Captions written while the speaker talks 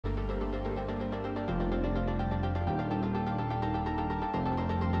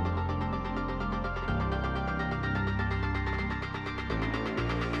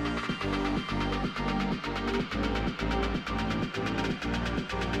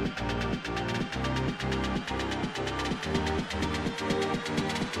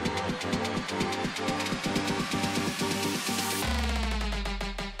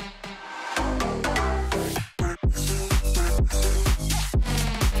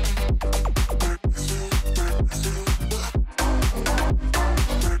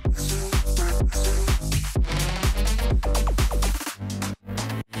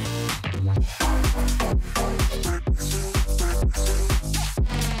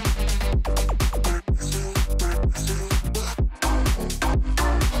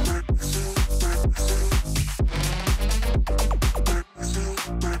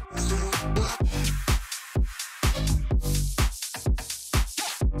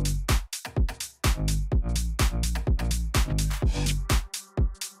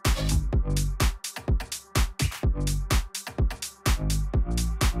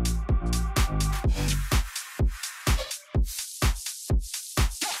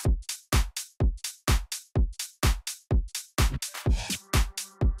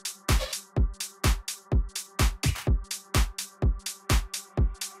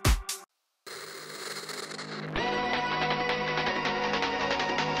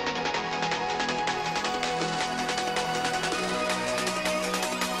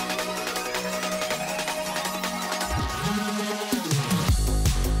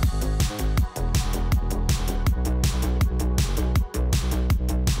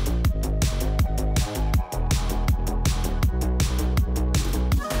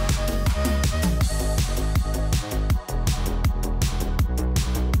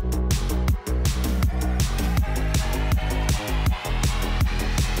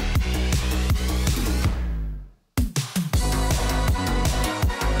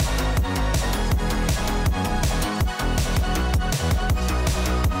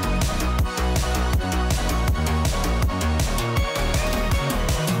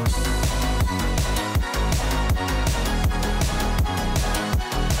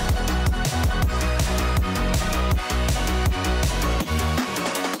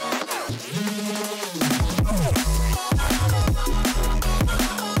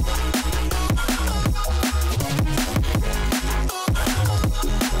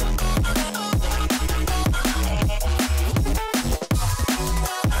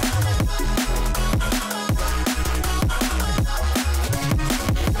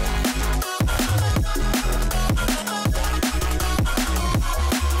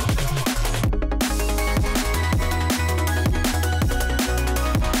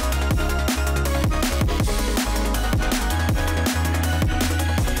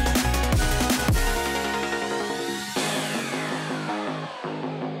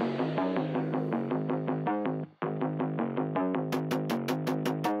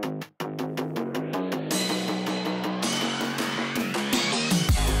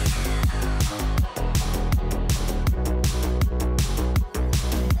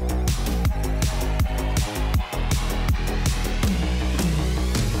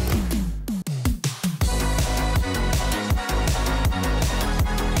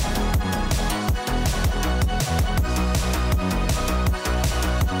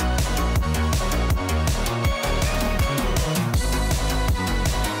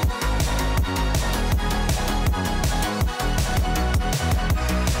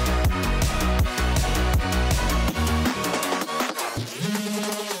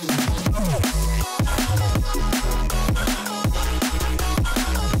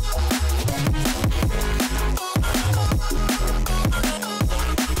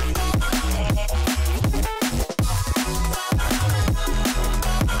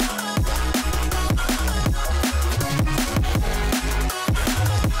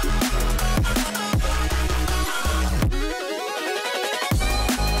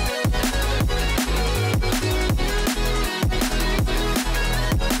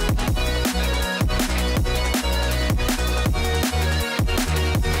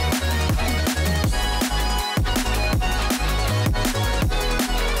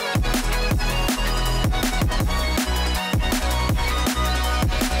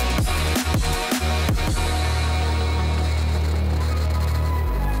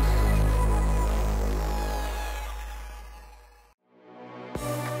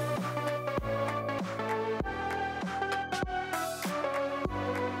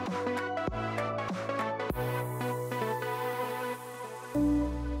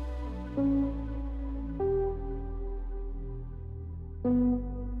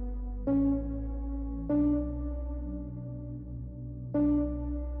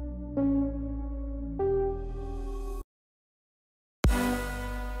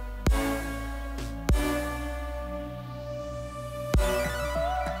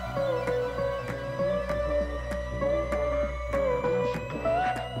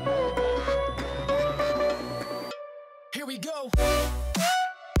go.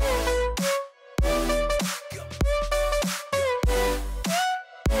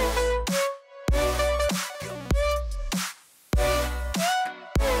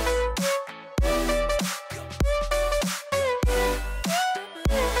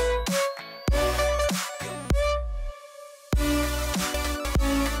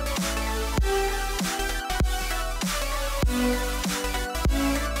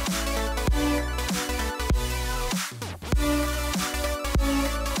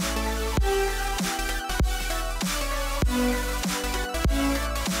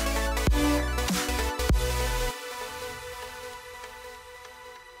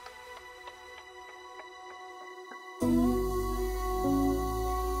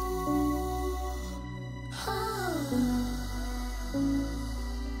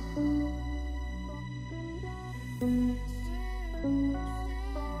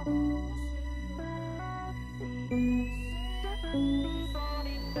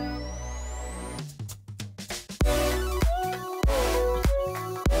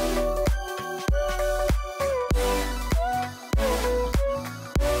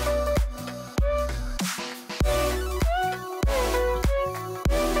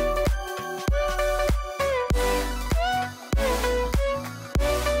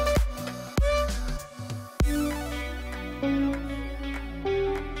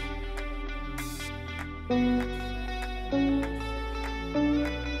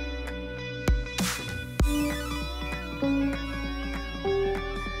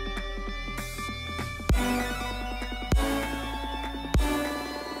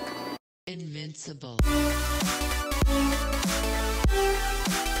 Invincible.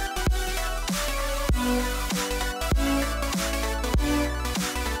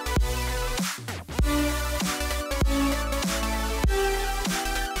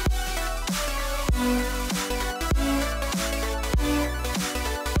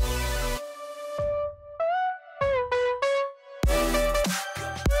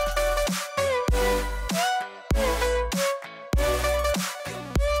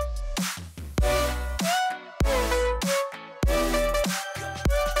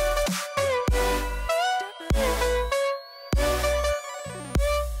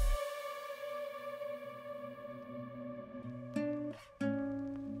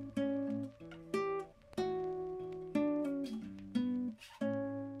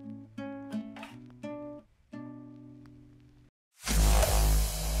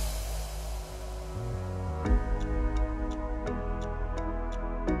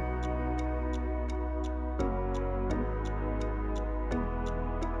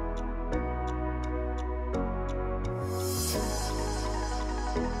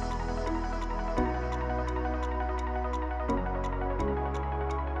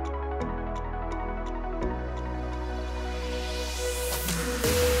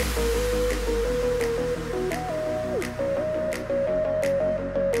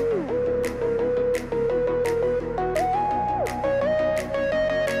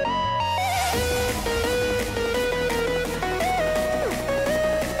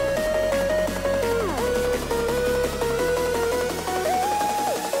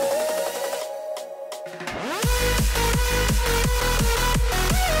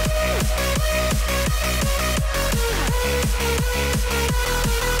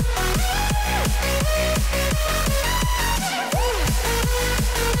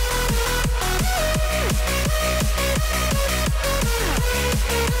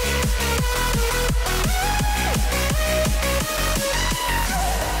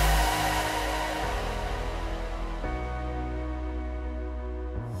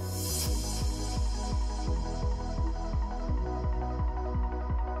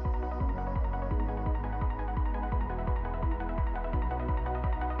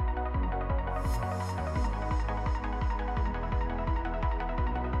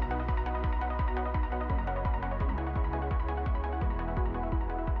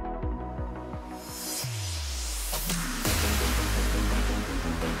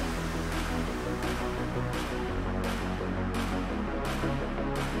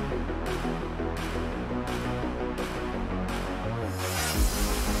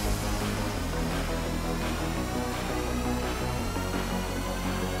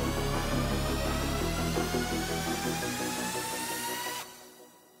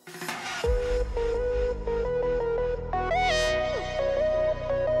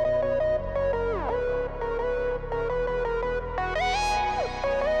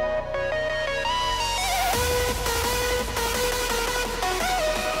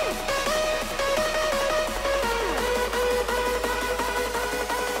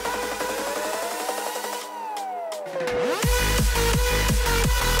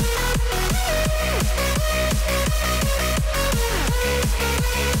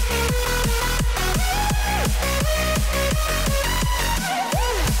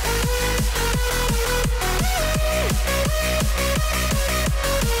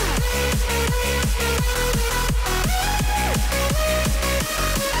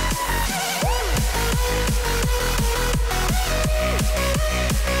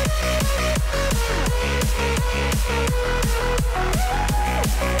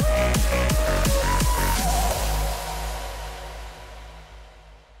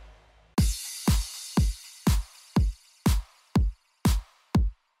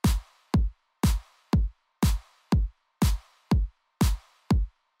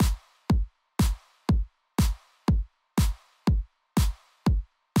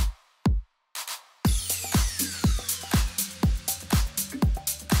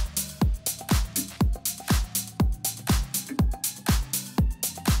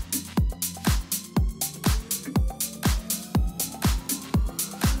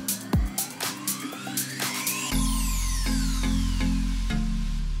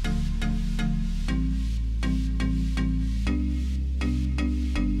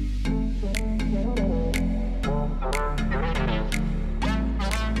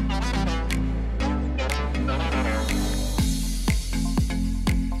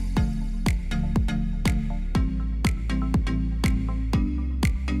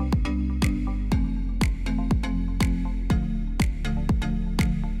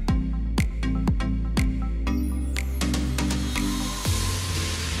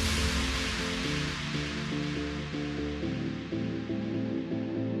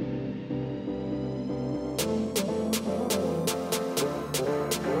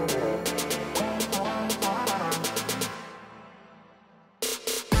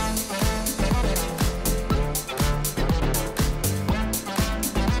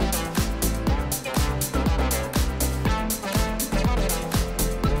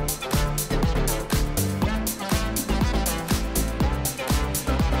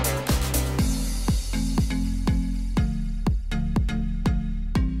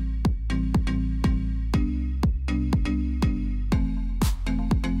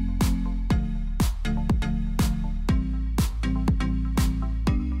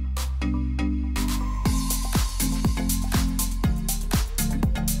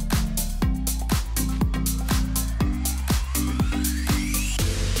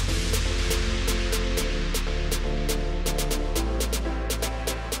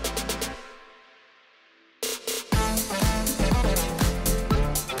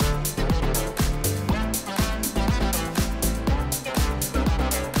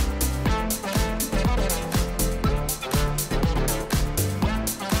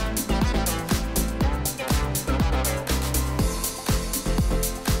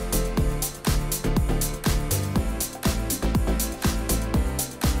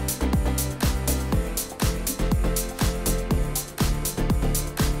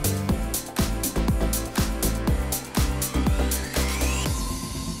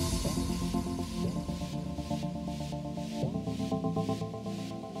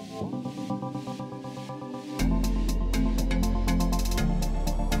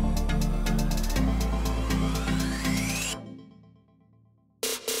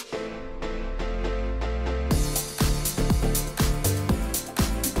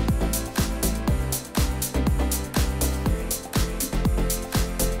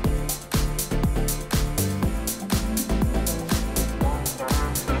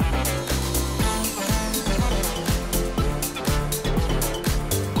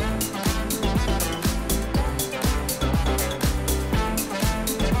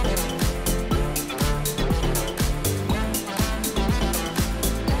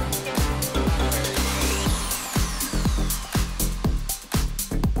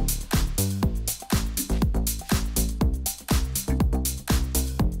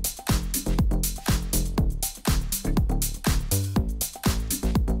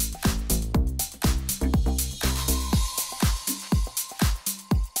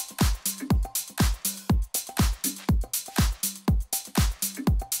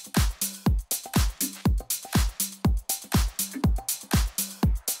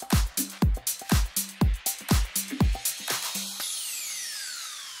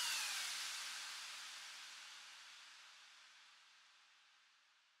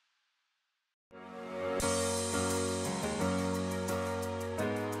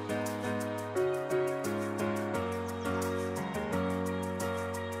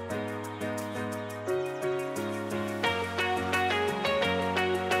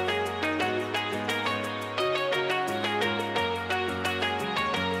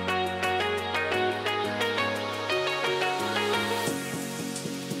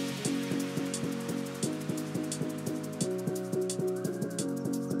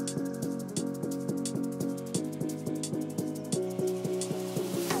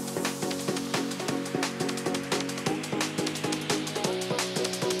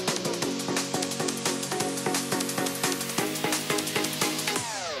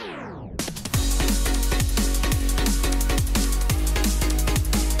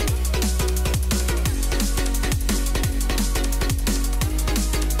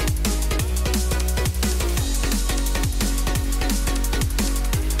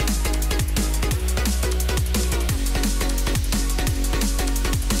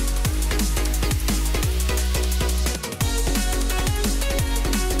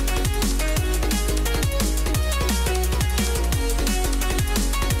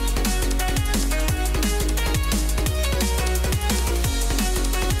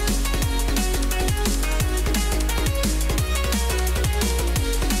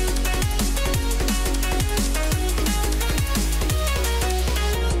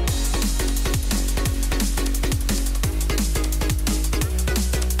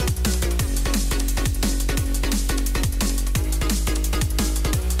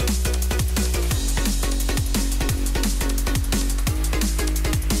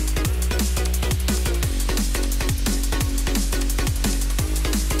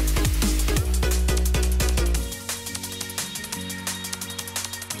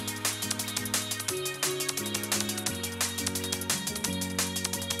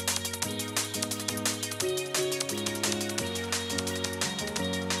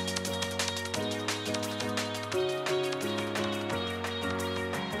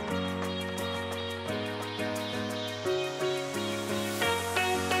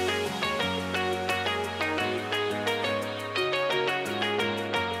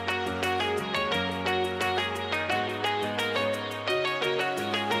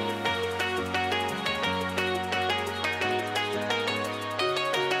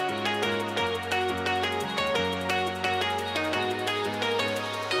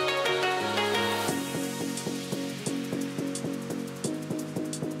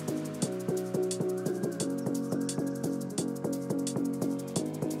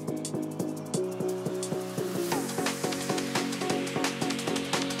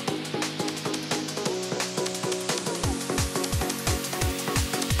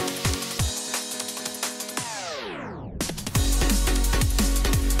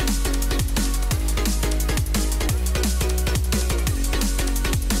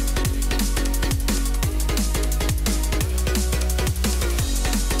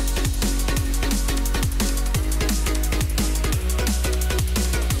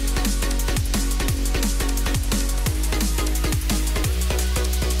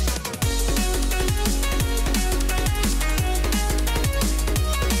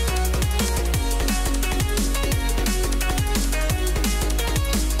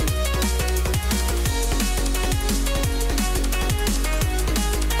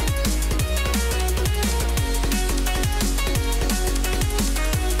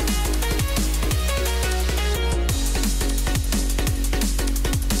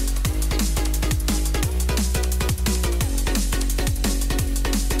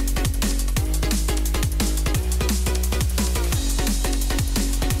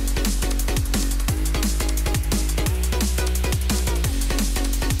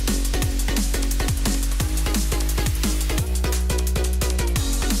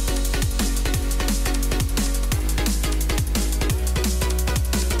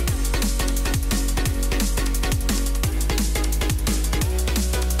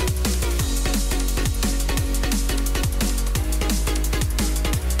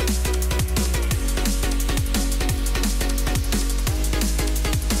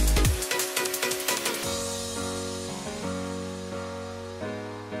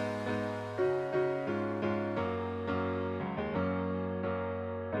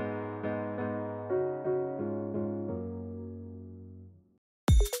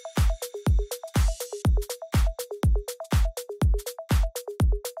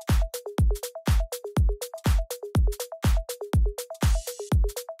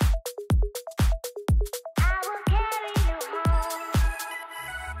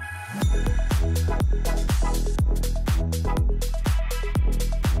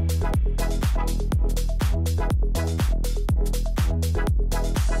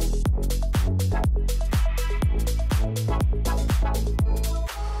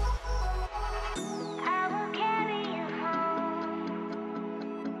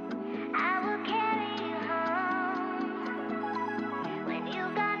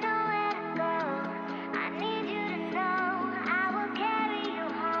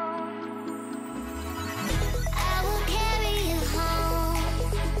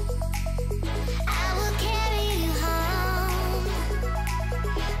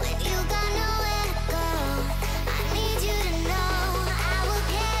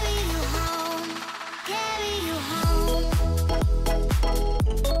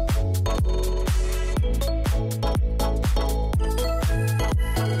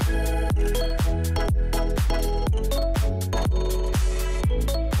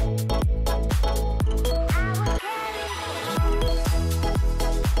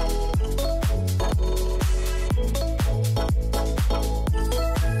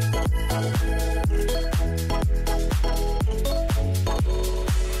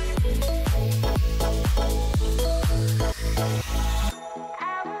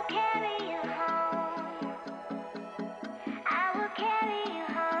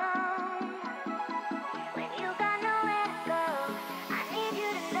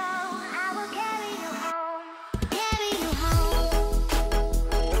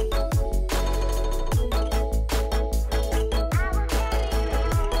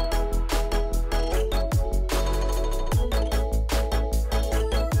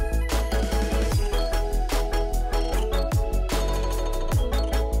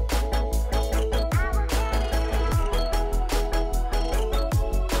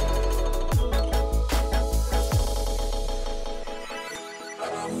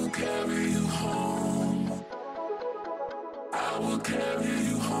 will carry you home. I will carry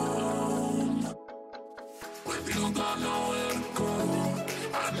you home. With you got nowhere to go,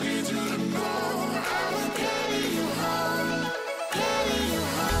 I need you to know I will carry you home. Carry you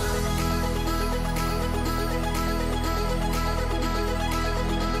home.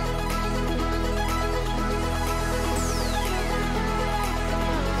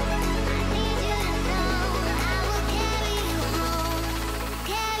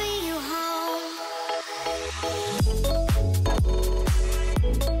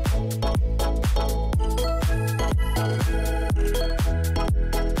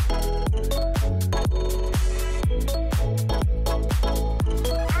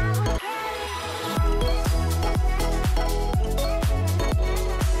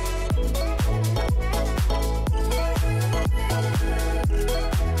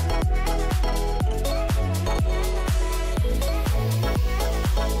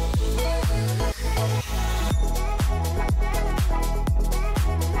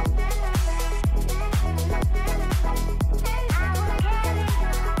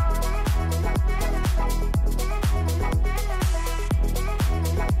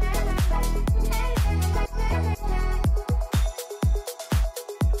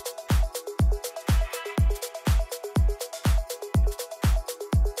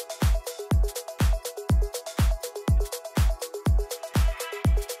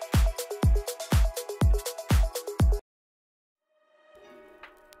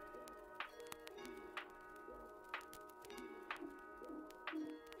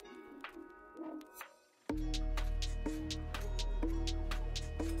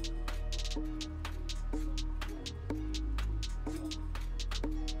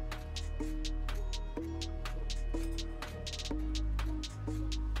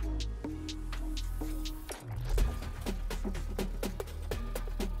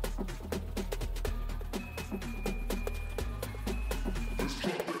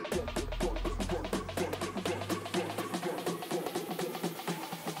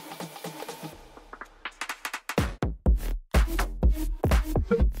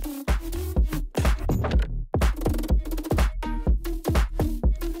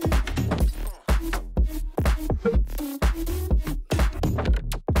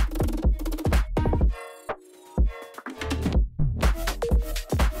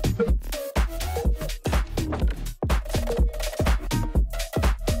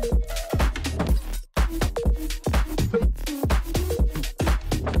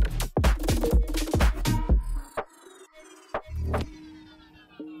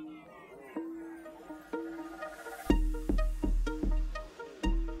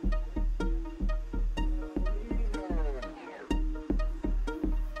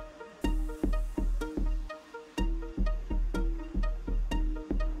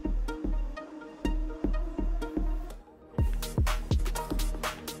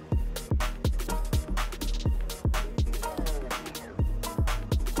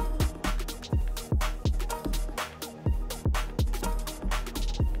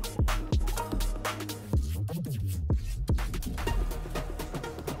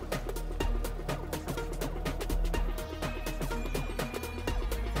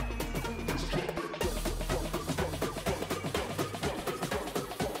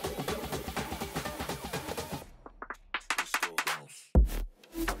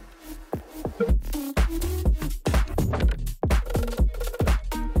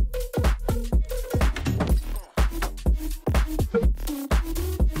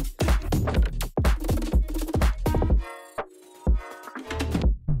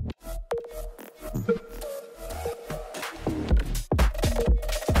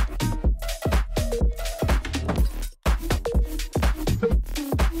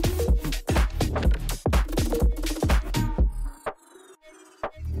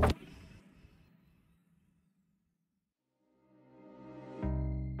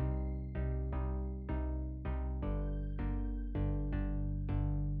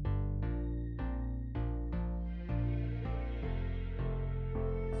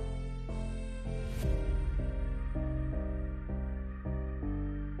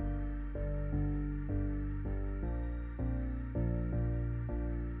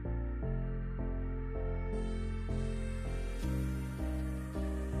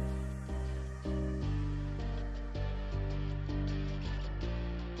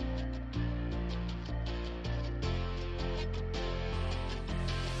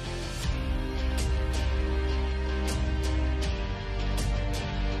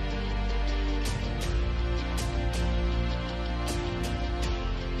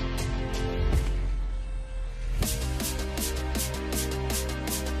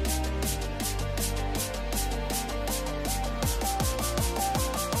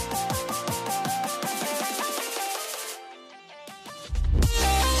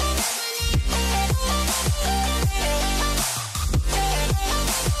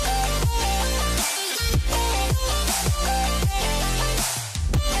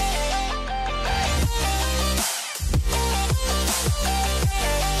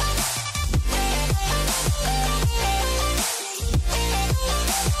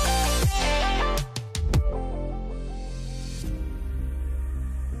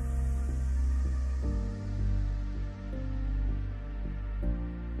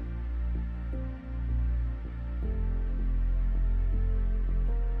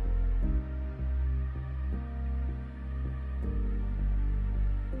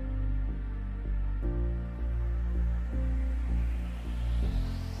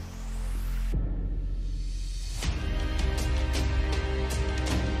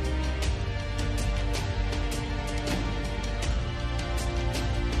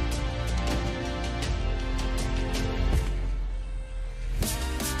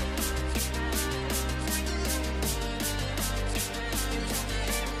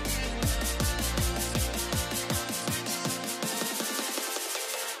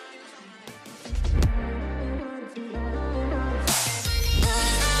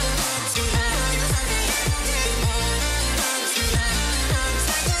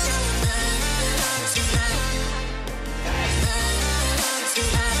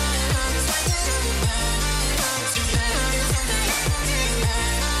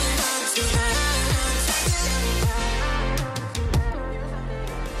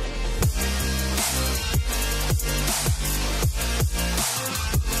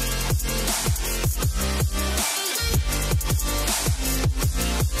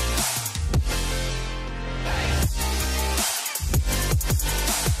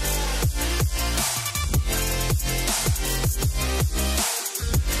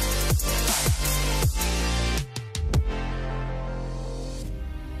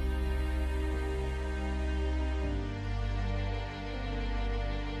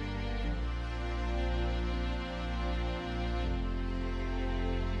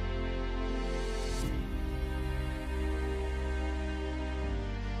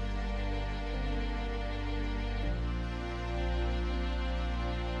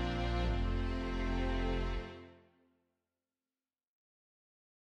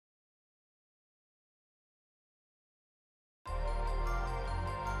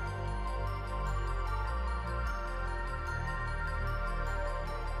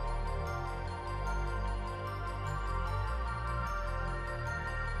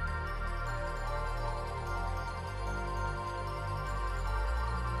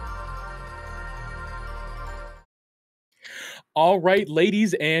 All right,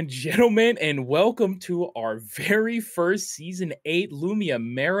 ladies and gentlemen, and welcome to our very first Season 8 Lumia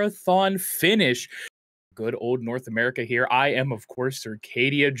Marathon Finish. Good old North America here. I am, of course,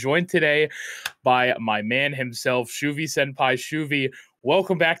 Circadia, joined today by my man himself, ShuviSenpai. Shuvi,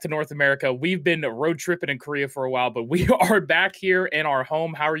 welcome back to North America. We've been road tripping in Korea for a while, but we are back here in our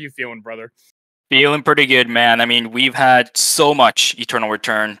home. How are you feeling, brother? Feeling pretty good, man. I mean, we've had so much Eternal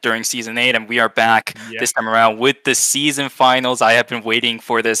Return during Season 8, and we are back Yeah. this time around with the season finals. I have been waiting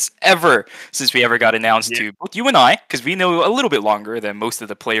for this ever since we ever got announced to both you and I, because we know a little bit longer than most of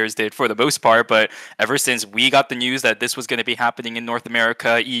the players did for the most part, but ever since we got the news that this was going to be happening in North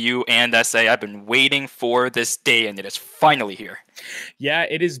America, EU, and SA, I've been waiting for this day, and it is finally here. Yeah,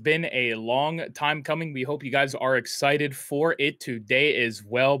 it has been a long time coming. We hope you guys are excited for it today as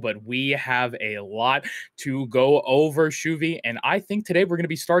well, but we have a lot to go over, Shuvi. And I think today we're going to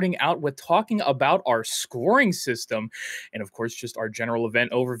be starting out with talking about our scoring system and, of course, just our general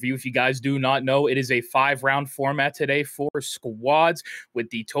event overview. If you guys do not know, it is a 5-round format today for squads, with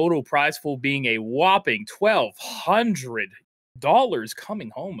the total prize pool being a whopping $1,200 coming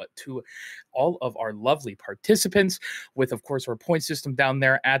home to all of our lovely participants, with, of course, our point system down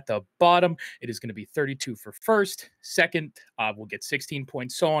there at the bottom. It is going to be 32 for first. Second, we'll get 16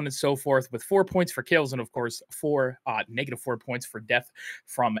 points, so on and so forth, with 4 points for kills and, of course, -4 points for death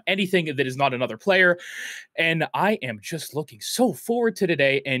from anything that is not another player. And I am just looking so forward to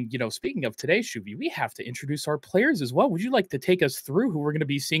today. And, speaking of today, Shuvi, we have to introduce our players as well. Would you like to take us through who we're going to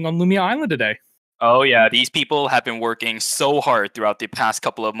be seeing on Lumia Island today? Oh yeah, these people have been working so hard throughout the past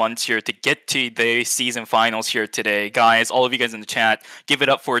couple of months here to get to the season finals here today. Guys, all of you guys in the chat, give it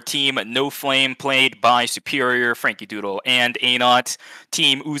up for Team No Flame, played by Superior, Frankie Doodle, and Anot.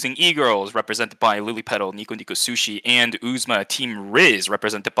 Team Oozing E-Girls, represented by Lily Petal, Nico Nico Sushi, and Uzma. Team Riz,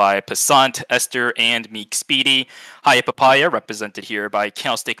 represented by Passant, Esther, and Meek Speedy. Hiya Papaya, represented here by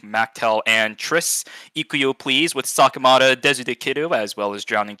Cowstick, Mactel, and Triss. Ikuyo Please with Sakamata, Desude Kiddo, as well as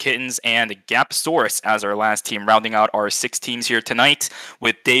Drowning Kittens, and Gap as our last team, rounding out our 6 teams here tonight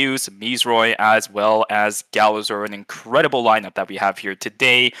with Deus, Mizroy, as well as Galazor. An incredible lineup that we have here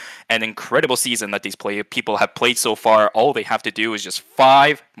today. An incredible season that these people have played so far. All they have to do is just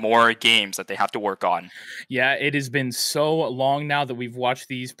 5 more games that they have to work on. Yeah, it has been so long now that we've watched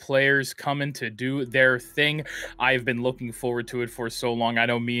these players come in to do their thing. I've been looking forward to it for so long. I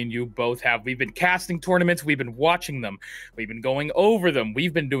know me and you both have. We've been casting tournaments. We've been watching them. We've been going over them.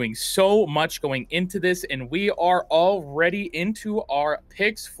 We've been doing so much going into this, and we are already into our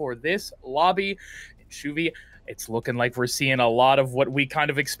picks for this lobby. And Shuvi, it's looking like we're seeing a lot of what we kind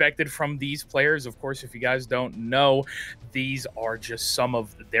of expected from these players. Of course, if you guys don't know, these are just some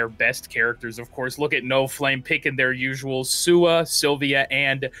of their best characters. Of course, look at No Flame picking their usual Sua, Sylvia,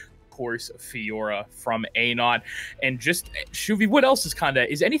 and of course Fiora from Anot. And just Shuvi, what else is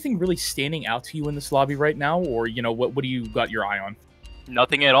anything really standing out to you in this lobby right now, or what do you got your eye on?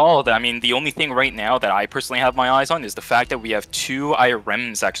 Nothing at all. I mean, the only thing right now that I personally have my eyes on is the fact that we have 2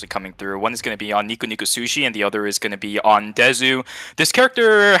 IRMs actually coming through. One is going to be on Nico Nico Sushi, and the other is going to be on Dezu. This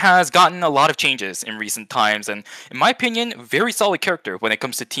character has gotten a lot of changes in recent times, and in my opinion, very solid character when it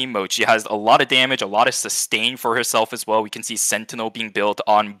comes to team mode. She has a lot of damage, a lot of sustain for herself as well. We can see Sentinel being built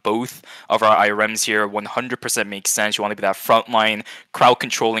on both of our IRMs here. 100% makes sense. You want to be that frontline crowd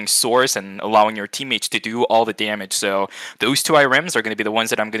controlling source and allowing your teammates to do all the damage. So those 2 IRMs are going to be the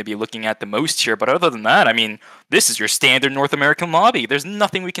ones that I'm going to be looking at the most here. But other than that, I mean, this is your standard North American lobby. There's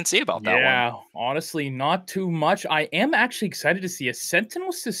nothing we can say about that one. Yeah, honestly, not too much. I am actually excited to see a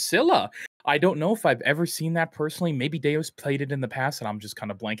Sentinel Cecilia. I don't know if I've ever seen that personally. Maybe Deus played it in the past, and I'm just kind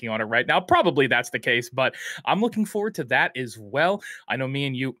of blanking on it right now. Probably that's the case, but I'm looking forward to that as well. I know me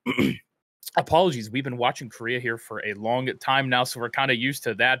and you... Apologies, we've been watching Korea here for a long time now, so we're kind of used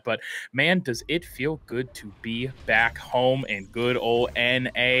to that, but man, does it feel good to be back home in good old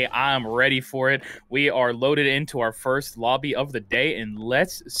NA. I'm ready for it. We are loaded into our first lobby of the day, and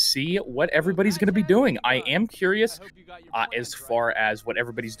let's see what everybody's going to be doing. I am curious as far as what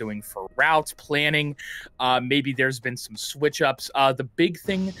everybody's doing for routes, planning. Maybe there's been some switch-ups. The big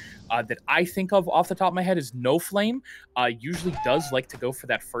thing that I think of off the top of my head is No Flame usually does like to go for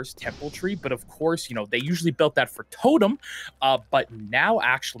that first temple tree, but of course, they usually built that for Totem, but now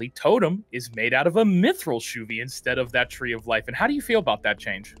actually Totem is made out of a Mithril Shuvi instead of that Tree of Life. And how do you feel about that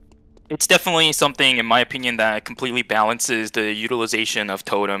change? It's definitely something, in my opinion, that completely balances the utilization of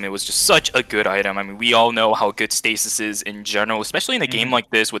Totem. It was just such a good item. I mean, we all know how good Stasis is in general, especially in a game like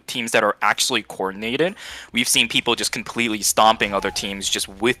this with teams that are actually coordinated. We've seen people just completely stomping other teams just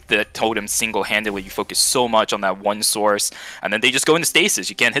with the Totem single-handedly. You focus so much on that one source, and then they just go into Stasis.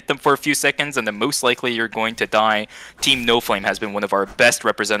 You can't hit them for a few seconds, and then most likely you're going to die. Team No Flame has been one of our best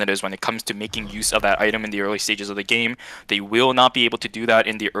representatives when it comes to making use of that item in the early stages of the game. They will not be able to do that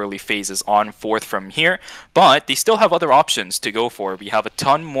in the early phases on fourth from here, but they still have other options to go for. We have a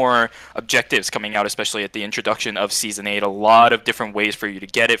ton more objectives coming out, especially at the introduction of Season 8. A lot of different ways for you to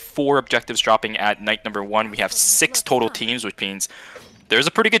get it. 4 objectives dropping at night number 1. We have 6 total teams, which means there's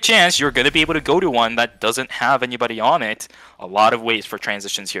a pretty good chance you're going to be able to go to one that doesn't have anybody on it. A lot of ways for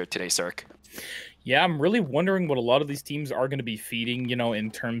transitions here today, Cirque. Yeah, I'm really wondering what a lot of these teams are going to be feeding, you know, in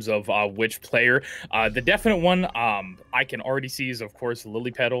terms of which player. The definite one I can already see is, of course,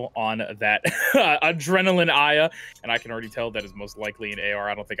 Lily Petal on that Adrenaline Aya, and I can already tell that is most likely an AR.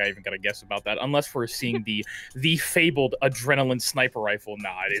 I don't think I even got a guess about that, unless we're seeing the fabled Adrenaline Sniper Rifle.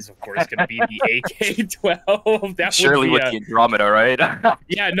 Nah, it is, of course, going to be the AK-12. That Surely would be, with the Andromeda, right?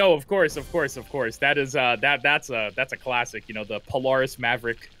 Yeah, no, of course. That is that's a classic. You know, the Polaris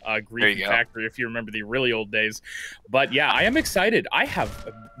Maverick Grief Factory, if you remember the really old days. But yeah, I am excited. I have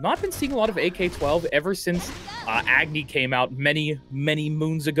not been seeing a lot of AK-12 ever since Agni came out many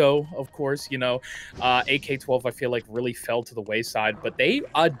moons ago. Of course, you know, AK-12 I feel like really fell to the wayside, but they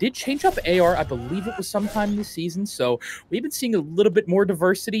did change up AR. I believe it was sometime this season, so we've been seeing a little bit more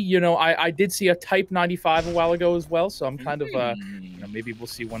diversity. You know, I did see a Type 95 a while ago as well, so I'm kind of you know, maybe we'll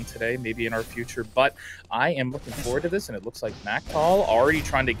see one today, maybe in our future. But I am looking forward to this, and it looks like Mactal already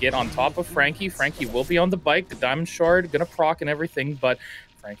trying to get on top of Frankie. Frankie will be on the bike, the Diamond Shard, gonna proc and everything, but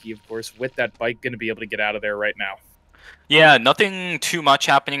Frankie, of course, with that bike, gonna be able to get out of there right now. Yeah, nothing too much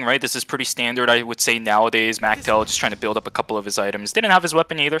happening, right? This is pretty standard, I would say, nowadays. Mactel just trying to build up a couple of his items. Didn't have his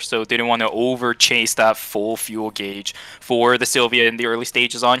weapon either, so didn't want to over-chase that full fuel gauge for the Sylvia in the early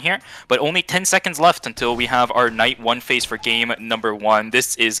stages on here. But only 10 seconds left until we have our night 1 phase for game number 1.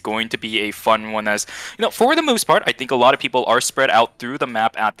 This is going to be a fun one as, you know, for the most part, I think a lot of people are spread out through the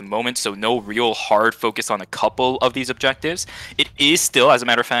map at the moment, so no real hard focus on a couple of these objectives. It is still, as a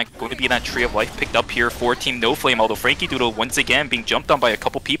matter of fact, going to be that Tree of Life picked up here for Team No Flame, although Frankie Doodle once again being jumped on by a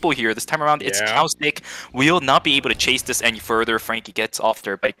couple people here. This time around, it's Joustic. Will not be able to chase this any further. Frankie gets off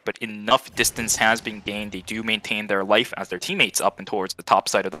their bike, but enough distance has been gained. They do maintain their life as their teammates up and towards the top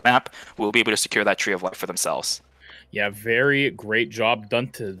side of the map will be able to secure that Tree of Life for themselves. Yeah, very great job done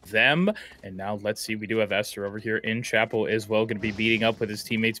to them. And now let's see, we do have Esther over here in Chapel as well, going to be beating up with his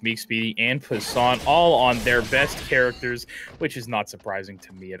teammates Meek, Speedy, and Poisson, all on their best characters, which is not surprising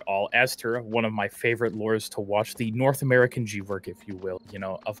to me at all. Esther, one of my favorite lures to watch, the North American G-Work, if you will, you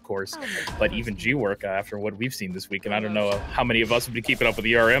know, of course. But even G-Work, after what we've seen this week, and I don't know how many of us would be keeping up with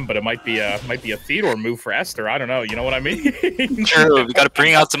the ERM, but it might be a Theodore move for Esther. I don't know, you know what I mean? True, we got to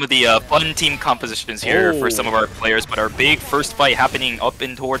bring out some of the fun team compositions here for some of our players. But our big first fight happening up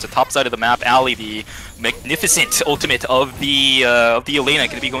and towards the top side of the map. Ali, the magnificent ultimate of the Elena, going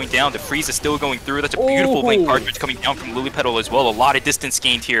to be going down. The freeze is still going through. That's a beautiful blink cartridge coming down from Lily Petal as well. A lot of distance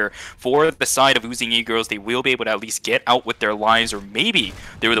gained here for the side of Oozing E-Girls. They will be able to at least get out with their lives, or maybe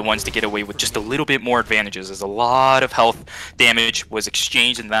they were the ones to get away with just a little bit more advantages, as a lot of health damage was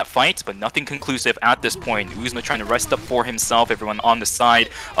exchanged in that fight, but nothing conclusive at this point. Uzma trying to rest up for himself. Everyone on the side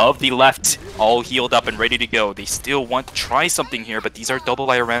of the left all healed up and ready to go. They still want to try something here, but these are double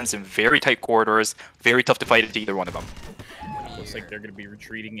IRMs in very tight corridors. Very tough to fight at either one of them. Looks like they're going to be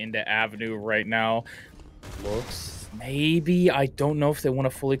retreating into Avenue right now. Looks maybe, I don't know if they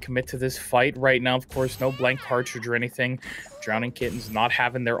want to fully commit to this fight right now. Of course, no blank cartridge or anything. Drowning Kittens not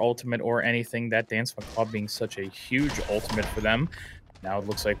having their ultimate or anything. That Dance Macabre being such a huge ultimate for them. Now it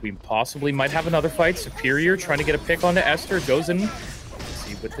looks like we possibly might have another fight. Superior trying to get a pick onto Esther. Goes in.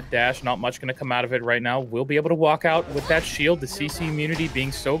 With the dash, not much going to come out of it right now. We'll be able to walk out with that shield. The CC immunity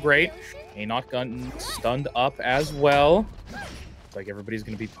being so great. Not gotten stunned up as well. Looks like everybody's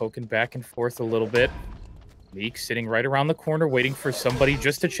going to be poking back and forth a little bit. Meek sitting right around the corner, waiting for somebody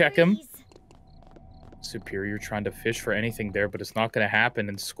just to check him. Superior trying to fish for anything there, but it's not going to happen.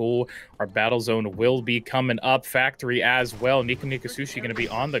 In school, our battle zone will be coming up. Factory as well. Niku Sushi going to be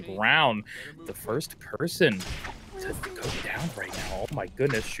on the ground. The first person to go down right now. Oh my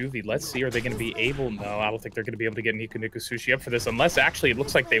goodness, Shuvi. Let's see, are they going to be able? No, I don't think they're going to be able to get Niku Sushi up for this, unless actually it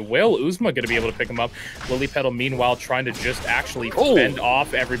looks like they will. Uzma going to be able to pick him up. Lily Petal, meanwhile, trying to just actually fend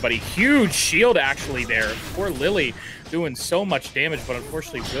off everybody. Huge shield actually there. Poor Lily doing so much damage, but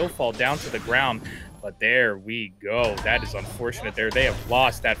unfortunately will fall down to the ground. But there we go. That is unfortunate there. They have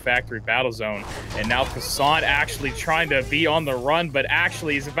lost that factory battle zone. And now Passant actually trying to be on the run, but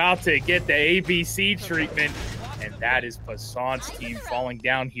actually is about to get the ABC treatment. And that is Passant's team falling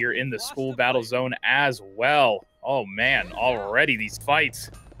down here in the school battle zone as well. Oh man, already these fights.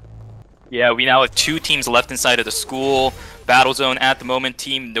 Yeah, we now have 2 teams left inside of the school battle zone at the moment.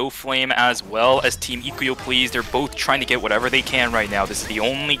 Team No Flame as well as Team Ikuyo Please. They're both trying to get whatever they can right now. This is the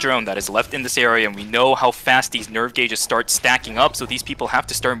only drone that is left in this area, and we know how fast these nerve gauges start stacking up, so these people have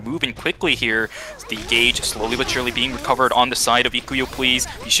to start moving quickly here. The gauge slowly but surely being recovered on the side of Ikuyo Please.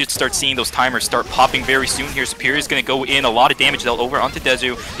 You should start seeing those timers start popping very soon here. Superior is going to go in, a lot of damage dealt over onto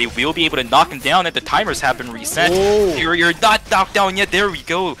Dezu. They will be able to knock him down, and the timers have been reset. Superior not knocked down yet. There we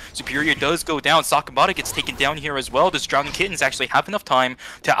go. Superior does go down. Sakamata gets taken down here as well. Does Drowning Kittens actually have enough time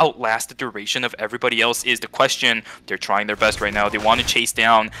to outlast the duration of everybody else is the question. They're trying their best right now. They want to chase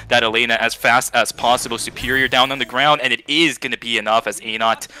down that Elena as fast as possible. Superior down on the ground, and it is going to be enough as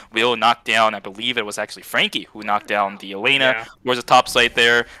Anot will knock down, I believe it was actually Frankie who knocked down the Elena. Yeah. There's a top site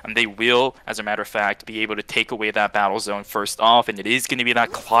there, and they will, as a matter of fact, be able to take away that battle zone first off, and it is going to be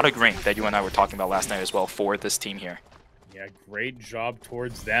that clotted ring that you and I were talking about last night as well for this team here. Yeah, great job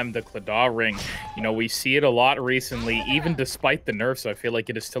towards them, the Clada ring. You know, we see it a lot recently, even despite the nerfs. So I feel like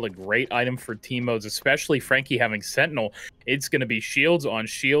it is still a great item for team modes, especially Frankie having Sentinel. It's going to be shields on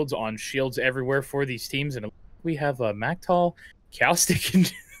shields on shields everywhere for these teams. And we have Mactal, Caustic,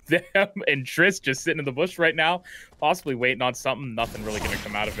 and them, and Triss just sitting in the bush right now, possibly waiting on something. Nothing really going to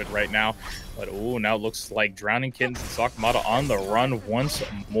come out of it right now. But, oh, now it looks like Drowning Kittens and Sakamata on the run once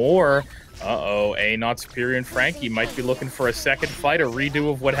more. Uh-oh, not Superior and Frankie might be looking for a second fight, a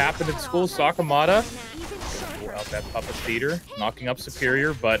redo of what happened at school. Sakamata pull out that puppet feeder, knocking up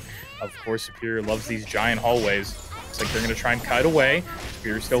Superior, but of course Superior loves these giant hallways. Looks like they're going to try and kite away.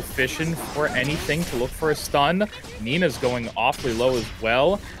 Superior still fishing for anything to look for a stun. Nina's going awfully low as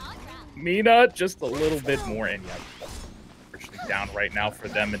well. Mina just a little bit more in yet. Down right now for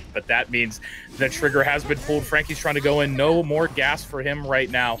them, but that means the trigger has been pulled. Frankie's trying to go in. No more gas for him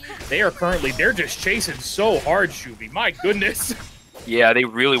right now. They're just chasing so hard, Shuvi. My goodness. Yeah, they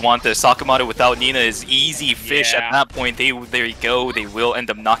really want this. Sakamata without Nina is easy fish. Yeah. At that point, there you go. They will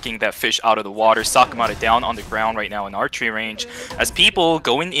end up knocking that fish out of the water. Sakamata down on the ground right now in archery range. As people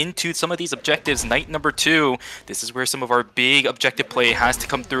going into some of these objectives, night number 2, this is where some of our big objective play has to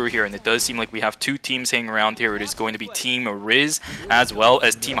come through here. And it does seem like we have 2 teams hanging around here. It is going to be Team Riz as well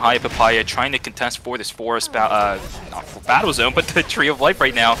as Team High Papaya trying to contest for this forest not for battle zone, but the Tree of Life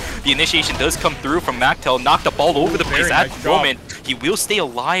right now. The initiation does come through from Mactel, knocked up all over the place at the moment. He will stay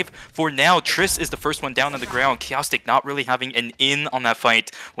alive for now. Triss is the first one down on the ground. Chaostic not really having an in on that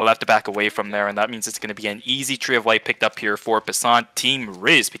fight. We'll have to back away from there, and that means it's going to be an easy Tree of Life picked up here for Passant. Team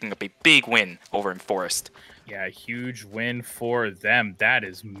Riz picking up a big win over in Forest. Yeah, huge win for them. That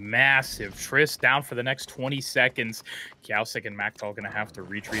is massive. Triss down for the next 20 seconds. Kausik and Mactal going to have to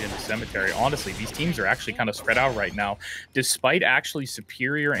retreat into Cemetery. Honestly, these teams are actually kind of spread out right now, despite actually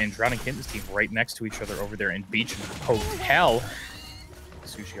Superior and Drowning Kittens team right next to each other over there in Beach Hotel.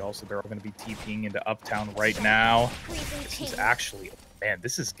 Sushi also, they're all going to be TPing into Uptown right now. This is actually, man,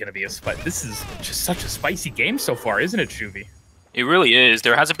 this is going to be this is just such a spicy game so far, isn't it, Shuvi? It really is.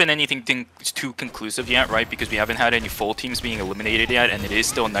 There hasn't been anything too conclusive yet, right? Because we haven't had any full teams being eliminated yet, and it is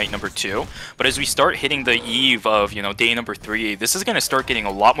still night number 2. But as we start hitting the eve of, you know, day number 3, this is going to start getting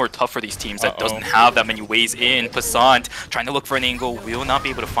a lot more tough for these teams that doesn't have that many ways in. Passant trying to look for an angle, will not be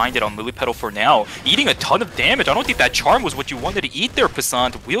able to find it on Lilypetal for now. Eating a ton of damage. I don't think that charm was what you wanted to eat there,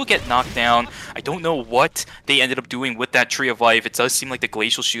 Passant. Will get knocked down. I don't know what they ended up doing with that Tree of Life. It does seem like the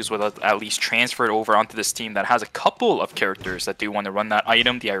Glacial Shoes will at least transfer it over onto this team that has a couple of characters that do want to run that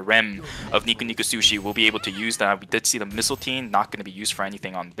item. The Irem of Niku Niku Sushi will be able to use that. We did see the Missile Team, not going to be used for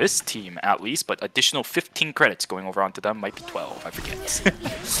anything on this team at least, but additional 15 credits going over onto them. Might be 12, I forget.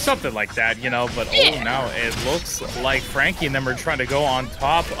 Something like that, you know, but oh, now it looks like Frankie and them are trying to go on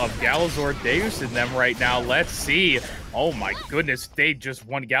top of Galazor Deus and them right now. Let's see. Oh my goodness, they just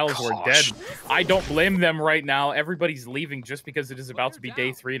won Galazor dead. I don't blame them right now. Everybody's leaving just because it is about to be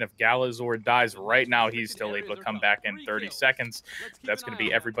day 3, and if Galazor dies right now, he's still able to come back in 30 seconds. That's going to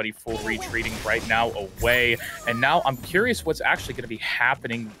be everybody full retreating right now away. And now I'm curious what's actually going to be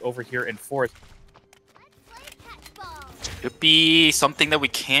happening over here in 4th. Could be something that we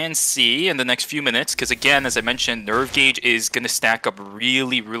can see in the next few minutes, because again, as I mentioned, Nerve Gauge is going to stack up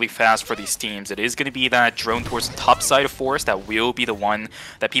really, really fast for these teams. It is going to be that drone towards the top side of Forest that will be the one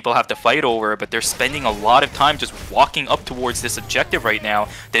that people have to fight over, but they're spending a lot of time just walking up towards this objective right now.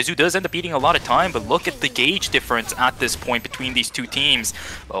 Dezu does end up beating a lot of time, but look at the gauge difference at this point between these two teams.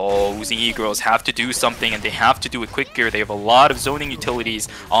 Oh, Oozing E-Girls have to do something, and they have to do it quicker. They have a lot of zoning utilities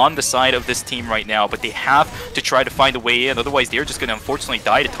on the side of this team right now, but they have to try to find a way in. Otherwise, they're just going to unfortunately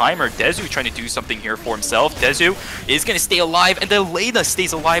die to timer. Dezu trying to do something here for himself. Dezu is going to stay alive, and then Elena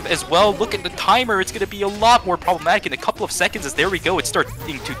stays alive as well. Look at the timer. It's going to be a lot more problematic in a couple of seconds as there we go. It's starting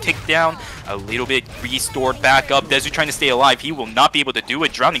to tick down a little bit, restored back up. Dezu trying to stay alive. He will not be able to do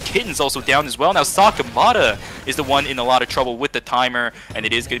it. Drowning Kitten's also down as well. Now Sakamata is the one in a lot of trouble with the timer, and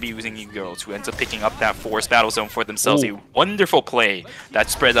it is going to be using E-Girls, who ends up picking up that Forest Battle Zone for themselves. Ooh. A wonderful play that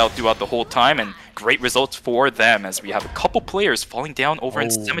spreads out throughout the whole time, and great results for them as we have a couple players falling down over in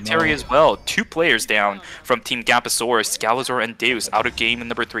Cemetery as well. 2 players down from Team Gapasaurus, Scalazor and Deus out of game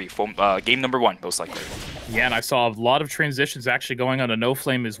number 3, game number 1 most likely. Yeah, and I saw a lot of transitions actually going on to No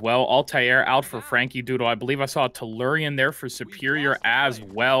Flame as well. Altair out for Frankie Doodle. I believe I saw a Tellurian there for Superior as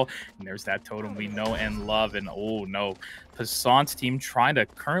well. And there's that totem we know and love. And oh no, Passant's team trying to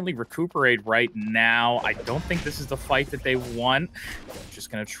currently recuperate right now. I don't think this is the fight that they want. They're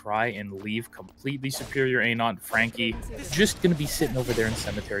just going to try and leave completely Superior Anon. Frankie just going to be sitting over there in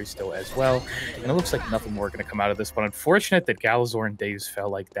Cemetery still as well. And it looks like nothing more going to come out of this. But unfortunate that Galazor and Daves fell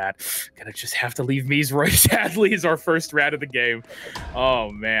like that. Gonna just have to leave Mies Roy sadly as our first rat of the game.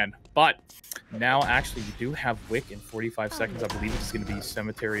 Oh man. But now actually we do have Wick in 45 seconds. I believe it's going to be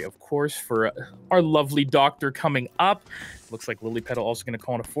Cemetery, of course, for our lovely doctor coming up. Looks like Lily Petal also going to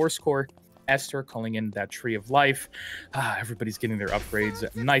call in a 4-score. Esther calling in that Tree of Life. Everybody's getting their upgrades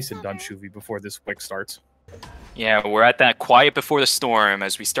nice and done, Shuvi, before this Wick starts. Yeah, we're at that quiet before the storm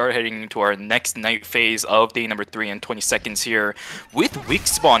as we start heading into our next night phase of day number 3 and 20 seconds here with Wick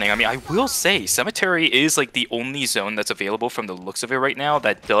spawning. I mean, I will say Cemetery is like the only zone that's available from the looks of it right now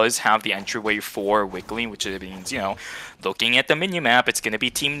that does have the entryway for Wickly, which means, you know, looking at the minimap, it's going to be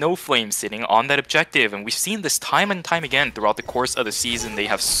Team No Flame sitting on that objective, and we've seen this time and time again throughout the course of the season. They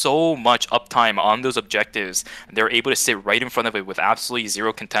have so much uptime on those objectives, and they're able to sit right in front of it with absolutely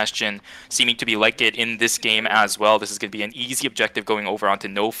zero contention, seeming to be like it in this game as well. This is going to be an easy objective going over onto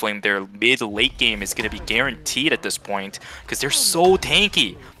No Flame. Their mid-late game is going to be guaranteed at this point because they're so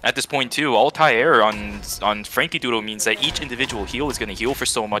tanky at this point too. Altair on Frankie Doodle means that each individual heal is going to heal for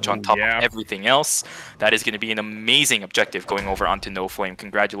so much on top of everything else. That is going to be an amazing objective going over onto No Flame.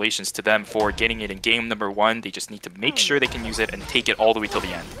 Congratulations to them for getting it in game number 1. They just need to make sure they can use it and take it all the way till the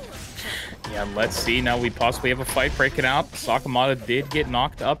end. Yeah, let's see. Now we possibly have a fight breaking out. Sakamata did get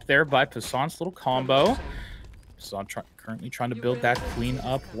knocked up there by Passant's little combo. Passant currently trying to build that queen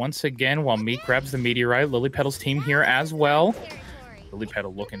up once again while Meat grabs the meteorite. Lily Petal's team here as well. Lily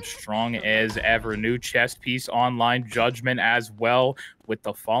Petal looking strong as ever. New chest piece online. Judgment as well with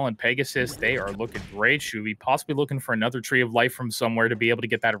the Fallen Pegasus. They are looking great. Shuvi possibly looking for another Tree of Life from somewhere to be able to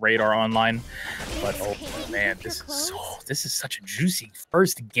get that radar online. But oh man, this is such a juicy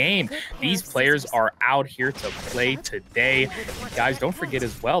first game. These players are out here to play today. And guys, don't forget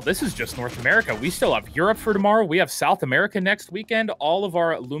as well, this is just North America. We still have Europe for tomorrow. We have South America next weekend. All of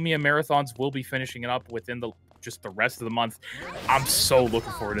our Lumia Marathons will be finishing it up within just the rest of the month. I'm so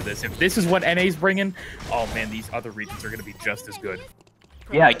looking forward to this. If this is what NA's bringing, oh man, these other regions are going to be just as good.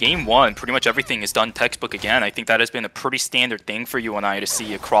 Yeah, game 1, pretty much everything is done textbook again. I think that has been a pretty standard thing for you and I to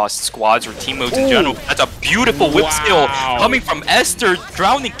see across squads or team modes in general. That's a beautiful whip skill coming from Esther.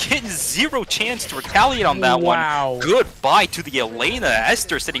 Drowning Kitten, 0 chance to retaliate on that one. Goodbye to the Elena.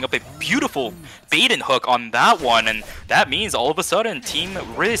 Esther setting up a beautiful bait and hook on that one, and that means all of a sudden Team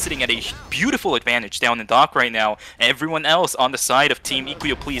really sitting at a beautiful advantage down in dock right now. Everyone else on the side of Team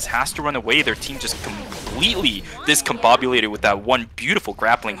Equioplease has to run away. Their team just completely discombobulated with that one beautiful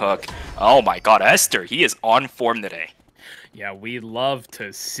grappling hook. Oh my god, Esther, he is on form today. Yeah, we love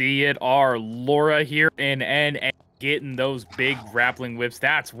to see it. Our Laura here in NA getting those big grappling whips.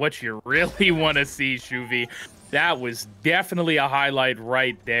 That's what you really want to see, Shuvi. That was definitely a highlight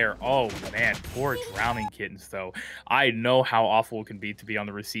right there. Oh, man, poor Drowning Kittens, though. I know how awful it can be to be on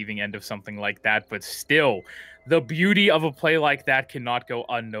the receiving end of something like that, but still, the beauty of a play like that cannot go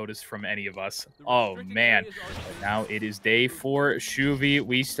unnoticed from any of us. Oh, man. But now it is day 4, Shuvi.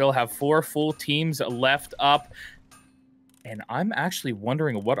 We still have 4 full teams left up. And I'm actually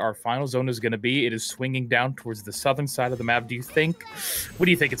wondering what our final zone is going to be. It is swinging down towards the southern side of the map. What do you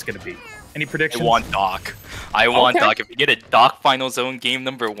think it's going to be? Any predictions? I want Doc. I want Okay. Doc. If we get a Doc Final Zone game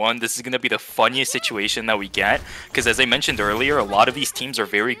 #1, this is going to be the funniest situation that we get. Because as I mentioned earlier, a lot of these teams are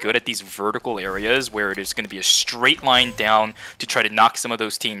very good at these vertical areas where it is going to be a straight line down to try to knock some of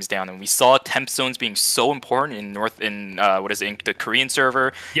those teams down. And we saw temp zones being so important in the Korean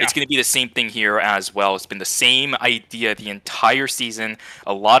server. Yeah. It's going to be the same thing here as well. It's been the same idea the entire season.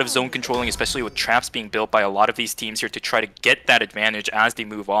 A lot of zone controlling, especially with traps being built by a lot of these teams here to try to get that advantage as they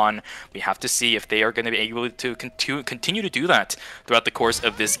move on. We have to see if they are going to be able to continue to do that throughout the course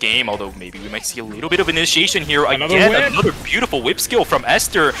of this game, although maybe we might see a little bit of initiation here. Another beautiful whip skill from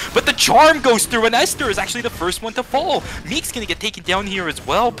Esther, but the charm goes through, and Esther is actually the first one to fall. Meek's going to get taken down here as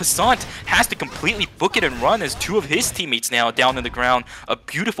well. Passant has to completely book it and run as two of his teammates now down on the ground. A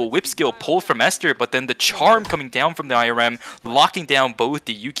beautiful whip skill pulled from Esther, but then the charm coming down from the IRM, locking down both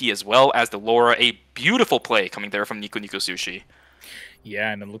the Yuki as well as the Laura. A beautiful play coming there from Nico Nico Sushi.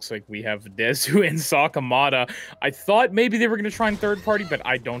 Yeah, and it looks like we have Dezu and Sakamata. I thought maybe they were going to try and third party, but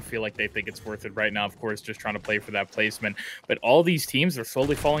I don't feel like they think it's worth it right now. Of course, just trying to play for that placement. But all these teams are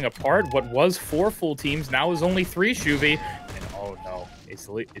slowly falling apart. What was 4 full teams now is only 3, Shuvi. And oh no, is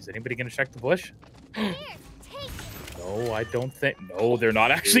anybody going to check the bush? No, I don't think. No, they're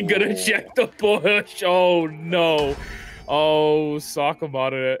not actually going to check the bush. Oh no. Oh,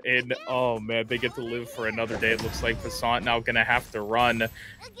 Sakamata, and oh man, they get to live for another day. It looks like Passant now gonna have to run.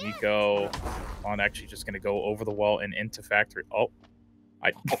 Nico on actually just gonna go over the wall and into factory. Okay.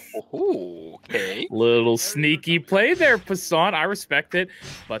 Little sneaky play there, Passant. I respect it,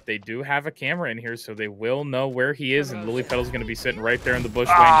 but they do have a camera in here, so they will know where he is, and Lily Petal's going to be sitting right there in the bush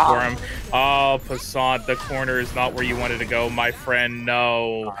waiting for him. Oh, Passant, the corner is not where you wanted to go, my friend.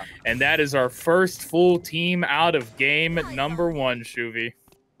 No. And that is our first full team out of game #1, Shuvi.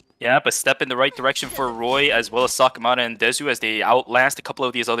 Yeah, but step in the right direction for Roy as well as Sakamata and Dezu as they outlast a couple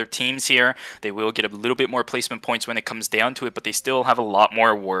of these other teams here. They will get a little bit more placement points when it comes down to it, but they still have a lot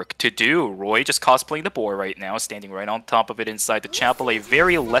more work to do. Roy just cosplaying the boar right now, standing right on top of it inside the chapel, a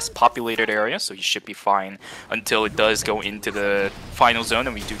very less populated area, so he should be fine until it does go into the final zone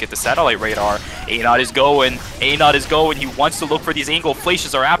and we do get the satellite radar. A-Not is going. A-Not is going. He wants to look for these angle.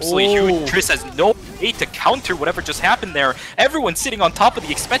 Flashes are absolutely huge. Triss has no way to counter whatever just happened there. Everyone's sitting on top of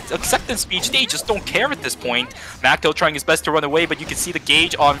the acceptance speech. They just don't care at this point. Macto trying his best to run away, but you can see the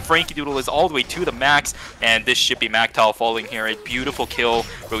gauge on Frankie Doodle is all the way to the max, and this should be Mactal falling here. A beautiful kill.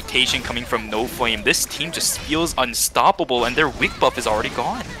 Rotation coming from No Flame. This team just feels unstoppable, and their weak buff is already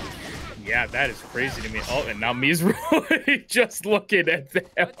gone. Yeah, that is crazy to me. Oh, and now Mizroy just looking at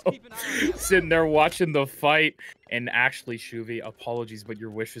them, sitting there watching the fight. And actually, Shuvi, apologies, but your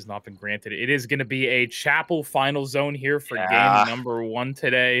wish has not been granted. It is going to be a Chapel final zone here for game #1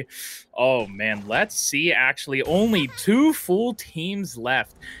 today. Oh, man, let's see. Actually, only 2 full teams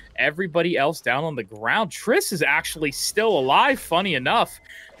left. Everybody else down on the ground. Triss is actually still alive, funny enough.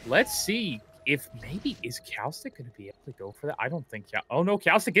 Let's see. If maybe, is Caustic going to be able to go for that? I don't think. Oh no,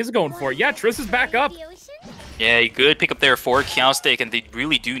 Caustic is going for it. Yeah, Triss is back up. Yeah, good pick up there for Caustic, and they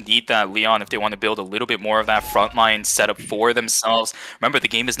really do need that, Leon, if they want to build a little bit more of that frontline setup for themselves. Remember, the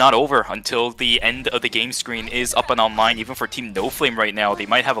game is not over until the end of the game screen is up and online. Even for Team No Flame right now, they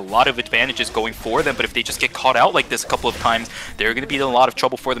might have a lot of advantages going for them, but if they just get caught out like this a couple of times, they're going to be in a lot of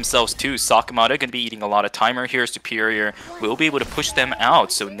trouble for themselves too. Sakamata going to be eating a lot of timer here. Superior will be able to push them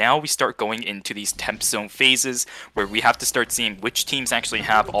out. So now we start going into these temp zone phases where we have to start seeing which teams actually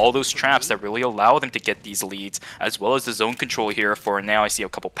have all those traps that really allow them to get these leads, as well as the zone control here. For now, I see a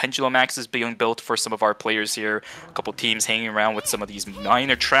couple pendulum axes being built for some of our players here, a couple teams hanging around with some of these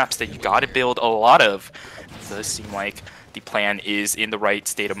minor traps that you got to build a lot of. It does seem like the plan is in the right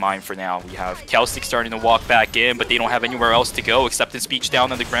state of mind for now. We have Caustic starting to walk back in, but they don't have anywhere else to go. Acceptance speech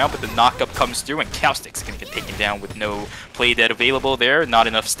down on the ground, but the knockup comes through, and Caustic's going to get taken down with no play dead available there. Not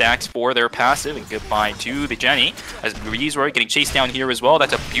enough stacks for their passive, and goodbye to the Jenny. As Roy getting chased down here as well.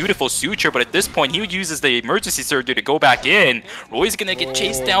 That's a beautiful suture, but at this point, he uses the emergency surgery to go back in. Roy's going to get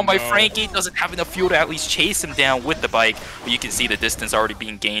chased down by Frankie. Doesn't have enough fuel to at least chase him down with the bike, but you can see the distance already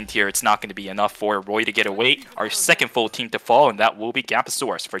being gained here. It's not going to be enough for Roy to get away. Our second full team to fall, and that will be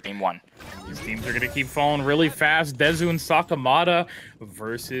Gaposaurus for game 1. These teams are going to keep falling really fast. Dezu and Sakamata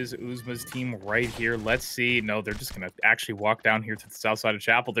versus Uzma's team right here. Let's see. No, they're just going to actually walk down here to the south side of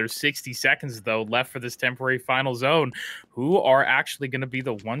Chapel. There's 60 seconds, though, left for this temporary final zone. Who are actually going to be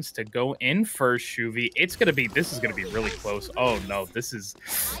the ones to go in first, Shuvi? This is going to be really close. Oh, no,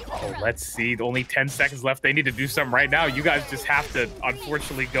 let's see. Only 10 seconds left. They need to do something right now. You guys just have to,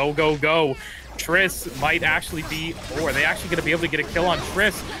 unfortunately, go. Triss might actually be, or are they actually going to be able to get a kill on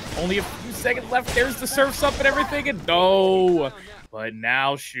Triss? Only a few seconds left. There's the surfs up and everything, and no. But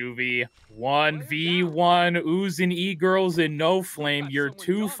now, Shuvi, 1v1, Ooze and E-Girls and No Flame, your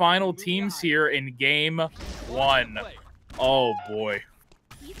two final teams here in game 1. Oh, boy.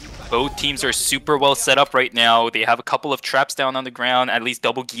 Both teams are super well set up right now. They have a couple of traps down on the ground, at least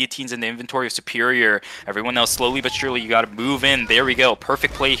double guillotines in the inventory of Superior. Everyone else, slowly but surely, you got to move in. There we go.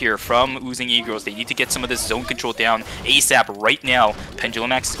 Perfect play here from Oozing Eagles. They need to get some of this zone control down ASAP right now.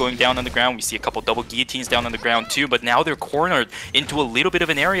 Pendulum Axe is going down on the ground. We see a couple double guillotines down on the ground too, but now they're cornered into a little bit of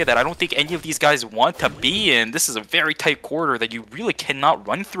an area that I don't think any of these guys want to be in. This is a very tight corridor that you really cannot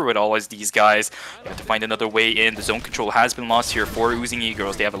run through it all as these guys. You have to find another way in. The zone control has been lost here for Oozing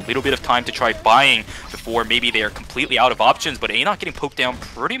Eagles. They have a little bit of time to try buying before maybe they are completely out of options, but Anok getting poked down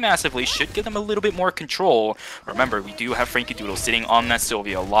pretty massively should give them a little bit more control. Remember, we do have Frankie Doodle sitting on that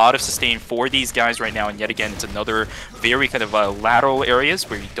Sylvia. A lot of sustain for these guys right now, and yet again, it's another very kind of lateral areas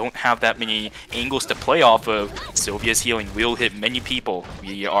where you don't have that many angles to play off of. Sylvia's healing will hit many people.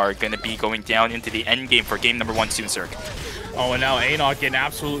 We are going to be going down into the end game for game number 1 soon, Cirque. Oh, and now Anok getting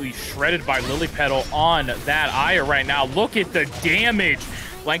absolutely shredded by Lily Petal on that Aya right now. Look at the damage.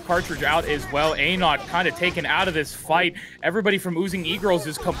 Blank Cartridge out as well. Anok kind of taken out of this fight. Everybody from Oozing E-Girls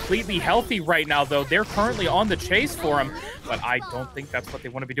is completely healthy right now, though. They're currently on the chase for him, but I don't think that's what they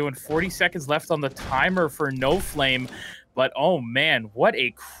want to be doing. 40 seconds left on the timer for No Flame. But, oh, man, what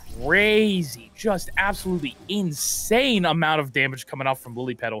a crazy, just absolutely insane amount of damage coming out from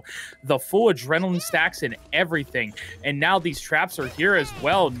Lily Petal. The full adrenaline stacks and everything. And now these traps are here as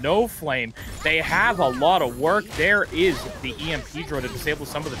well. No Flame. They have a lot of work. There is the EMP drone to disable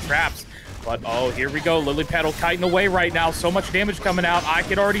some of the traps. But, oh, here we go. Lily Petal kiting away right now. So much damage coming out. I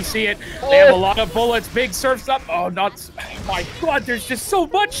can already see it. They have a lot of bullets. Big surfs up. Oh, not... Oh, my God, there's just so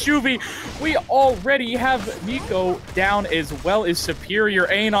much, Shuvi. We already have Nico down as well as Superior.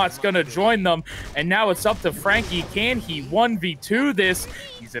 Anot's going to join them. And now it's up to Frankie. Can he 1v2 this?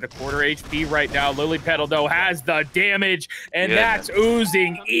 He's at a quarter HP right now. Lily Petal, though, has the damage. And that's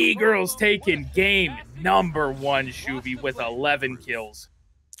Oozing E-Girls taking game number 1, Shuvi, with 11 kills.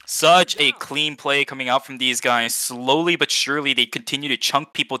 Such a clean play coming out from these guys. Slowly but surely, they continue to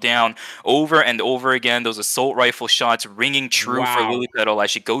chunk people down over and over again. Those assault rifle shots ringing true for Lily Petal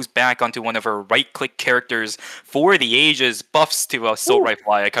as she goes back onto one of her right-click characters for the ages. Buffs to assault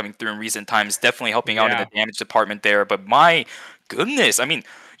rifle Aya coming through in recent times. Definitely helping out in the damage department there. But my goodness, I mean,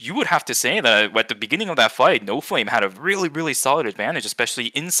 you would have to say that at the beginning of that fight, No Flame had a really, really solid advantage, especially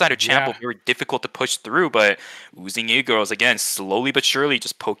inside of Chample. Very difficult to push through, but Oozing E-Girls, again, slowly but surely,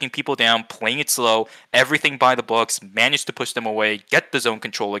 just poking people down, playing it slow, everything by the books, managed to push them away, get the zone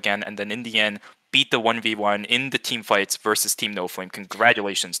control again, and then in the end, beat the 1v1 in the team fights versus Team No Flame.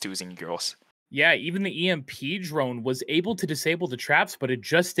 Congratulations to Oozing E-Girls. Yeah, even the EMP drone was able to disable the traps, but it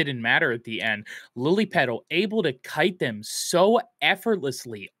just didn't matter at the end. Lily Petal able to kite them so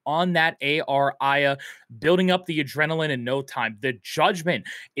effortlessly on that AR Aya, building up the adrenaline in no time. The judgment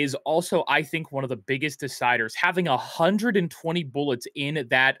is also, I think, one of the biggest deciders. Having 120 bullets in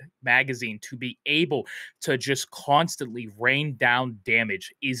that magazine to be able to just constantly rain down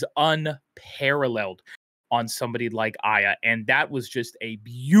damage is unparalleled on somebody like Aya, and that was just a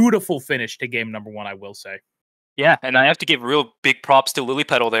beautiful finish to game number 1, I will say. Yeah, and I have to give real big props to Lily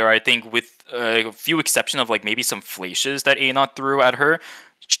Petal there. I think with a few exception of like maybe some flashes that Anot threw at her,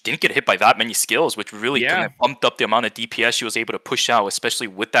 she didn't get hit by that many skills, which really kind of bumped up the amount of DPS she was able to push out, especially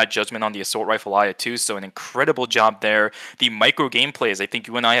with that judgment on the assault rifle Aya too. So an incredible job there. The micro gameplays, I think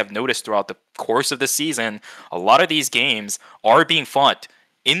you and I have noticed throughout the course of the season, a lot of these games are being fought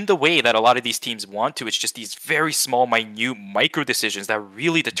in the way that a lot of these teams want to. It's just these very small, minute, micro decisions that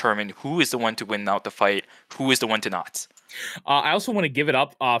really determine who is the one to win out the fight, who is the one to not. I also want to give it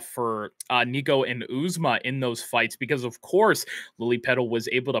up for Nico and Uzma in those fights because, of course, Lily Petal was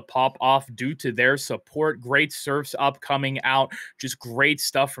able to pop off due to their support. Great surfs up coming out. Just great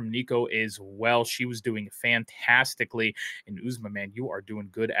stuff from Nico as well. She was doing fantastically. And Uzma, man, you are doing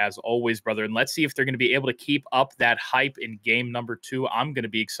good as always, brother. And let's see if they're going to be able to keep up that hype in game number 2. I'm going to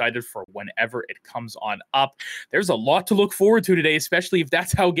be excited for whenever it comes on up. There's a lot to look forward to today, especially if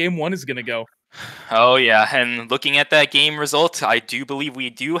that's how game 1 is going to go. Oh, yeah. And looking at that game result, I do believe we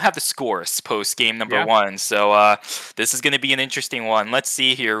do have the scores post game number 1. So this is going to be an interesting one. Let's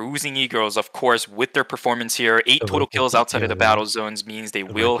see here. Oozing E-Girls, of course, with their performance here, 8 total kills outside of the battle zones means they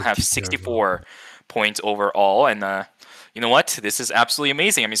will have 64 points overall. And you know what? This is absolutely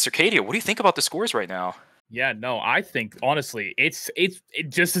amazing. I mean, Circadia, what do you think about the scores right now? Yeah, no, I think, honestly, it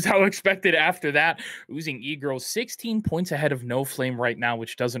just is how expected after that. Oozing E-Girls 16 points ahead of No Flame right now,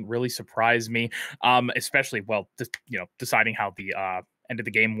 which doesn't really surprise me, especially, well, deciding how the end of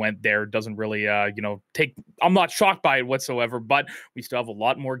the game went there. Doesn't really, I'm not shocked by it whatsoever, but we still have a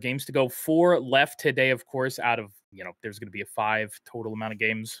lot more games to go. 4 left today, of course, out of, there's going to be a 5 total amount of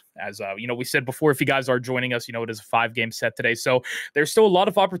games. As, we said before, if you guys are joining us, it is a 5-game set today. So there's still a lot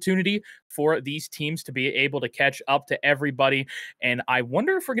of opportunity for these teams to be able to catch up to everybody. And I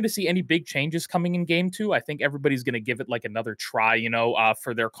wonder if we're going to see any big changes coming in game 2. I think everybody's going to give it like another try,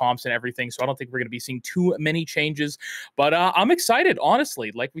 for their comps and everything. So I don't think we're going to be seeing too many changes, but I'm excited,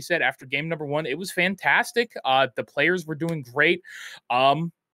 honestly. Like we said, after game number 1, it was fantastic. The players were doing great.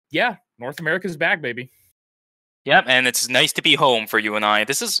 Yeah, North America's back, baby. Yep, and it's nice to be home for you and I.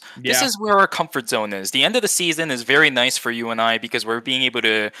 This is where our comfort zone is. The end of the season is very nice for you and I because we're being able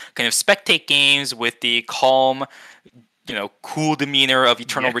to kind of spectate games with the calm, cool demeanor of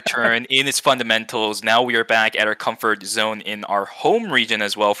Eternal Return in its fundamentals. Now we are back at our comfort zone in our home region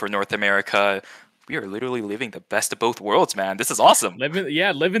as well for North America. We are literally living the best of both worlds, man. This is awesome.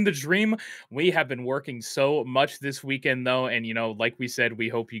 Living the dream. We have been working so much this weekend, though, and like we said, we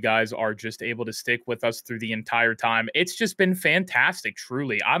hope you guys are just able to stick with us through the entire time. It's just been fantastic,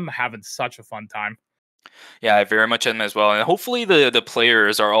 truly. I'm having such a fun time. Yeah, I very much am as well. And hopefully the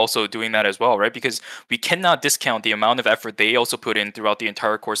players are also doing that as well, right? Because we cannot discount the amount of effort they also put in throughout the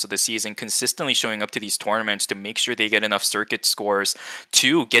entire course of the season, consistently showing up to these tournaments to make sure they get enough circuit scores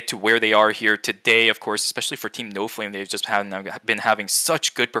to get to where they are here today. Of course, especially for Team No Flame, they've just been having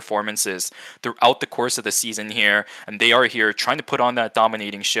such good performances throughout the course of the season here. And they are here trying to put on that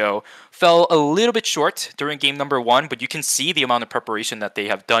dominating show. Fell a little bit short during game number 1, but you can see the amount of preparation that they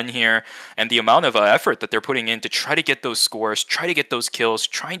have done here and the amount of effort that they're putting in to try to get those scores, try to get those kills,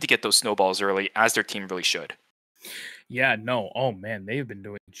 trying to get those snowballs early, as their team really should. Yeah, no. Oh, man, they've been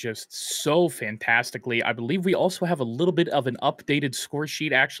doing just so fantastically. I believe we also have a little bit of an updated score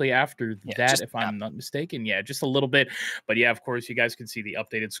sheet actually after that, if I'm not mistaken. Yeah, just a little bit. But yeah, of course, you guys can see the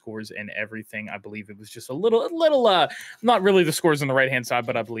updated scores and everything. I believe it was just a little, not really the scores on the right-hand side,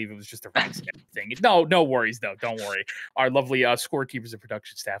 but I believe it was just a right thing. No worries, though. Don't worry. Our lovely scorekeepers and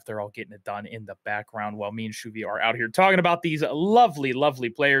production staff, they're all getting it done in the background while me and Shuvi are out here talking about these lovely, lovely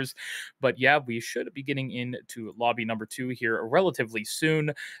players. But yeah, we should be getting into lobby number 2 here relatively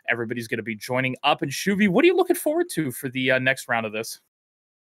soon. Everybody's going to be joining up. And Shuvi, what are you looking forward to for the next round of this?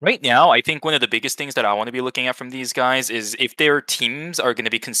 Right now, I think one of the biggest things that I want to be looking at from these guys is if their teams are going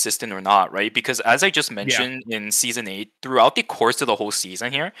to be consistent or not, right? Because as I just mentioned in Season 8, throughout the course of the whole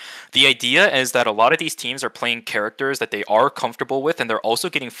season here, the idea is that a lot of these teams are playing characters that they are comfortable with, and they're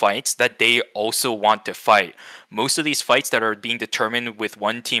also getting fights that they also want to fight. Most of these fights that are being determined with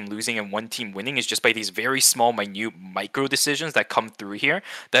one team losing and one team winning is just by these very small, minute, micro decisions that come through here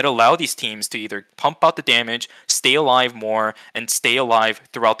that allow these teams to either pump out the damage, stay alive more, and stay alive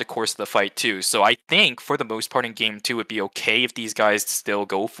throughout the course of the fight too. So I think for the most part in game 2 it'd be okay if these guys still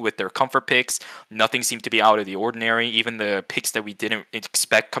go with their comfort picks. Nothing seemed to be out of the ordinary. Even the picks that we didn't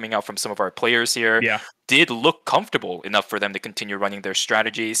expect coming out from some of our players here did look comfortable enough for them to continue running their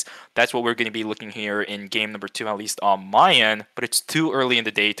strategies. That's what we're going to be looking here in game number 2, at least on my end, but it's too early in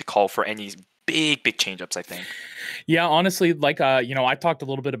the day to call for any big change-ups, I think. Yeah, honestly, like, I talked a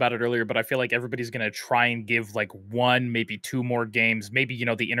little bit about it earlier, but I feel like everybody's going to try and give like 1, maybe 2 more games. Maybe,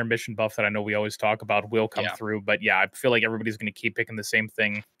 the intermission buff that I know we always talk about will come through. But yeah, I feel like everybody's going to keep picking the same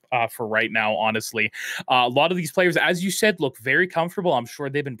thing for right now, honestly. A lot of these players, as you said, look very comfortable. I'm sure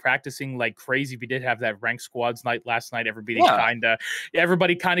they've been practicing like crazy. We did have that ranked squads night last night. Everybody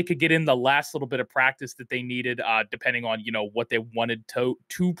kind of could get in the last little bit of practice that they needed, depending on, what they wanted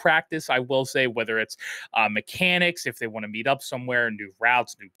to practice. I will say, whether it's mechanics, if they want to meet up somewhere, new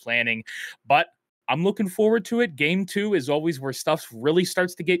routes, new planning. But I'm looking forward to it. Game 2 is always where stuff really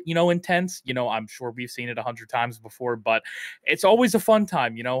starts to get, intense. I'm sure we've seen it 100 times before, but it's always a fun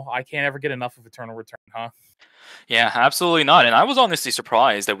time. I can't ever get enough of Eternal Return, huh? Yeah, absolutely not. And I was honestly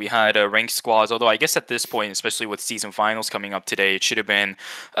surprised that we had ranked squads, although I guess at this point, especially with season finals coming up today, it should have been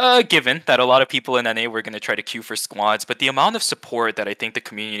given that a lot of people in NA were going to try to queue for squads. But the amount of support that I think the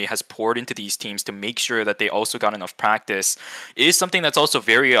community has poured into these teams to make sure that they also got enough practice is something that's also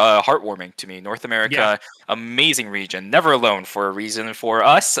very heartwarming to me. North America, amazing region, never alone for a reason for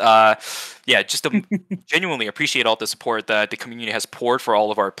us. Just to genuinely appreciate all the support that the community has poured for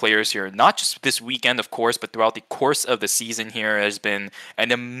all of our players here. Not just this weekend, of course, but throughout the course of the season here has been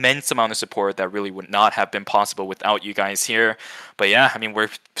an immense amount of support that really would not have been possible without you guys here. But yeah, I mean, we're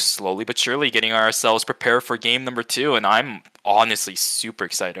slowly but surely getting ourselves prepared for game number 2, and I'm honestly super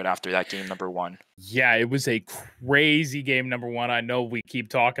excited after that game number 1. Yeah, it was a crazy game number one. I know we keep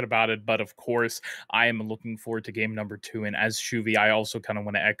talking about it, but of course, I am looking forward to game number two. And as Shuvi, I also kind of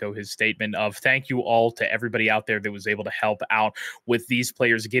want to echo his statement of thank you all to everybody out there that was able to help out with these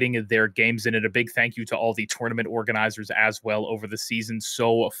players getting their games in it. A big thank you to all the tournament organizers as well over the season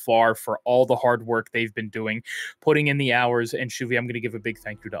so far for all the hard work they've been doing, putting in the hours. And Shuvi, I'm going to give a big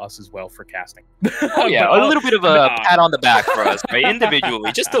thank you to us as well for casting. Oh yeah, a little bit of a pat on the back for us, right?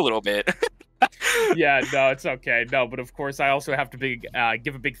 Individually, just a little bit. Yeah, no, it's okay. No, but of course, I also have to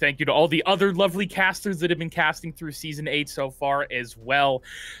give a big thank you to all the other lovely casters that have been casting through Season 8 so far as well.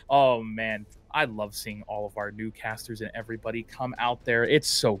 Oh, man. I love seeing all of our new casters and everybody come out there. It's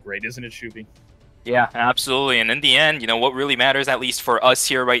so great, isn't it, Shuvi? Yeah, absolutely. And in the end, what really matters, at least for us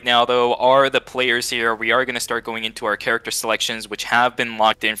here right now, though, are the players here. We are going to start going into our character selections, which have been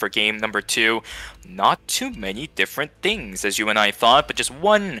locked in for game number 2. Not too many different things, as you and I thought, but just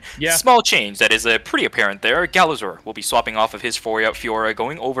one small change that is pretty apparent there. Galazor will be swapping off of his Fiora,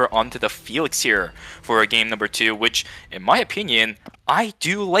 going over onto the Felix here for game number 2, which, in my opinion, I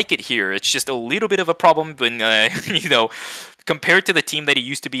do like it here. It's just a little bit of a problem when, compared to the team that he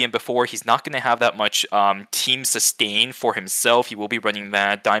used to be in before, he's not going to have that much team sustain for himself. He will be running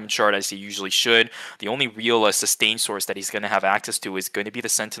that Diamond Shard as he usually should. The only real sustain source that he's going to have access to is going to be the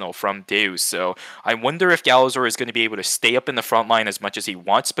Sentinel from Deus. So I wonder if Galazor is going to be able to stay up in the front line as much as he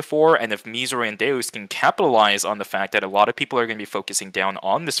wants before, and if Mizora and Deus can capitalize on the fact that a lot of people are going to be focusing down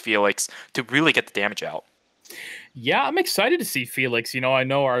on this Felix to really get the damage out. Yeah, I'm excited to see Felix. I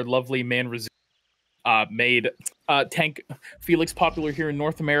know our lovely man made tank Felix popular here in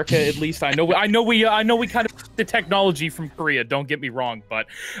North America. At least I know we kind of the technology from Korea. Don't get me wrong, but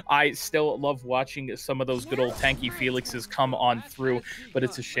I still love watching some of those good old tanky Felixes come on through. But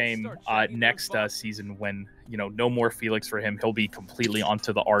it's a shame next season when no more Felix for him. He'll be completely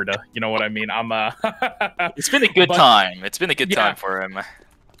onto the Arda. You know what I mean? It's been a good time. It's been a good time for him.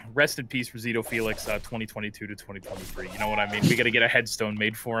 Rest in peace, Rosito Felix, 2022 to 2023. You know what I mean? We got to get a headstone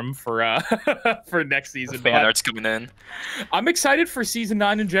made for him for for next season. Fan art's coming in. I'm excited for Season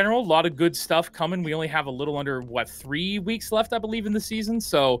 9 in general. A lot of good stuff coming. We only have a little under, 3 weeks left, I believe, in the season.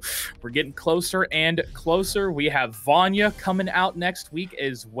 So we're getting closer and closer. We have Vanya coming out next week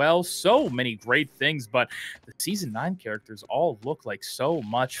as well. So many great things. But the Season 9 characters all look like so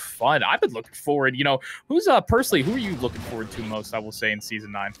much fun. I've been looking forward. Who's personally, who are you looking forward to most, I will say, in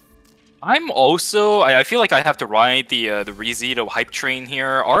Season 9? I'm also. I feel like I have to ride the Rizito hype train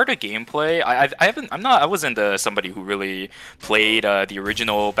here. Arda gameplay. I wasn't somebody who really played the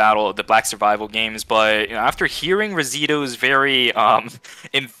original the Black Survival games, but after hearing Rizito's very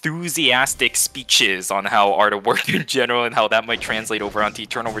enthusiastic speeches on how Arda worked in general and how that might translate over onto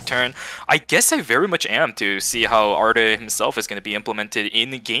Eternal Return, I guess I very much am to see how Arda himself is going to be implemented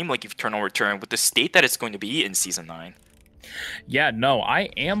in a game like Eternal Return with the state that it's going to be in Season 9. Yeah, no, I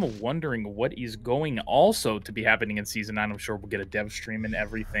am wondering what is going also to be happening in Season 9. I'm sure we'll get a dev stream and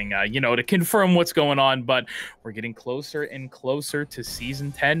everything, to confirm what's going on, but we're getting closer and closer to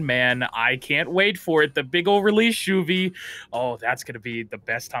Season 10, man. I can't wait for it. The big old release, Shuvi. Oh, that's going to be the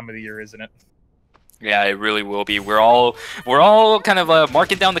best time of the year, isn't it? Yeah, it really will be. We're all kind of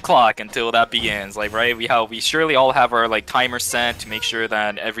marking down the clock until that begins. Right? We surely all have our timer set to make sure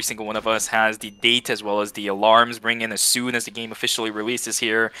that every single one of us has the date as well as the alarms ring in as soon as the game officially releases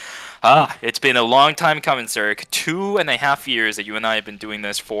here. It's been a long time coming, Cirque. 2.5 years that you and I have been doing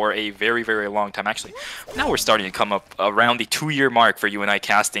this for a very, very long time. Actually, now we're starting to come up around the 2-year mark for you and I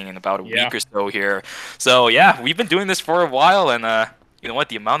casting in about a week or so here. So yeah, we've been doing this for a while, and you know what?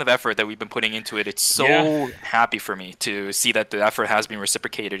 The amount of effort that we've been putting into it, it's so happy for me to see that the effort has been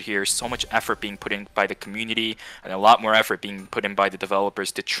reciprocated here. So much effort being put in by the community and a lot more effort being put in by the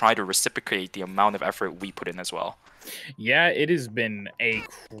developers to try to reciprocate the amount of effort we put in as well. Yeah, it has been a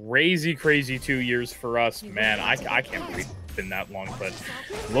crazy, crazy 2 years for us, man. I can't believe it's been that long, but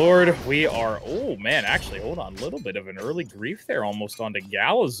Lord, we are... Oh, man, actually, hold on. A little bit of an early grief there, almost onto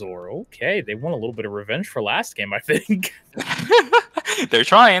Galazor. Okay, they want a little bit of revenge for last game, I think. They're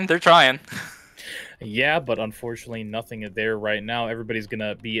trying. They're trying. Yeah, but unfortunately nothing there right now. Everybody's going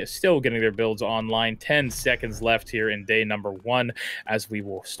to be still getting their builds online. 10 seconds left here in day number 1 as we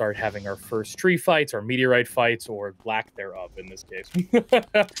will start having our first tree fights or meteorite fights or lack thereof in this case.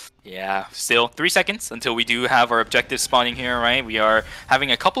 Yeah, still 3 seconds until we do have our objective spawning here, right? We are having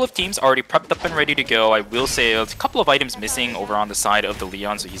a couple of teams already prepped up and ready to go. I will say there's a couple of items missing over on the side of the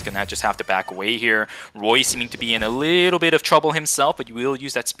Leon, so he's going to just have to back away here. Roy seeming to be in a little bit of trouble himself, but he will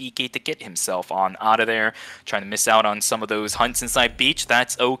use that speed gate to get himself on out of there, trying to miss out on some of those hunts inside beach.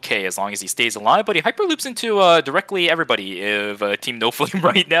 That's okay as long as he stays alive. But he hyperloops into directly everybody of Team No Flame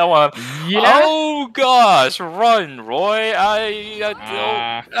right now. Yeah. Oh gosh, run, Roy!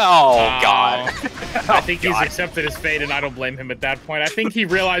 Oh god. I think he's accepted his fate, and I don't blame him at that point. I think he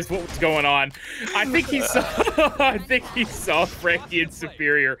realized what was going on. I think he saw. I think he saw Frankie in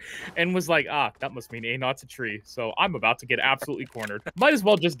Superior, and was like, "Ah, that must mean A-Naught's a tree." So I'm about to get absolutely cornered. Might as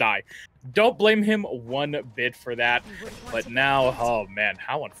well just die. Don't blame him one bit for that. But now, oh man,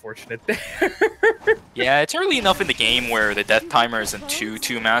 how unfortunate there. Yeah, it's early enough in the game where the death timer isn't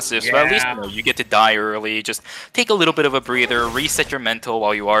too massive, so at least you get to die early. Just take a little bit of a breather, reset your mental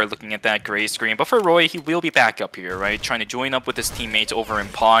while you are looking at that gray screen. But for Roy, he will be back up here, right? Trying to join up with his teammates over in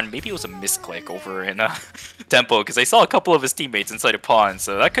Pawn. Maybe it was a misclick over in Tempo, because I saw a couple of his teammates inside of Pawn,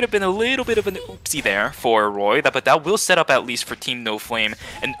 so that could have been a little bit of an oopsie there for Roy. But that will set up, at least for Team No Flame,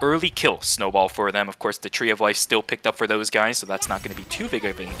 an early kill snowball for them. Of course, the Tree of Life still picked up for those guys, so that's not going to be too big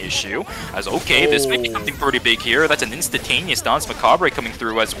of an issue. As okay, this may be something pretty big here. That's an instantaneous Dance Macabre coming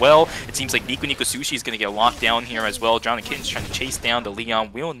through as well. It seems like Nico Sushi is going to get locked down here as well. John and Kitten's trying to chase down the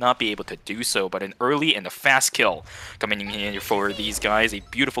Leon. Will not be able to do so, but an early and a fast kill coming in here for these guys. A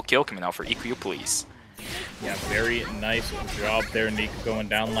beautiful kill coming out for Ikuyo Police. Yeah, very nice job there, Nico. Going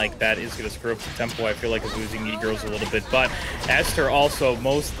down like that is going to screw up the tempo. I feel like it's losing E-Girls a little bit, but Esther also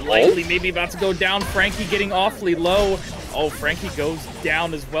most likely maybe about to go down. Frankie getting awfully low. Oh, Frankie goes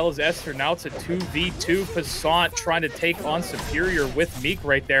down as well as Esther. Now it's a 2v2. Passant trying to take on Superior with Meek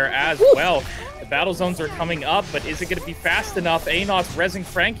right there as well. The battle zones are coming up, but is it going to be fast enough? A-Naught's rezzing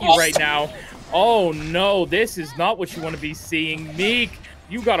Frankie right now. Oh no, this is not what you want to be seeing. Meek,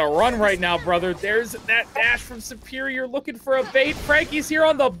 you gotta run right now, brother. There's that dash from Superior looking for a bait. Frankie's here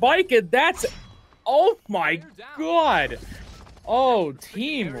on the bike, and that's... Oh my god. Oh,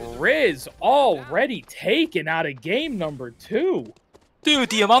 Team Riz already taken out of game number 2.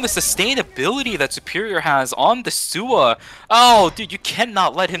 Dude, the amount of sustainability that Superior has on the Sua. Oh, dude, you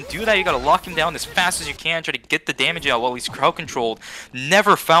cannot let him do that. You gotta lock him down as fast as you can, try to get the damage out while he's crowd controlled.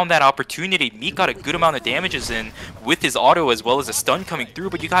 Never found that opportunity. Meek got a good amount of damages in with his auto as well as a stun coming through,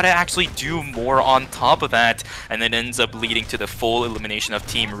 but you gotta actually do more on top of that, and it ends up leading to the full elimination of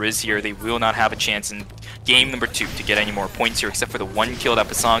Team Riz here. They will not have a chance in game number 2 to get any more points here, except for the 1 kill that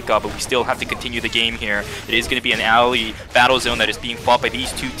Passant got, but we still have to continue the game here. It is going to be an alley battle zone that is being fought by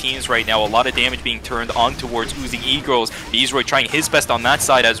these two teams right now. A lot of damage being turned on towards Oozing E-Girls. Beesroy trying his best on that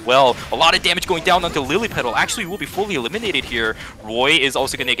side as well. A lot of damage going down onto Lily Petal. Actually will be fully eliminated here. Roy is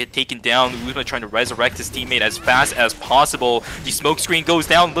also going to get taken down. Uzma trying to resurrect his teammate as fast as possible. The smoke screen goes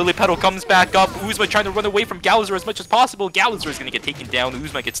down. Lily Petal comes back up. Uzma trying to run away from Galazar as much as possible. Galazar is going to get taken down.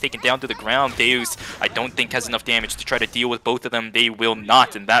 Uzma gets taken down to the ground. Deus, I don't think has enough damage to try to deal with both of them. They will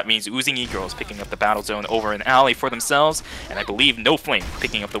not, and that means Oozing E-Girls picking up the battle zone over in alley for themselves, and I believe No Flame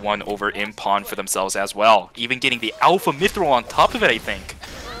picking up the one over in Pawn for themselves as well. Even getting the Alpha Mithril on top of it, I think.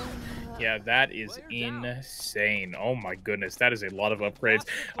 Yeah, that is insane. Oh my goodness, that is a lot of upgrades.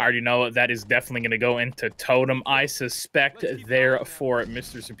 I already know that is definitely going to go into Totem, I suspect, there for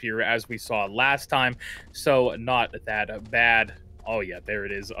Mr. Superior, as we saw last time. So not that bad. Oh yeah, there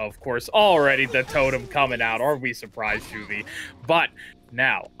it is. Of course, already the Totem coming out. Are we surprised, Shuvi? But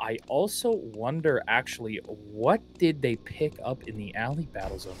now, I also wonder, actually, what did they pick up in the alley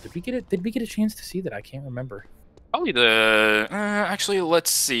battle zone? Did we get a chance to see that? I can't remember. Probably the... actually,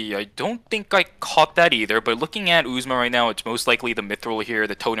 let's see. I don't think I caught that either, but looking at Uzma right now, it's most likely the Mithril here,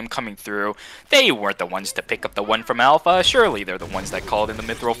 the Totem coming through. They weren't the ones to pick up the one from Alpha. Surely they're the ones that called in the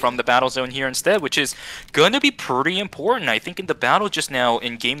Mithril from the battle zone here instead, which is going to be pretty important. I think in the battle just now,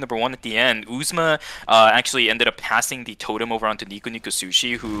 in game number 1 at the end, Uzma actually ended up passing the Totem over onto Nico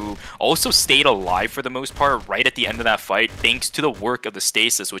Sushi, who also stayed alive for the most part right at the end of that fight, thanks to the work of the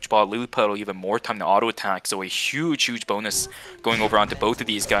Stasis, which bought Lilliputtle even more time to auto-attack, so a huge bonus going over onto both of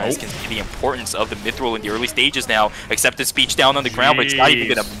these guys. Can see the importance of the Mithril in the early stages now. Accepted speech down on the ground, but it's not even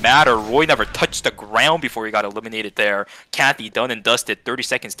going to matter. Roy never touched the ground before he got eliminated there. Kathy done and dusted. 30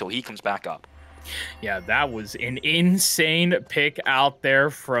 seconds till he comes back up. Yeah, that was an insane pick out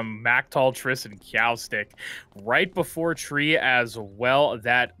there from Mactol, Triss, and Cowstick. Right before Tree as well.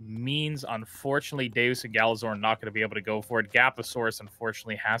 That means, unfortunately, Deus and Galazor are not going to be able to go for it. Gaposaurus,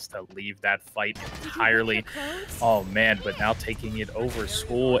 unfortunately, has to leave that fight entirely. Oh, man, but now taking it over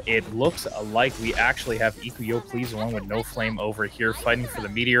School, it looks like we actually have Ikuyo Please along with No Flame over here fighting for the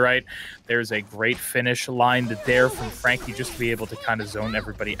Meteorite. There's a great finish line there from Frankie just to be able to kind of zone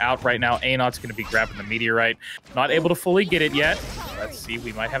everybody out right now. A-Naught's going to be grabbing the Meteorite. Not able to fully get it yet. Let's see.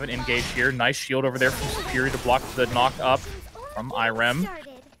 We might have an engage here. Nice shield over there from Superior to block the knock up from Irem.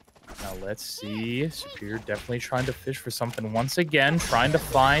 Now let's see. Superior definitely trying to fish for something once again. Trying to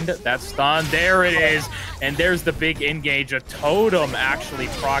find that stun. There it is. And there's the big engage. A totem actually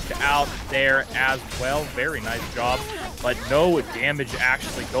procced out there as well. Very nice job. But no damage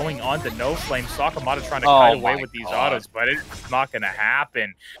actually going on to No Flame. Sakamata trying to kite away with these autos, but it's not going to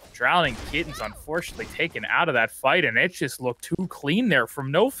happen. Drowning Kittens unfortunately taken out of that fight, and it just looked too clean there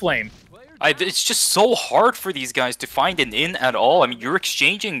from No Flame. It's just so hard for these guys to find an in at all. I mean, you're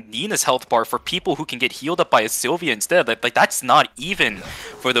exchanging Nina's health bar for people who can get healed up by a Sylvia instead. Like that's not even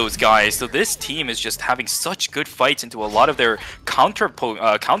for those guys. So this team is just having such good fights into a lot of their counter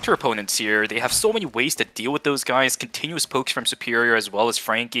opponents here. They have so many ways to deal with those guys. Continuous pokes from Superior as well as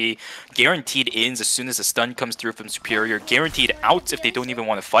Frankie. Guaranteed ins as soon as a stun comes through from Superior. Guaranteed outs if they don't even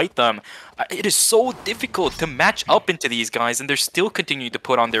want to fight them. It is so difficult to match up into these guys, and they're still continuing to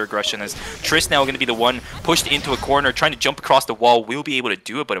put on their aggression as Triss now going to be the one pushed into a corner, trying to jump across the wall, will be able to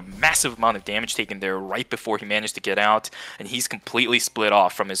do it, but a massive amount of damage taken there right before he managed to get out, and he's completely split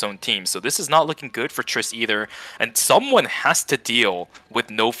off from his own team. So this is not looking good for Triss either, and someone has to deal with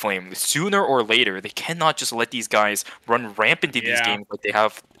No Flame sooner or later. They cannot just let these guys run rampant in these games like they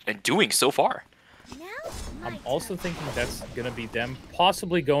have been doing so far. I'm also thinking that's going to be them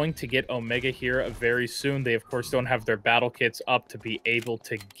possibly going to get Omega here very soon. They, of course, don't have their battle kits up to be able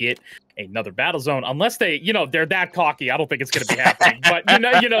to get another battle zone unless they, they're that cocky. I don't think it's going to be happening. But,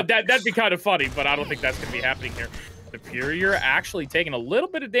 that'd be kind of funny, but I don't think that's going to be happening here. Superior actually taking a little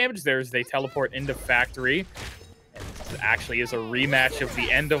bit of damage there as they teleport into Factory. And this actually is a rematch of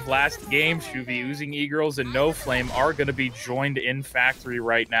the end of last game. Shuvi, Oozing E-Girls, and No Flame are going to be joined in Factory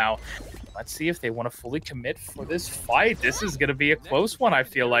right now. Let's see if they want to fully commit for this fight. This is going to be a close one, I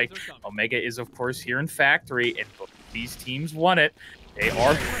feel like. Omega is, of course, here in Factory, and both these teams won it. They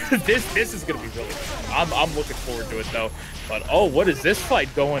are. This is going to be really fun. I'm looking forward to it, though. But, oh, what is this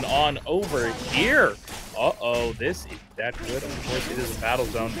fight going on over here? Uh-oh, this is that good. Of course, it is a battle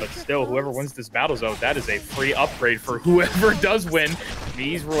zone, but still, whoever wins this battle zone, that is a free upgrade for whoever does win.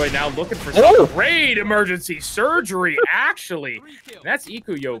 Roy now looking for some great emergency surgery, actually. And that's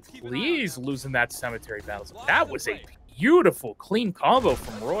Ikuyo, please, losing that cemetery battle zone. That was a beautiful, clean combo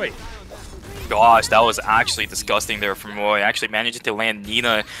from Roy. Gosh, that was actually disgusting there from Roy. Actually managing to land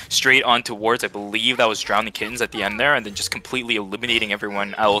Nina straight on towards, I believe that was Drowning Kittens at the end there, and then just completely eliminating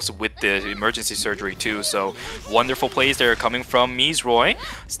everyone else with the emergency surgery too. So wonderful plays there coming from Roy.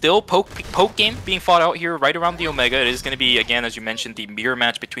 Still poke game being fought out here right around the Omega. It is going to be, again, as you mentioned, the mirror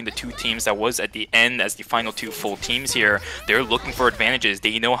match between the two teams that was at the end as the final two full teams here. They're looking for advantages.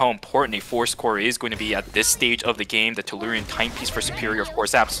 They know how important a force core is going to be at this stage of the game. The Tellurian timepiece for Superior, of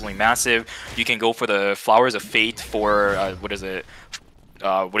course, absolutely massive. You can go for the Flowers of Fate for what is it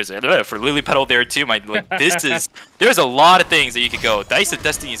for Lily Petal there too. There's a lot of things that you could go. Dice of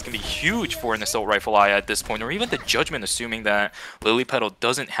Destiny is gonna be huge for an Assault Rifle Eye at this point, or even the Judgment, assuming that Lily Petal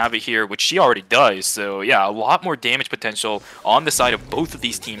doesn't have it here, which she already does. So yeah, a lot more damage potential on the side of both of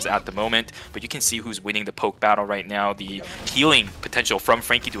these teams at the moment. But you can see who's winning the poke battle right now. The healing potential from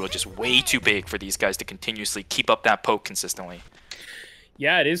Frankie Doodle just way too big for these guys to continuously keep up that poke consistently.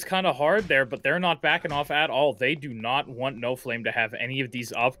 Yeah, it is kind of hard there, but they're not backing off at all. They do not want No Flame to have any of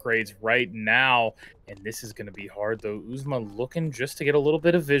these upgrades right now, and this is going to be hard, though. Uzma looking just to get a little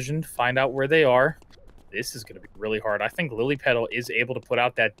bit of vision, find out where they are. This is going to be really hard. I think Lily Petal is able to put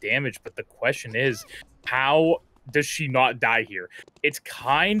out that damage, but the question is, how does she not die here? It's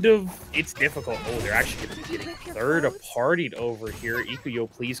difficult. Oh, they're actually going to be getting third-partied over here. Ikuyo,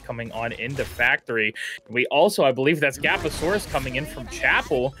 please, coming on into Factory. We also, I believe that's Gaposaurus coming in from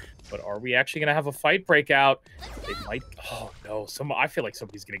Chapel. But are we actually going to have a fight break out? They might. Oh, no. I feel like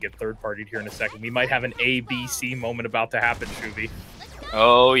somebody's going to get third-partied here in a second. We might have an ABC moment about to happen, Shuvi.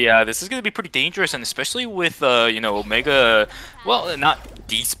 Oh, yeah. This is going to be pretty dangerous, and especially with, Omega, well, not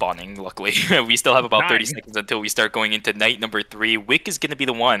despawning, luckily. We still have about 30 seconds until we start going into night number 3. Wick is going to be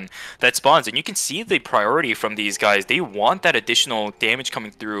the one that spawns, and you can see the priority from these guys. They want that additional damage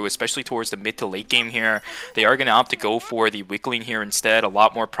coming through, especially towards the mid to late game here. They are going to opt to go for the Wickling here instead. A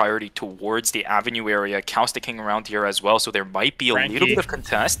lot more priority towards the Avenue area. Caustic King around here as well, so there might be a little bit of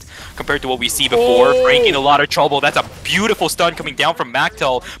contest compared to what we see before. Frankie in a lot of trouble. That's a beautiful stun coming down from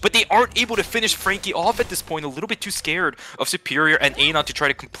Mactel, but they aren't able to finish Frankie off at this point. A little bit too scared of Superior and Anon to try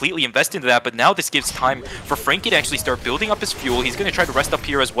to completely invest into that, but now this gives time for Frankie to actually start building up his fuel. He's going to try to rest up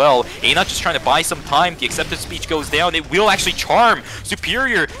here as well. Anon just trying to buy some time. The acceptance speech goes down. It will actually charm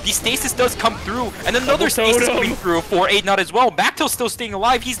Superior. The stasis does come through, and another stasis coming through for Anon as well. Mactel's still staying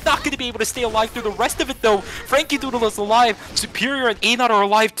alive. He's not going to be able to stay alive through the rest of it though. Frankie Doodle is alive. Superior and Anon are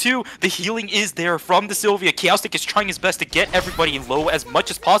alive too. The healing is there from the Sylvia. Chaostic is trying his best to get everybody in low throw as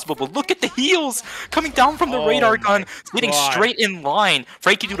much as possible. But look at the heals coming down from the radar gun, getting straight in line.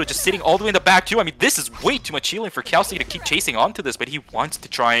 Frankie Doodle just sitting all the way in the back too. I mean, this is way too much healing for Kelsey to keep chasing onto this, but he wants to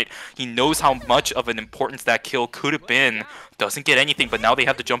try it. He knows how much of an importance that kill could have been. Doesn't get anything, but now they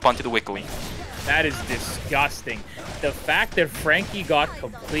have to jump onto the Wiggly. That is disgusting. The fact that Frankie got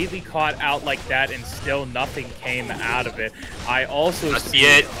completely caught out like that and still nothing came out of it. I also see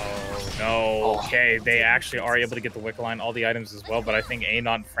it. Oh no. Okay, they actually are able to get the Wick Line, all the items as well, but I think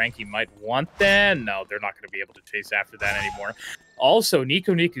Anon and Frankie might want them. No, they're not going to be able to chase after that anymore. Also,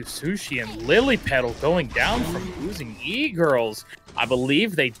 Nico Sushi and Lily Petal going down from losing E-Girls. I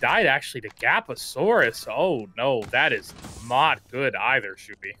believe they died actually to Gaposaurus. Oh no, that is not good either,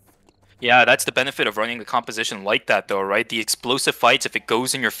 Shubi. Yeah, that's the benefit of running the composition like that, though, right? The explosive fights, if it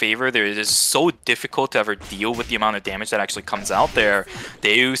goes in your favor, it is so difficult to ever deal with the amount of damage that actually comes out there.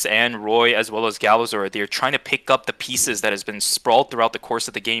 Deus and Roy, as well as Galazor, they're trying to pick up the pieces that has been sprawled throughout the course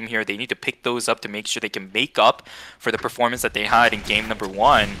of the game here. They need to pick those up to make sure they can make up for the performance that they had in game number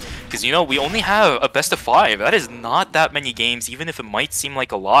 1. Because, you know, we only have a best of 5. That is not that many games, even if it might seem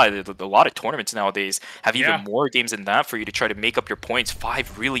like a lot. A lot of tournaments nowadays have even more games than that for you to try to make up your points.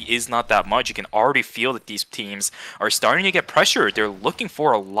 5 really is not that much. You can already feel that these teams are starting to get pressured. They're looking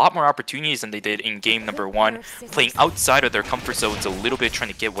for a lot more opportunities than they did in game number 1, playing outside of their comfort zones a little bit,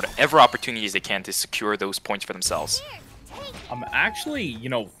 trying to get whatever opportunities they can to secure those points for themselves. I'm actually, you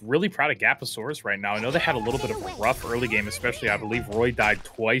know, really proud of Gaposaurus right now. I know they had a little bit of a rough early game, especially I believe Roy died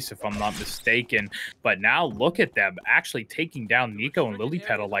twice, if I'm not mistaken. But now look at them actually taking down Nico and Lily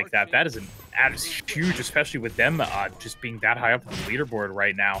Petal like that. That is huge, especially with them just being that high up on the leaderboard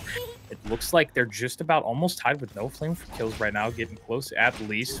right now. It looks like they're just about almost tied with No Flame for kills right now, getting close at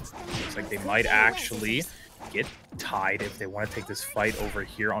least. Looks like they might actually get tied if they want to take this fight over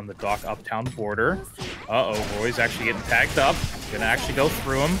here on the Dock Uptown border. Roy's actually getting tagged up. Gonna actually go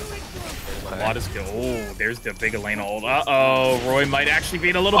through him. A lot is good. Oh, there's the big Elena ult. Roy might actually be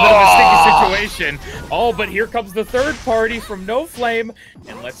in a little bit of a sticky situation. Oh, but here comes the third party from No Flame.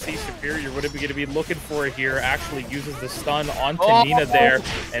 And let's see, Superior, what are we going to be looking for here? Actually uses the stun onto Nina there.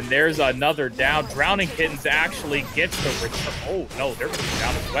 And there's another down. Drowning Kittens actually gets the return. Oh, no, they're going to be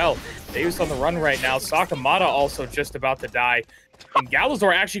down as well. Deus on the run right now. Sakamata also just about to die. And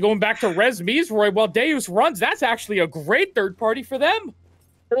Galazor actually going back to Res Roy while Deus runs. That's actually a great third party for them.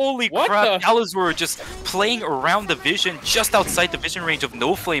 Holy crap, Galazor just playing around the vision, just outside the vision range of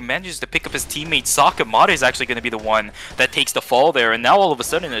No Flame, manages to pick up his teammate. Sakamata is actually going to be the one that takes the fall there, and now all of a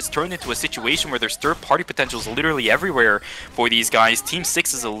sudden it's turned into a situation where there's third-party potentials literally everywhere for these guys. Team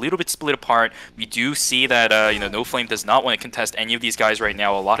 6 is a little bit split apart. We do see that, you know, No Flame does not want to contest any of these guys right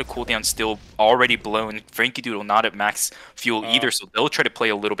now. A lot of cooldowns still already blown. Frankie Doodle not at max fuel either, so they'll try to play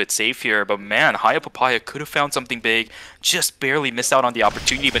a little bit safe here. But man, Haya Papaya could have found something big, just barely missed out on the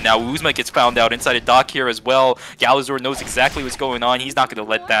opportunity. But now Uzma gets found out inside a dock here as well. Galazor knows exactly what's going on. He's not going to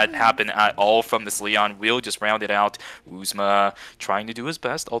let that happen at all from this Leon. Will just round it out. Uzma trying to do his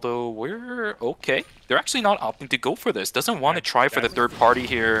best, although we're okay. They're actually not opting to go for this. Doesn't want to try for the third party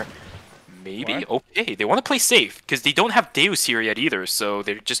here. Maybe. Okay, they want to play safe because they don't have Deus here yet either. So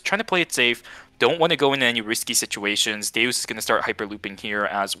they're just trying to play it safe. Don't want to go into any risky situations. Deus is going to start hyper looping here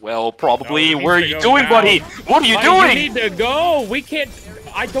as well. Probably. Where are you doing, buddy? What are you doing? You need to go. We can't.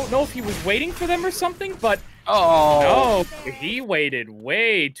 I don't know if he was waiting for them or something, but no, he waited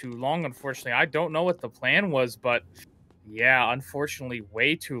way too long. Unfortunately, I don't know what the plan was, but yeah, unfortunately,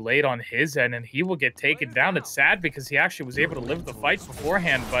 way too late on his end, and he will get taken down. It's sad because he actually was able to live the fight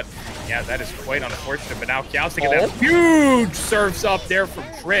beforehand, but yeah, that is quite unfortunate. But now Kiao's taking that huge surfs up there from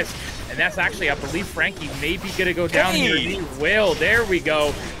Tris, and that's actually, I believe, Frankie may be going to go down here. He will. There we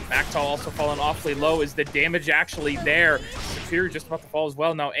go. Mactal also falling awfully low. Is the damage actually there? Superior just about to fall as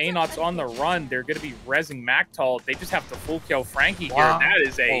well. Now Anot's on the run. They're going to be rezzing Mactal. They just have to full kill Frankie here. That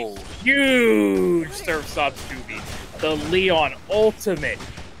is a huge surfs up, Scooby. The Leon ultimate.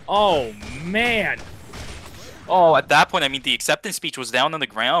 Oh, man. Oh, at that point, I mean, the acceptance speech was down on the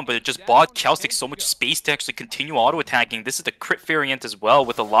ground, but it just bought Caustic so much space to actually continue auto-attacking. This is the crit variant as well,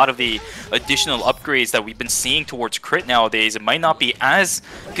 with a lot of the additional upgrades that we've been seeing towards crit nowadays. It might not be as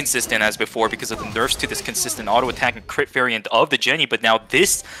consistent as before because of the nerfs to this consistent auto-attack and crit variant of the Jenny, but now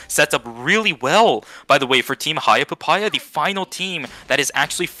this sets up really well, by the way, for Team Haya Papaya, the final team that is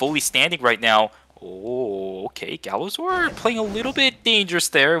actually fully standing right now. Oh, okay. Galazor playing a little bit dangerous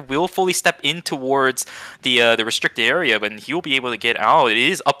there. Will fully step in towards the restricted area, but he'll be able to get out. It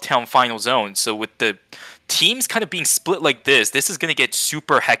is Uptown Final Zone, so with the teams kind of being split like this is going to get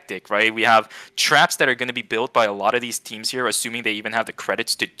super hectic, right? We have traps that are going to be built by a lot of these teams here, assuming they even have the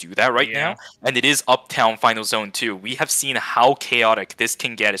credits to do that right now. And it is Uptown Final Zone too. We have seen how chaotic this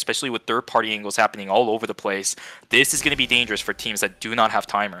can get, especially with third-party angles happening all over the place. This is going to be dangerous for teams that do not have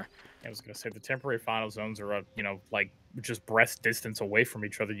timer. I was gonna say the temporary final zones are, like just breath distance away from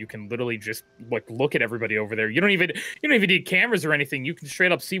each other. You can literally just look at everybody over there. You don't even need cameras or anything. You can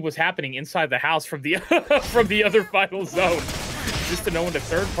straight up see what's happening inside the house from the from the other final zone, just to know when the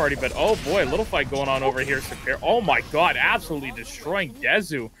third party. But oh boy, little fight going on over here. Oh my god, absolutely destroying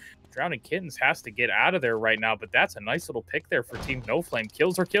Dezu. Drowning Kittens has to get out of there right now, but that's a nice little pick there for Team No Flame.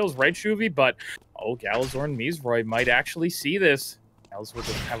 Kills are kills, right, Shuvy? But oh, Galazor and Mizroy might actually see this. Galazor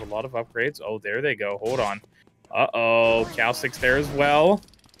doesn't have a lot of upgrades. Oh, there they go. Hold on. Uh-oh. Caustic's there as well.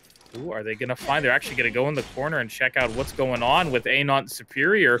 Who are they going to find? They're actually going to go in the corner and check out what's going on with Anon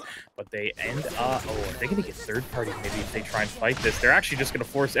Superior. But they end up... Oh, are they going to get third party maybe if they try and fight this? They're actually just going to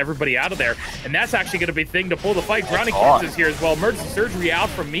force everybody out of there. And that's actually going to be a thing to pull the fight. Drowning Kittens is here as well. Emergency surgery out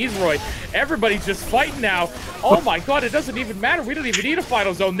from Mizroy. Everybody's just fighting now. Oh my god, it doesn't even matter. We don't even need a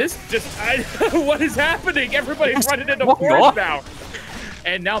final zone. This just... what is happening? Everybody's running into force now.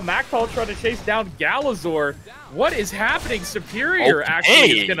 And now Mactol trying to chase down Galazor. What is happening? Superior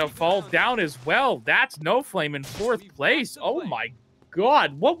actually is going to fall down as well. That's No Flame in 4th place. Oh my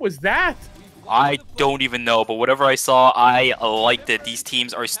god, what was that? I don't even know, but whatever I saw, I liked it. These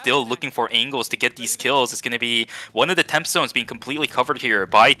teams are still looking for angles to get these kills. It's going to be one of the temp zones being completely covered here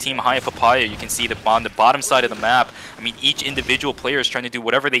by Team High Papaya. You can see on the bottom side of the map, I mean, each individual player is trying to do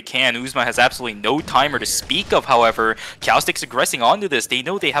whatever they can. Uzma has absolutely no timer to speak of, however. Caustic's aggressing onto this. They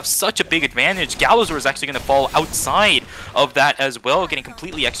know they have such a big advantage. Galazor is actually going to fall outside of that as well, getting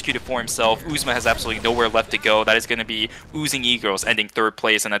completely executed for himself. Uzma has absolutely nowhere left to go. That is going to be Oozing Eagles ending 3rd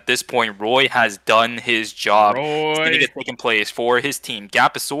place, and at this point, Roy has done his job. It's going to get taken place for his team.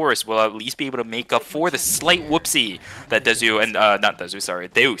 Gapasaurus will at least be able to make up for the slight whoopsie that Dezu and not Dezu, sorry,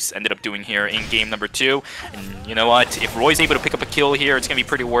 Deus ended up doing here in game number 2. And you know what? If Roy's able to pick up a kill here, it's going to be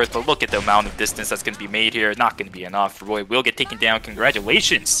pretty worth. But look at the amount of distance that's going to be made here. Not going to be enough. Roy will get taken down.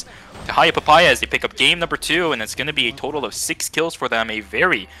 Congratulations to Haya Papaya as they pick up game number 2, and it's going to be a total of 6 kills for them. A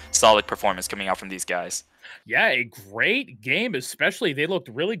very solid performance coming out from these guys. Yeah, a great game, especially they looked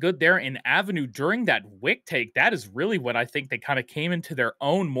really good there in Avenue during that Wick take. That is really what I think they kind of came into their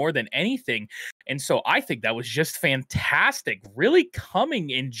own more than anything. And so I think that was just fantastic. Really coming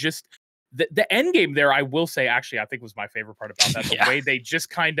in just the end game there, I will say, actually, I think was my favorite part about that. The way they just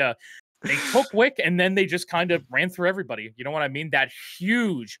kind of, they took Wick and then they just kind of ran through everybody. You know what I mean? That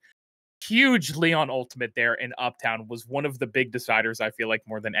huge Leon ultimate there in Uptown was one of the big deciders, I feel like,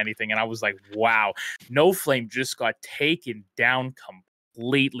 more than anything. And I was like, wow, No Flame just got taken down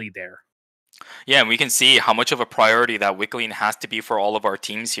completely there. Yeah, and we can see how much of a priority that Wickling has to be for all of our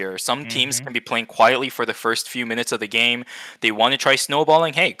teams here. Some teams can be playing quietly for the first few minutes of the game. They want to try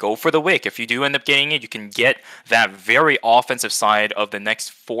snowballing. Hey, go for the Wick. If you do end up getting it, you can get that very offensive side of the next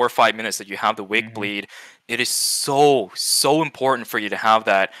 4 or 5 minutes that you have the Wick bleed. It is so important for you to have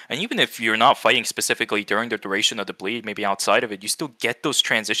that. And even if you're not fighting specifically during the duration of the bleed, maybe outside of it, you still get those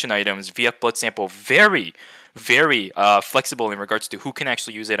transition items via blood sample. Very flexible in regards to who can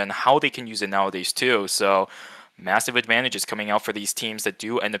actually use it and how they can use it nowadays too. So massive advantages coming out for these teams that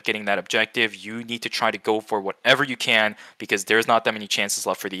do end up getting that objective. You need to try to go for whatever you can because there's not that many chances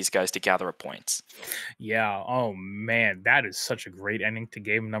left for these guys to gather up points. Yeah, oh man, that is such a great ending to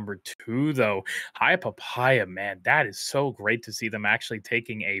game number 2 though. Haya Papaya, man, that is so great to see them actually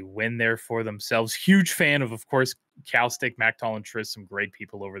taking a win there for themselves. Huge fan of course, Caustic, Mactol, and Triss, some great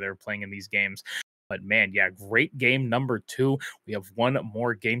people over there playing in these games. But man, yeah, great game number 2. We have one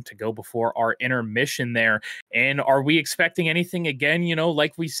more game to go before our intermission there. And are we expecting anything again? You know,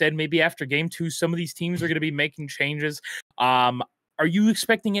 like we said, maybe after game 2, some of these teams are going to be making changes. Are you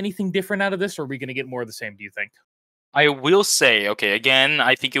expecting anything different out of this, or are we going to get more of the same, do you think? I will say, okay, again,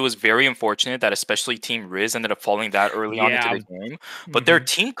 I think it was very unfortunate that especially Team Riz ended up falling that early on into the game. But their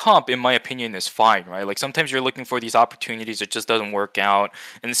team comp, in my opinion, is fine, right? Like sometimes you're looking for these opportunities, it just doesn't work out.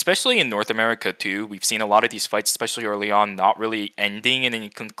 And especially in North America too, we've seen a lot of these fights, especially early on, not really ending in any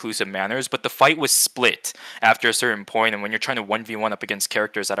conclusive manners. But the fight was split after a certain point, and when you're trying to 1v1 up against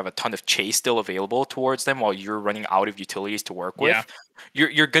characters that have a ton of chase still available towards them while you're running out of utilities to work with,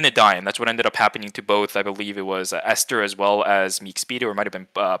 you're gonna die, and that's what ended up happening to both. I believe it was Esther as well as Meek Speedy, or it might have been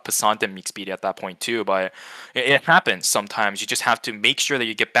Passant and Meek Speedy at that point too. But it happens sometimes. You just have to make sure that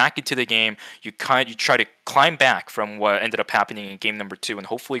you get back into the game. You try to climb back from what ended up happening in game number 2. And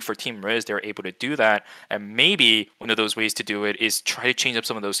hopefully for Team Riz, they're able to do that. And maybe one of those ways to do it is try to change up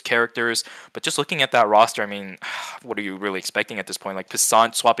some of those characters. But just looking at that roster, I mean, what are you really expecting at this point? Like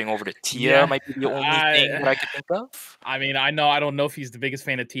Passant swapping over to Tia might be the only thing that I could think of. I mean, I don't know if he's the biggest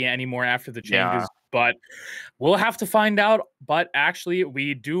fan of Tia anymore after the changes, Yeah. but we'll have to find out. But actually,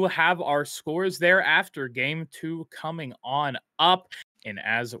 we do have our scores there after game 2 coming on up. And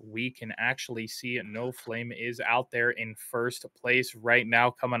as we can actually see, No Flame is out there in first place right now,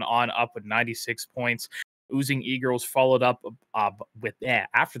 coming on up with 96 points. Oozing E-Girls followed up with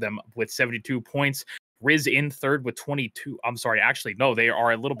after them with 72 points. Riz in third with 22. I'm sorry, actually, no, they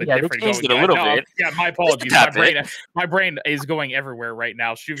are a little bit different. They changed it a little bit. Yeah, my apologies. My brain is going everywhere right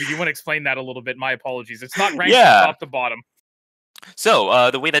now. Shuvi, you want to explain that a little bit? My apologies. It's not ranked from top to bottom.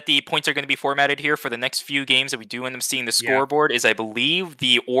 So the way that the points are going to be formatted here for the next few games that we do end up seeing the scoreboard is, I believe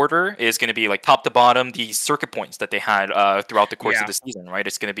the order is going to be like top to bottom, the circuit points that they had throughout the course of the season, right?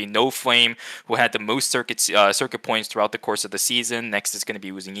 It's going to be No Flame, who had the most circuit points throughout the course of the season. Next is going to be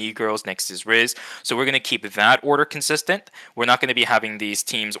Oozing E-Girls. Next is Riz. So we're going to keep that order consistent. We're not going to be having these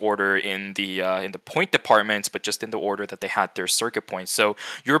teams order in the point departments, but just in the order that they had their circuit points. So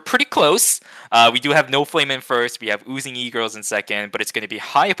you're pretty close. We do have No Flame in first. We have Oozing E-Girls in second. But it's going to be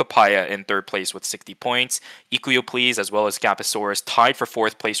High Papaya in third place with 60 points. Ikuyo Please as well as Gapasaurus tied for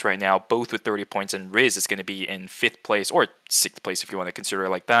fourth place right now, both with 30 points. And Riz is going to be in fifth place, or sixth place if you want to consider it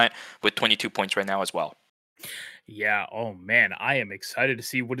like that, with 22 points right now as well. Yeah, oh man, I am excited to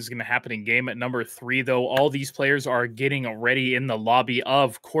see what is going to happen in game at number 3, though. All these players are getting ready in the lobby,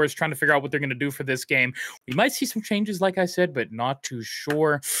 of course, trying to figure out what they're going to do for this game. We might see some changes, like I said, but not too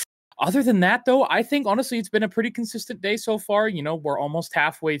sure. Other than that, though, I think, honestly, it's been a pretty consistent day so far. You know, we're almost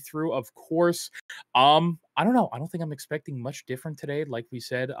halfway through, of course. I don't know. I don't think I'm expecting much different today, like we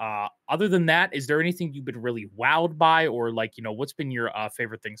said. Other than that, is there anything you've been really wowed by, or, like, you know, what's been your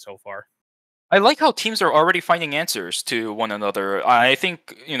favorite thing so far? I like how teams are already finding answers to one another. I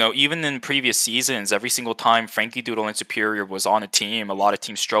think, you know, even in previous seasons, every single time Frankie Doodle and Superior was on a team, a lot of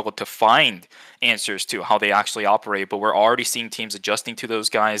teams struggled to find answers to how they actually operate. But we're already seeing teams adjusting to those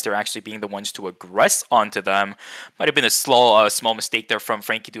guys. They're actually being the ones to aggress onto them. Might have been a small mistake there from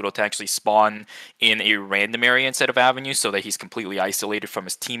Frankie Doodle to actually spawn in a random area instead of Avenue so that he's completely isolated from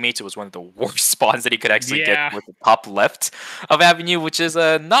his teammates. It was one of the worst spawns that he could actually get with the top left of Avenue, which is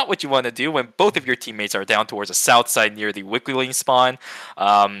not what you want to do when both of your teammates are down towards the south side near the Wiggling spawn.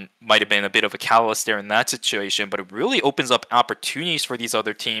 Might have been a bit of a catalyst there in that situation, but it really opens up opportunities for these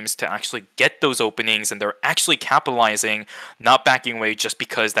other teams to actually get those openings, and they're actually capitalizing, not backing away just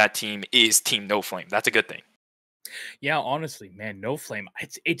because that team is Team No Flame. That's a good thing. Yeah, honestly, man, No Flame.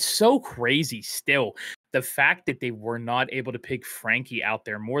 It's so crazy still. The fact that they were not able to pick Frankie out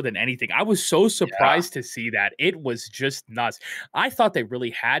there more than anything. I was so surprised to see that. It was just nuts. I thought they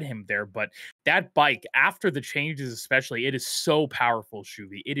really had him there, but that bike, after the changes especially, it is so powerful,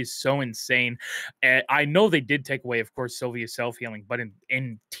 Shuvi. It is so insane. I know they did take away, of course, Sylvia's self-healing, but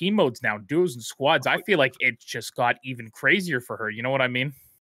in team modes now, duos and squads, I feel like it just got even crazier for her. You know what I mean?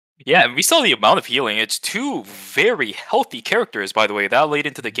 Yeah, and we saw the amount of healing. It's two very healthy characters, by the way, that late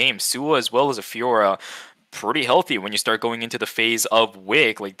into the game. Sua as well as a Fiora, pretty healthy when you start going into the phase of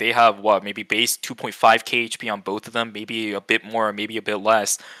Wig. Like, they have, what, maybe base 2.5k HP on both of them, maybe a bit more, maybe a bit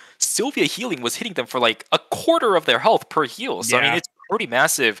less. Sylvia healing was hitting them for, like, a quarter of their health per heal. So, I mean, it's pretty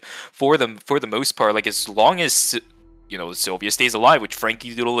massive for them for the most part. Like, as long as, you know, Sylvia stays alive, which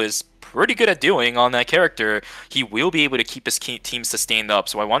Frankie Doodle is pretty good at doing on that character, he will be able to keep his team sustained up.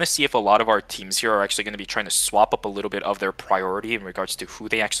 So I want to see if a lot of our teams here are actually going to be trying to swap up a little bit of their priority in regards to who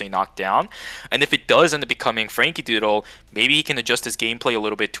they actually knock down. And if it does end up becoming Frankie Doodle, maybe he can adjust his gameplay a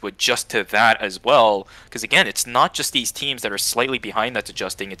little bit to adjust to that as well. Because again, it's not just these teams that are slightly behind that's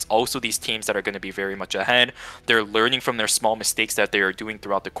adjusting, it's also these teams that are going to be very much ahead. They're learning from their small mistakes that they are doing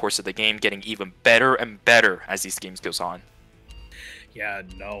throughout the course of the game, getting even better and better as these games goes on. Yeah,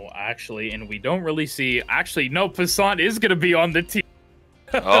 no, actually, and we don't really see... Actually, no, Passant is going to be on the team.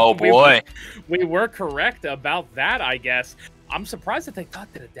 Oh, boy. We were correct about that, I guess. I'm surprised that they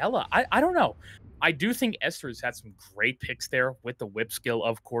thought that Adela... I don't know. I do think Esther's had some great picks there with the whip skill,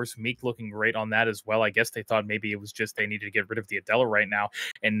 of course. Meek looking great on that as well. I guess they thought maybe it was just they needed to get rid of the Adela right now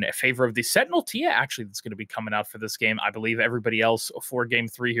in favor of the Sentinel Tia, actually, that's going to be coming out for this game. I believe everybody else for Game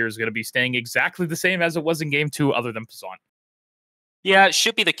 3 here is going to be staying exactly the same as it was in Game 2, other than Passant. Yeah, it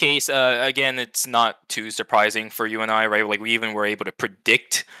should be the case. Again, it's not too surprising for you and I, right? Like we even were able to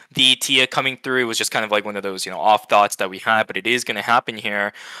predict the Tia coming through. It was just kind of like one of those, off thoughts that we had, but it is going to happen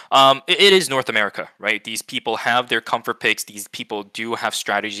here. It is North America, right? These people have their comfort picks. These people do have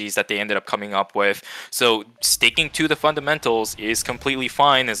strategies that they ended up coming up with. So sticking to the fundamentals is completely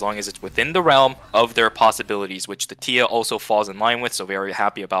fine as long as it's within the realm of their possibilities, which the Tia also falls in line with. So very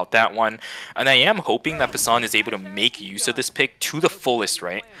happy about that one. And I am hoping that Basan is able to make use of this pick to the fullest,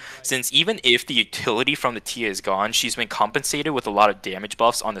 right? Since even if the utility from the Tia is gone, she's been compensated with a lot of damage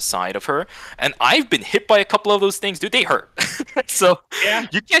buffs on the side of her. And I've been hit by a couple of those things, dude. They hurt. So Yeah.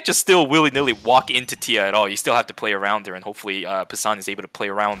 you can't just still willy-nilly walk into Tia at all. You still have to play around her, and hopefully Basan is able to play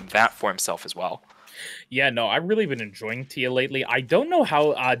around that for himself as well. Yeah, no, I've really been enjoying Tia lately. I don't know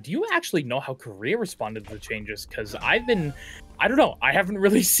how. Do you actually know how Korea responded to the changes? Because I don't know. I haven't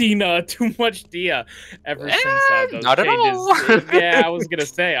really seen too much Tia ever since those not at changes. all. Yeah, I was gonna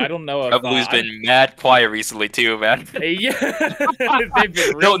say I don't know if Revolu's been mad quiet recently too, man. yeah, they've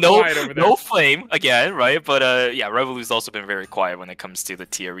been real quiet over there. No flame again, right? But yeah, Revolu's also been very quiet when it comes to the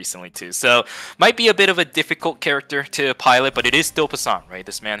Tia recently too. So might be a bit of a difficult character to pilot, but it is still Pasan, right?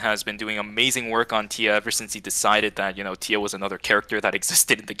 This man has been doing amazing work on Tia ever since he decided that Tia was another character that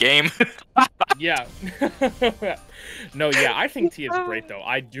existed in the game. Yeah. No, yeah, I think Tia's great though.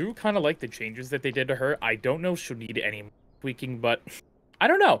 I do kind of like the changes that they did to her. I don't know if she'll need any tweaking, but I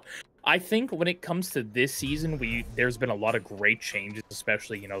don't know. I think when it comes to this season, there's been a lot of great changes,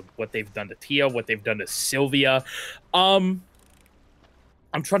 especially what they've done to Tia, what they've done to Sylvia.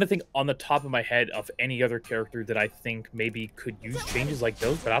 I'm trying to think on the top of my head of any other character that I think maybe could use changes like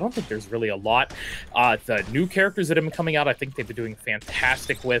those, but I don't think there's really a lot. The new characters that have been coming out, I think they've been doing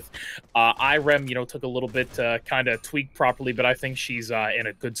fantastic with. Irem, took a little bit to kind of tweak properly, but I think she's in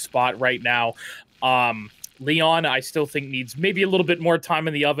a good spot right now. Leon, I still think needs maybe a little bit more time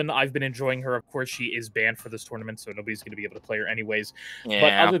in the oven. I've been enjoying her. Of course, she is banned for this tournament, so nobody's going to be able to play her anyways. Yeah.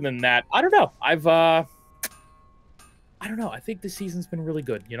 But other than that, I don't know. I don't know. I think this season's been really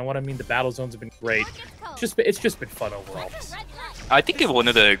good. You know what I mean? The battle zones have been great. It's just been fun overall. I think one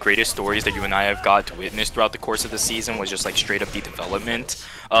of the greatest stories that you and I have got to witness throughout the course of the season was just like straight up the development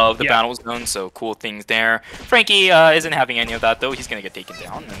of the battle zone. So cool things there. Frankie isn't having any of that though. He's gonna get taken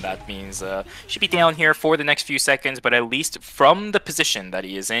down, and that means should be down here for the next few seconds. But at least from the position that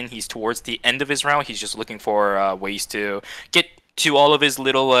he is in, he's towards the end of his round. He's just looking for ways to get to all of his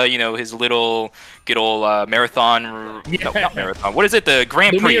little, his little good old marathon. Yeah. No, not marathon. What is it? The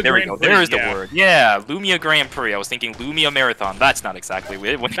Grand Prix. Lumia There we Grand go. Prix, There's the yeah. word. Yeah, Lumia Grand Prix. I was thinking Lumia Marathon. That's not exactly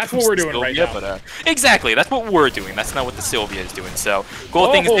it. That's what we're doing right now. But, exactly. That's what we're doing. That's not what the Sylvia is doing. So,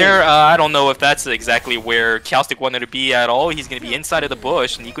 cool things there. I don't know if that's exactly where Kaustic wanted to be at all. He's going to be inside of the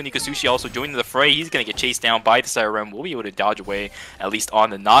bush. Nico Sushi also joining the fray. He's going to get chased down by the Siren. We'll be able to dodge away, at least on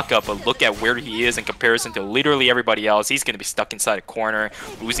the knockup. But look at where he is in comparison to literally everybody else. He's going to be stuck inside a corner.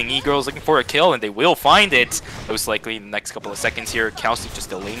 Losing E-Girls looking for a kill, and they will find it. Most likely in the next couple of seconds here. Kaustic just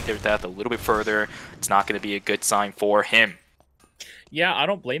delaying their death a little bit further. It's not going to be a good sign for him. Yeah, I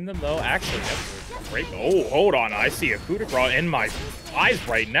don't blame them though. Actually, that's a great. Oh, hold on. I see a coup de grace in my eyes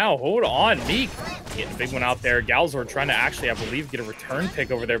right now. Hold on, Meek. Getting a big one out there. Galzor trying to actually, I believe, get a return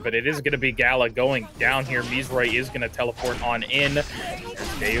pick over there, but it is going to be Gala going down here. Mizroy is going to teleport on in.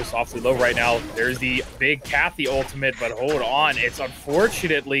 There's Deus awfully low right now. There's the big Kathy ultimate, but hold on. It's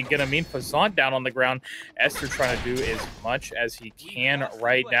unfortunately going to mean Fazant down on the ground. Esther trying to do as much as he can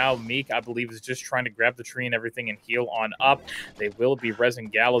right now. Meek, I believe, is just trying to grab the tree and everything and heal on up. They will be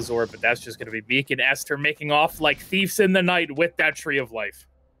rezzing Galazor, but that's just going to be Meek and Esther making off like thieves in the night with that tree of life.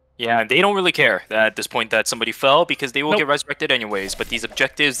 Yeah, they don't really care at this point that somebody fell because they will get resurrected anyways. But these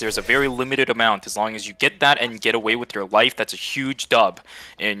objectives, there's a very limited amount. As long as you get that and get away with your life, that's a huge dub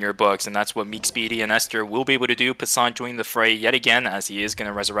in your books. And that's what Meek, Speedy, and Esther will be able to do. Pasan joining the fray yet again as he is going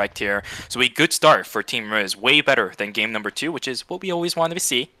to resurrect here. So a good start for Team Riz. Way better than game number 2, which is what we always wanted to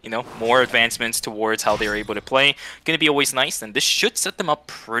see. More advancements towards how they're able to play. Going to be always nice. And this should set them up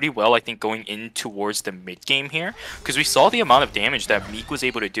pretty well, I think, going in towards the mid game here. Because we saw the amount of damage that Meek was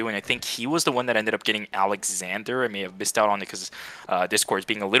able to do. And I think he was the one that ended up getting Alexander. I may have missed out on it because Discord is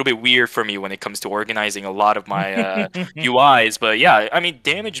being a little bit weird for me when it comes to organizing a lot of my UIs. But yeah, I mean,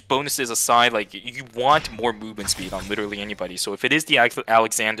 damage bonuses aside, like you want more movement speed on literally anybody. So if it is the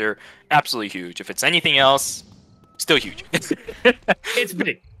Alexander, absolutely huge. If it's anything else, still huge. It's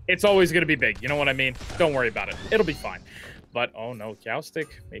big. It's always going to be big. You know what I mean? Don't worry about it. It'll be fine. But, oh no, Kaustic,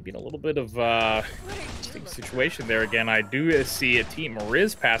 maybe in a little bit of situation there again. I do see a Team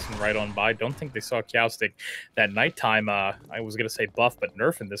Riz passing right on by. Don't think they saw Kaustic that nighttime. I was going to say buff, but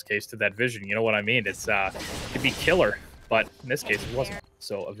nerf in this case to that vision. You know what I mean? It's could be killer. but in this case, it wasn't.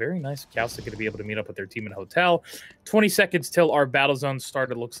 So a very nice Caustic going to be able to meet up with their team in a hotel. 20 seconds till our battle zone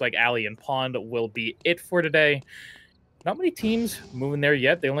started. Looks like Alley and Pond will be it for today. Not many teams moving there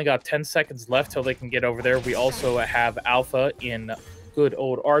yet. They only got 10 seconds left till they can get over there. We also have Alpha in good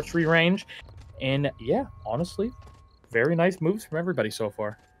old archery range. And yeah, honestly, very nice moves from everybody so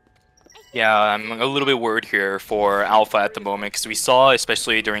far. Yeah, I'm a little bit worried here for Alpha at the moment because we saw,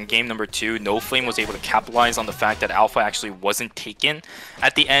 especially during game number 2, No Flame was able to capitalize on the fact that Alpha actually wasn't taken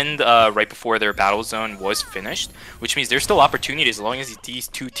at the end right before their battle zone was finished, which means there's still opportunities as long as these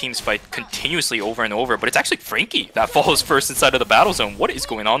two teams fight continuously over and over. But it's actually Frankie that falls first inside of the battle zone. What is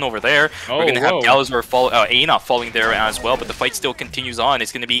going on over there? We're going to have Galazor fall, Aina falling there as well, but the fight still continues on.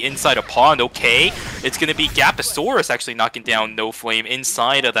 It's going to be inside a pond, okay. It's going to be Gaposaurus actually knocking down No Flame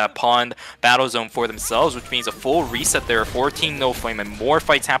inside of that pond battle zone for themselves, which means a full reset there for Team No Flame and more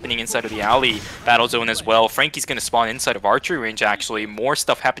fights happening inside of the alley battle zone as well. Frankie's going to spawn inside of archery range actually. More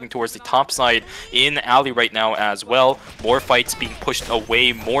stuff happening towards the top side in alley right now as well. More fights being pushed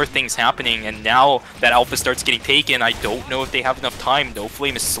away, more things happening, and now that Alpha starts getting taken, I don't know if they have enough time. No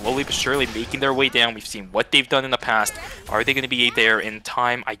Flame is slowly but surely making their way down. We've seen what they've done in the past. Are they going to be there in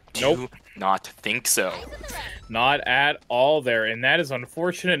time? I do not think so. Not at all there, and that is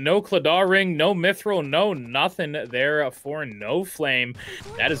unfortunate. No Cladar ring, no Mithril, no nothing there for No Flame.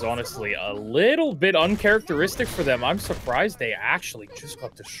 That is honestly a little bit uncharacteristic for them. I'm surprised they actually just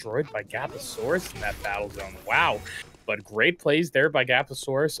got destroyed by Gaposaurus in that battle zone. Wow. But great plays there by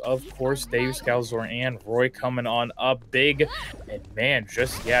Gaposaurus. Of course, Deus, Galazor, and Roy coming on up big. And man,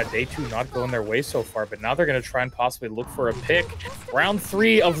 just, yeah, day 2 not going their way so far. But now they're going to try and possibly look for a pick. Round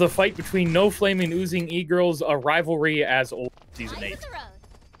 3 of the fight between No Flame and Oozing E-Girls, a rivalry as old as Season 8.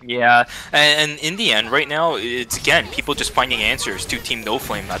 Yeah, and in the end, right now, it's again, people just finding answers to Team No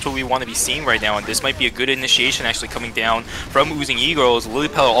Flame. That's what we want to be seeing right now, and this might be a good initiation actually coming down from Oozing Eagles.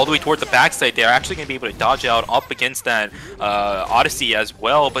 Lillipel all the way toward the backside. They're actually going to be able to dodge out up against that Odyssey as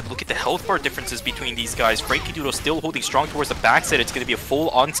well, but look at the health bar differences between these guys. Frankie Doodle still holding strong towards the backside. It's going to be a full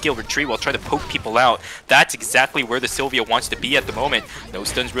on-scale retreat while trying to poke people out. That's exactly where the Sylvia wants to be at the moment. No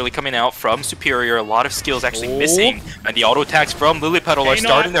stuns really coming out from Superior. A lot of skills actually missing, and the auto attacks from Lillipel are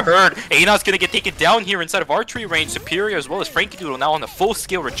starting to hurt. Aina's gonna get taken down here inside of archery range. Superior as well as Frankie Doodle now on the full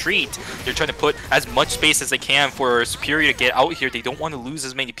scale retreat. They're trying to put as much space as they can for Superior to get out here. They don't want to lose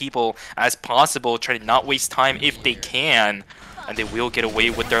as many people as possible. Try to not waste time if they can, and they will get away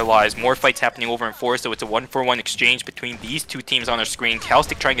with their lives. More fights happening over in 4, so it's a 1-for-1 exchange between these two teams on our screen.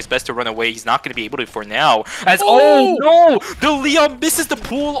 Caustic trying his best to run away. He's not going to be able to for now. As oh no! The Leon misses the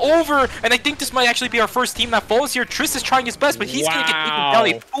pull over, and I think this might actually be our first team that falls here. Triss is trying his best, but he's going to get taken down.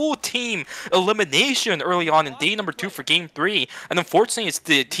 A full team elimination early on in day number 2 for game 3. And unfortunately, it's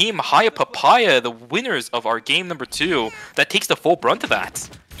the team Haya Papaya, the winners of our game number 2, that takes the full brunt of that.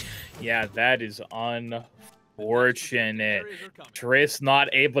 Yeah, that is unfortunate. Triss not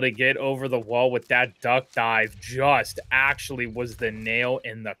able to get over the wall with that duck dive just actually was the nail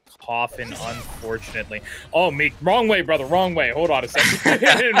in the coffin, unfortunately. Oh, Meek, wrong way, brother, wrong way. Hold on a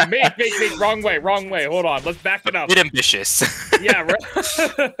second. Meek, wrong way. Hold on, let's back it up. A bit ambitious. Yeah,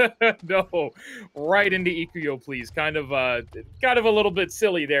 right. No, right into Ikuyo, please. Kind of a little bit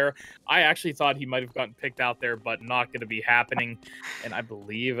silly there. I actually thought he might have gotten picked out there, but not going to be happening. And I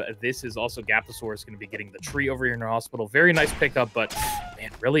believe this is also Gaposaurus going to be getting the tree over here in our hospital. Very nice pickup, but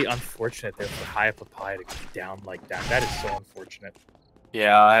man, really unfortunate there for Haya Papaya to go down like that. That is so unfortunate.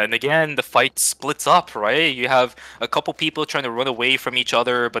 Yeah, and again, the fight splits up, right? You have a couple people trying to run away from each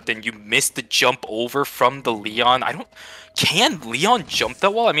other, but then you miss the jump over from the Leon. Can Leon jump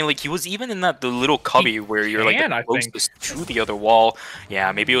that wall? I mean, like, he was even in the little cubby where you're like the closest to the other wall.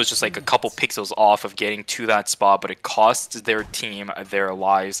 Yeah, maybe it was just like a couple pixels off of getting to that spot, but it costs their team their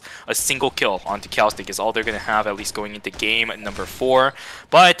lives. A single kill onto Caustic is all they're going to have, at least going into game number 4.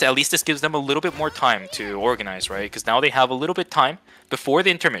 But at least this gives them a little bit more time to organize, right? Because now they have a little bit of time before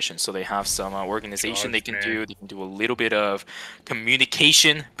the intermission, so they have some organization they can do. They can do a little bit of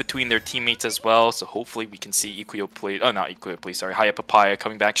communication between their teammates as well. So hopefully we can see Ikuyo play. Oh, not Ikuyo, please. Sorry, Haya Papaya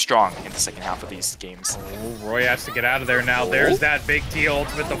coming back strong in the second half of these games. Oh, Roy has to get out of there now. There's that big T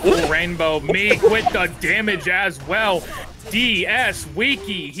ultimate, the full rainbow. Meek with the damage as well. DS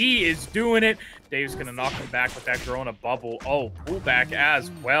Wiki, he is doing it. Dave's going to knock him back with that Corona bubble. Oh, pullback as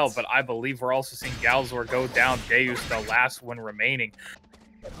well, but I believe we're also seeing Galazor go down. Deus, the last one remaining.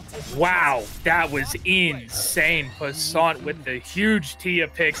 Wow, that was insane. Passant with the huge Tia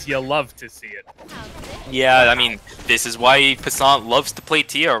picks. You love to see it. Yeah, I mean, this is why Passant loves to play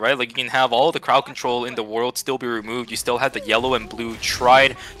Tia, right? Like, you can have all the crowd control in the world still be removed. You still have the yellow and blue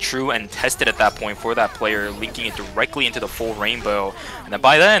tried, true, and tested at that point for that player, linking it directly into the full rainbow. And then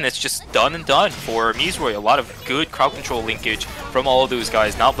by then, it's just done and done for Mizroy. A lot of good crowd control linkage from all of those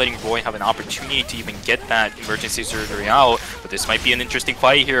guys, not letting Roy have an opportunity to even get that emergency surgery out. But this might be an interesting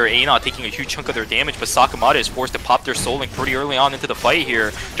fight here. A-Not taking a huge chunk of their damage, but Sakamata is forced to pop their soul link pretty early on into the fight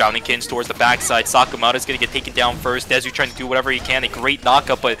here. Drowning Kins towards the backside. Sakamata is going to get taken down first. Dezu trying to do whatever he can. A great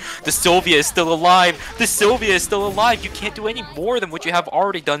knockup, but the Sylvia is still alive. The Sylvia is still alive. You can't do any more than what you have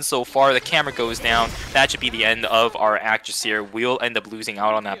already done so far. The camera goes down. That should be the end of our actress here. We'll end up losing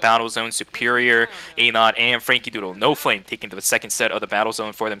out on that battle zone. Superior, A-Not, and Frankie Doodle. No Flame taking the second set of the battle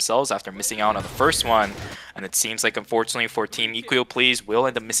zone for themselves after missing out on the first one. And it seems like, unfortunately, for Team Equio Please, we'll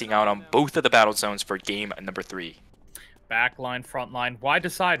end up missing out on both of the battle zones for game number 3. Backline, frontline. Why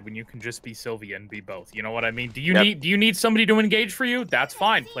decide when you can just be Sylvia and be both? You know what I mean? Do you need somebody to engage for you? That's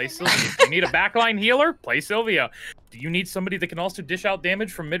fine. Play Sylvia. Do you need a backline healer? Play Sylvia. Do you need somebody that can also dish out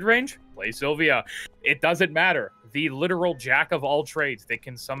damage from mid-range? Play Sylvia. It doesn't matter. The literal jack of all trades. They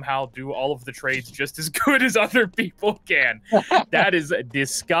can somehow do all of the trades just as good as other people can. That is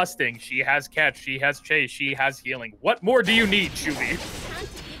disgusting. She has catch. She has chase. She has healing. What more do you need, Shuvi?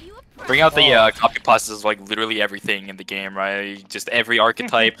 Bring out the copy pastas of like literally everything in the game, right? Just every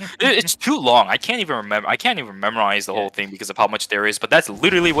archetype. It's too long. I can't even remember. I can't even memorize the whole thing because of how much there is. But that's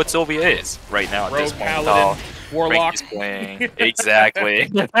literally what Sylvia is right now at this point. Paladin, Warlock. Playing.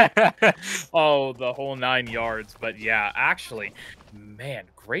 Exactly. Oh, the whole 9 yards. But yeah, actually, man,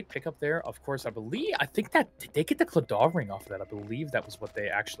 great pickup there. Of course, I think that did they get the Cladog ring off of that? I believe that was what they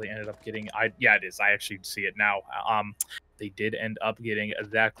actually ended up getting. Yeah, it is. I actually see it now. They did end up getting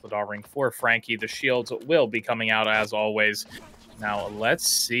that Cladog ring for Frankie. The shields will be coming out as always. Now, let's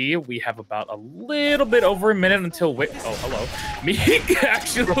see. We have about a little bit over a minute until... Oh, hello. Meek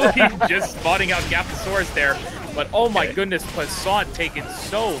actually just spotting out Gaposaurus there. But, oh my goodness, Passant taking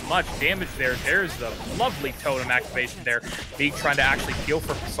so much damage there. There's the lovely totem activation there. Meek trying to actually heal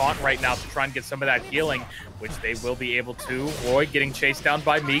for Passant right now to try and get some of that healing, which they will be able to. Roy getting chased down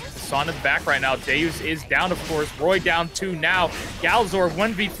by Meek. Passant is back right now. Deus is down, of course. Roy down 2 now. Galzor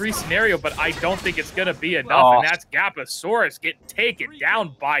 1v3 scenario, but I don't think it's going to be enough. And that's Gaposaurus getting taken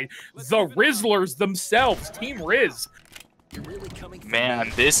down by the Rizzlers themselves. Team Riz.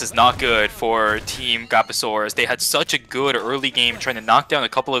 Man, this is not good for Team Gaposaurus. They had such a good early game trying to knock down a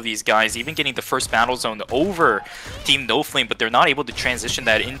couple of these guys, even getting the first battle zone over Team No Flame, but they're not able to transition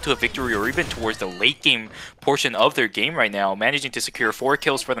that into a victory or even towards the late game portion of their game right now. Managing to secure 4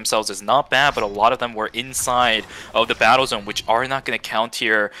 kills for themselves is not bad, but a lot of them were inside of the battle zone, which are not going to count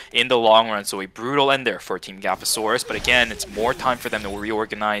here in the long run. So a brutal end there for Team Gaposaurus, but again, it's more time for them to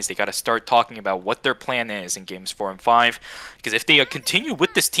reorganize. They got to start talking about what their plan is in games 4 and 5. Because if they continue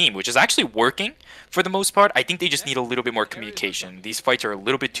with this team, which is actually working for the most part, I think they just need a little bit more communication. These fights are a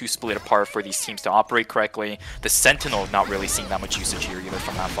little bit too split apart for these teams to operate correctly. The Sentinel not really seeing that much usage here either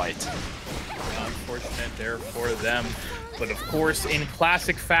from that fight. Unfortunate there for them. But of course, in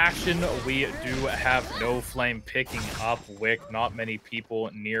classic fashion, we do have No Flame picking up Wick. Not many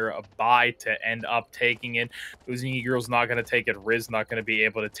people nearby to end up taking it. Losing Eagle's not going to take it. Riz not going to be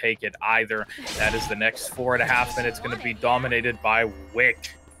able to take it either. That is the next 4.5 minutes going to be dominated by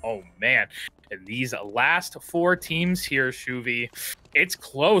Wick. Oh, man. And these last 4 teams here, Shuvi, it's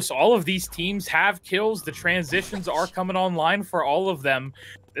close. All of these teams have kills. The transitions are coming online for all of them.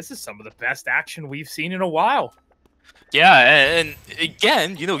 This is some of the best action we've seen in a while. Yeah, and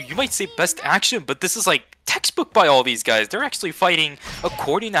again, you know, you might say best action, but this is like textbook by all these guys. They're actually fighting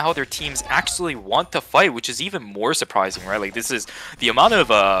according to how their teams actually want to fight, which is even more surprising, right? Like, this is the amount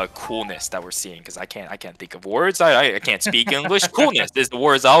of coolness that we're seeing, because I can't think of words. I can't speak English. Coolness is the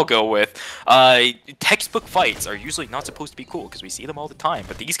words I'll go with. Textbook fights are usually not supposed to be cool because we see them all the time,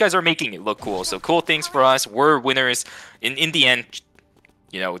 but these guys are making it look cool. So cool things for us. We're winners in the end.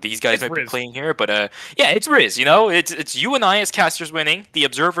 You know, these guys might be playing here, but yeah, it's Riz, you know? It's you and I as casters winning, the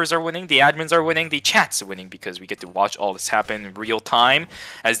observers are winning, the admins are winning, the chats are winning, because we get to watch all this happen in real time,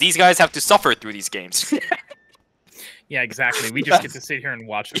 as these guys have to suffer through these games. Yeah, exactly. We just get to sit here and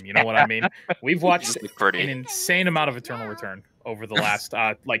watch them, you know what I mean? We've watched an insane amount of Eternal Return over the last,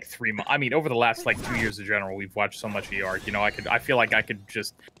 like, 3 months. I mean, over the last, like, 2 years in general, we've watched so much ER. You know, I feel like I could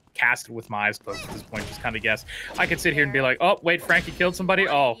just cast it with my eyes closed at this point, just kind of guess. I could sit here and be like, oh, wait, Frankie killed somebody?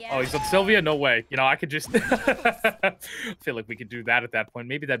 Oh, he's on Sylvia? No way. You know, I could just feel like we could do that at that point.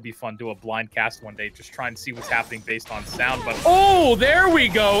 Maybe that'd be fun, do a blind cast one day, just try and see what's happening based on sound. But, oh, there we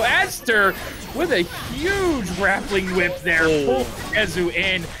go. Esther with a huge grappling whip there. Pull Ezu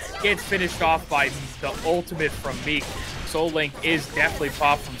in. Gets finished off by the ultimate from Meek. Soul Link is definitely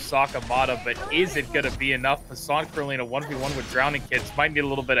popped from Sakamata, but is it going to be enough? Hassan currently in a 1v1 with Drowning Kids. Might need a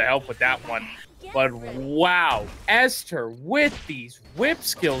little bit of help with that one. But wow, Esther with these whip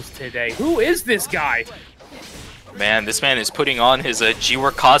skills today. Who is this guy? Man, this man is putting on his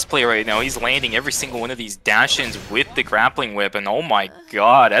G-Work cosplay right now. He's landing every single one of these dash-ins with the grappling whip, and oh my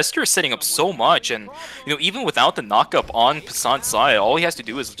god, Esther is setting up so much, and you know, even without the knockup on Passan's side, all he has to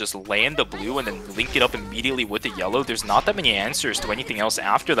do is just land the blue and then link it up immediately with the yellow. There's not that many answers to anything else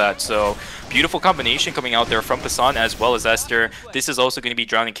after that, so beautiful combination coming out there from Passan as well as Esther. This is also going to be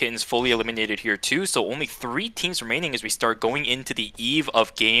Drowning Kittens fully eliminated here too, so only 3 teams remaining as we start going into the eve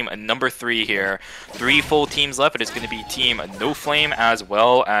of game number 3 here. 3 full teams left. It's going to be Team No Flame as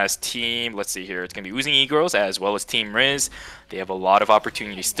well as Team, let's see here, it's going to be Oozing E-Girls as well as Team Riz. They have a lot of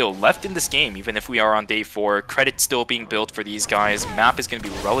opportunities still left in this game, even if we are on day 4. Credit still being built for these guys. Map is going to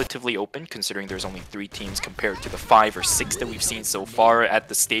be relatively open, considering there's only 3 teams compared to the 5 or 6 that we've seen so far at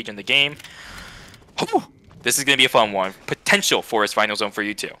the stage in the game. This is going to be a fun one. Potential Forest Final Zone for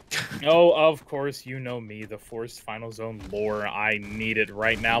you too. Oh, of course, you know me, the Forest Final Zone lore. I need it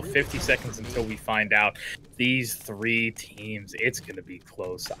right now. 50 seconds until we find out. These 3 teams, it's going to be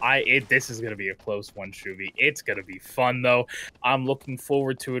close. This is going to be a close one, Shuvi. It's going to be fun, though. I'm looking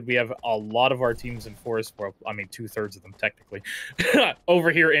forward to it. We have a lot of our teams in Forest. Well, I mean, 2/3 of them, technically, over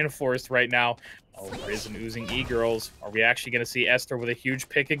here in Forest right now. Oh, Riz and Oozing E-Girls. Are we actually going to see Esther with a huge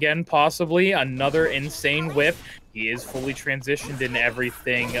pick again, possibly? Another insane whip. He is fully transitioned in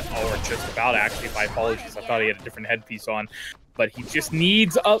everything, or just about, actually. My apologies. I thought he had a different headpiece on. But he just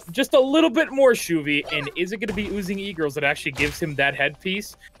needs just a little bit more, Shuvi. And is it going to be Oozing E-Girls that actually gives him that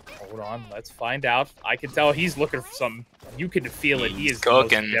headpiece? Hold on, let's find out. I can tell he's looking for something. You can feel it. He is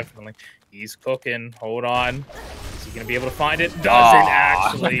cooking. Definitely. He's cooking. Hold on. Is he going to be able to find it? Doesn't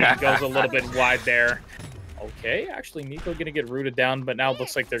actually. He goes a little bit wide there. Okay, actually, Nico going to get rooted down, but now it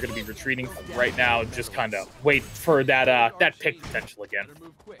looks like they're going to be retreating right now. Just kind of wait for that pick potential again.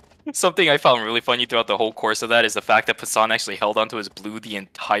 Something I found really funny throughout the whole course of that is the fact that Passan actually held onto his blue the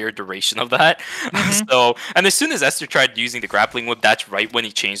entire duration of that. So, and as soon as Esther tried using the grappling whip, that's right when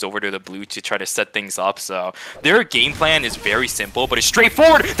he changed over to the blue to try to set things up. So their game plan is very simple, but it's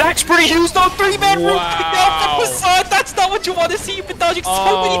straightforward. That's pretty huge, though. 3-man room down for Passan. That's not what you want to see. You've been dodging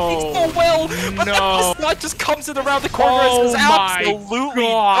so many things so well, but then Passan just comes in around the corner and says, absolutely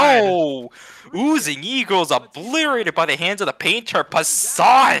no. Oozing E-Girls obliterated by the hands of the painter.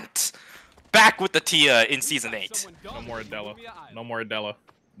 Passant back with the Tia in Season 8. No more Adela. No more Adela.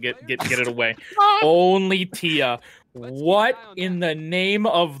 Get it away. Only Tia. What in the name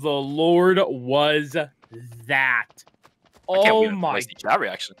of the Lord was that? Oh my! That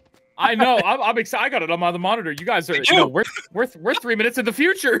reaction. I know. I'm excited. I got it on the monitor. You guys are. You know, we're 3 minutes in the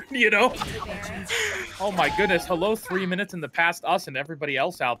future. You know. Oh my goodness! Hello, 3 minutes in the past. Us and everybody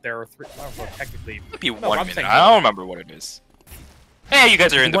else out there. Well, technically, maybe 1 minute. I don't remember what it is. Hey, you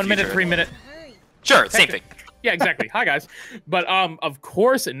guys are in the 1 minute, future. 3 minute. Sure, same thing. Yeah, exactly. Hi guys. But of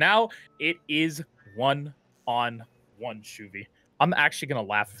course, now it is 1-on-1, Shuvi. I'm actually gonna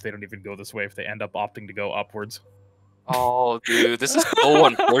laugh if they don't even go this way. If they end up opting to go upwards. Oh, dude, this is so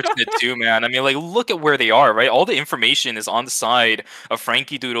unfortunate too, man. I mean, like, look at where they are, right? All the information is on the side of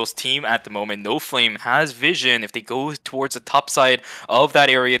Frankie Doodle's team at the moment. No Flame has vision. If they go towards the top side of that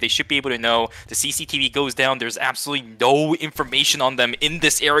area, they should be able to know. The CCTV goes down. There's absolutely no information on them in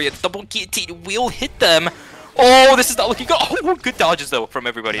this area. Double guillotine will hit them. Oh, this is not looking good. Oh, good dodges, though, from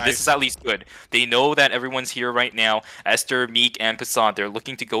everybody. Nice. This is at least good. They know that everyone's here right now. Esther, Meek, and Passant, they're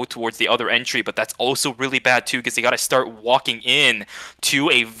looking to go towards the other entry, but that's also really bad, too, because they got to start walking in to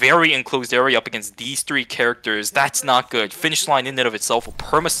a very enclosed area up against these 3 characters. That's not good. Finish line in and of itself will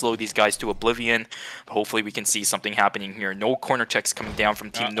perma-slow these guys to oblivion. Hopefully, we can see something happening here. No corner checks coming down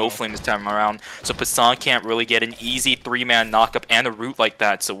from Team No Flame this time around, so Passant can't really get an easy 3-man knockup and a root like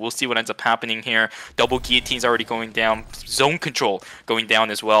that, so we'll see what ends up happening here. Double guillotines already going down. Zone control going down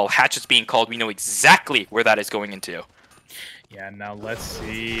as well. Hatchets being called. We know exactly where that is going into. Yeah, now let's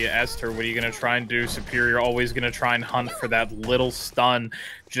see. Esther, what are you going to try and do? Superior always going to try and hunt for that little stun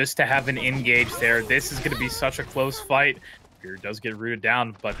just to have an engage there. This is going to be such a close fight. Superior does get rooted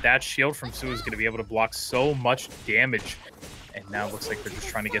down, but that shield from Sue is going to be able to block so much damage. And now it looks like they're just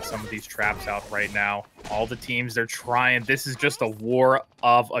trying to get some of these traps out right now. All the teams, they're trying. This is just a war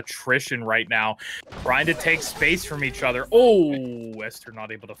of attrition right now. Trying to take space from each other. Oh, Esther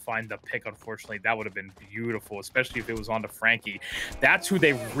not able to find the pick, unfortunately. That would have been beautiful, especially if it was on to Frankie. That's who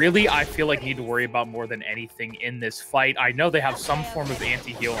they really, I feel like, need to worry about more than anything in this fight. I know they have some form of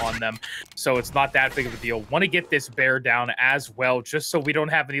anti-heal on them, so it's not that big of a deal. Want to get this bear down as well, just so we don't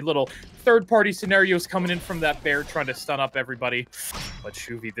have any little third-party scenarios coming in from that bear trying to stun up everybody. But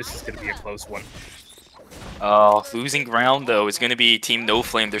Shuvi, this is going to be a close one. Losing ground, though, is going to be Team No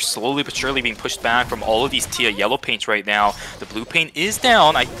Flame. They're slowly but surely being pushed back from all of these Tia yellow paints right now. The blue paint is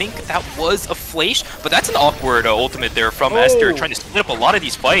down. I think that was a flash, but that's an awkward ultimate there from Esther, trying to split up a lot of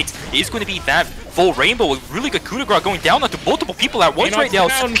these fights. It is going to be that full rainbow with really good coup de grace going down onto multiple people at once right now.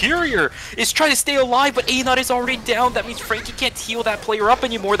 Superior is trying to stay alive, but A-Nut is already down. That means Frankie can't heal that player up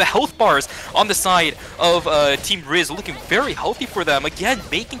anymore. The health bars on the side of Team Riz looking very healthy for them. Again,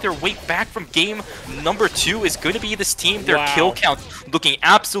 making their way back from game number 2 is going to be this team. Their kill count looking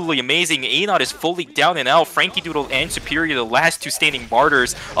absolutely amazing. A-Nut is fully down and out. Frankie Doodle and Superior, the last two standing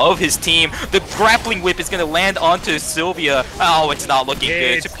martyrs of his team. The grappling whip is going to land onto Sylvia. Oh, it's not looking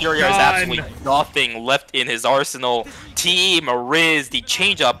good. Superior has absolutely nothing left in his arsenal. Team Riz, the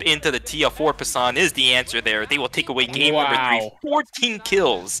change up into the Tia 4 Pasan is the answer there. They will take away game number 3. 14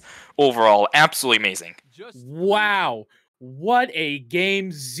 kills overall. Absolutely amazing. Wow. What a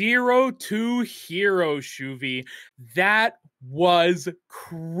game. 0-2 hero, Shuvi. That was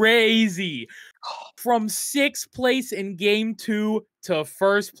crazy. From 6th place in game 2 to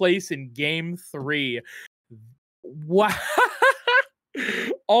 1st place in game 3. Wow.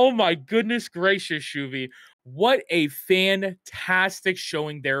 Oh my goodness gracious, Shuvi. What a fantastic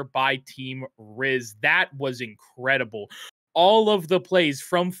showing there by Team Riz. That was incredible. All of the plays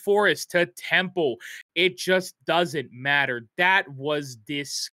from Forest to Temple, it just doesn't matter. That was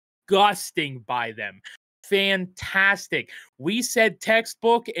disgusting by them. Fantastic. We said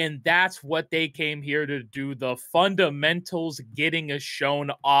textbook, and that's what they came here to do. The fundamentals getting us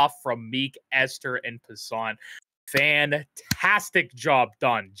shown off from Meek, Esther, and Pasan. Fantastic job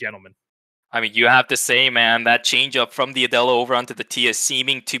done, gentlemen. I mean, you have to say, man, that change up from the Adela over onto the Tia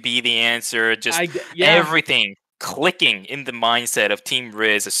seeming to be the answer. Just everything clicking in the mindset of Team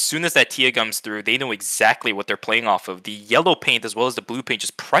Riz. As soon as that Tia comes through, they know exactly what they're playing off of. The yellow paint as well as the blue paint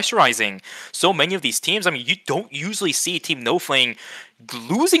just pressurizing so many of these teams. I mean, you don't usually see Team No Flame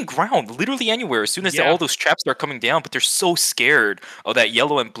losing ground literally anywhere as soon as all those traps start coming down, but they're so scared of that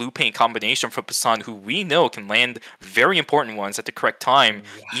yellow and blue paint combination from Pasan, who we know can land very important ones at the correct time.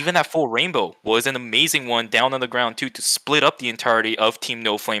 Even that full rainbow was an amazing one down on the ground too, to split up the entirety of Team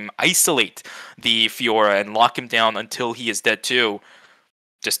No Flame, isolate the Fiora and lock him down until he is dead too.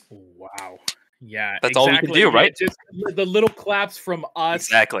 Just wow. Yeah, that's all we can do, right? Just the little claps from us.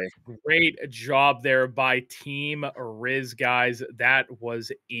 Exactly. Great job there by Team Riz, guys. That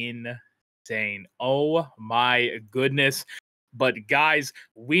was insane. Oh my goodness. But guys,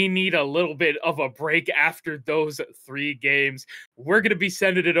 we need a little bit of a break after those 3 games. We're going to be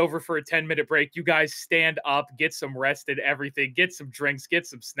sending it over for a 10-minute break. You guys stand up, get some rest and everything, get some drinks, get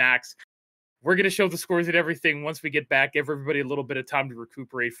some snacks. We're going to show the scores and everything once we get back. Give everybody a little bit of time to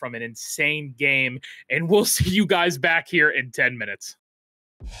recuperate from an insane game. And we'll see you guys back here in 10 minutes.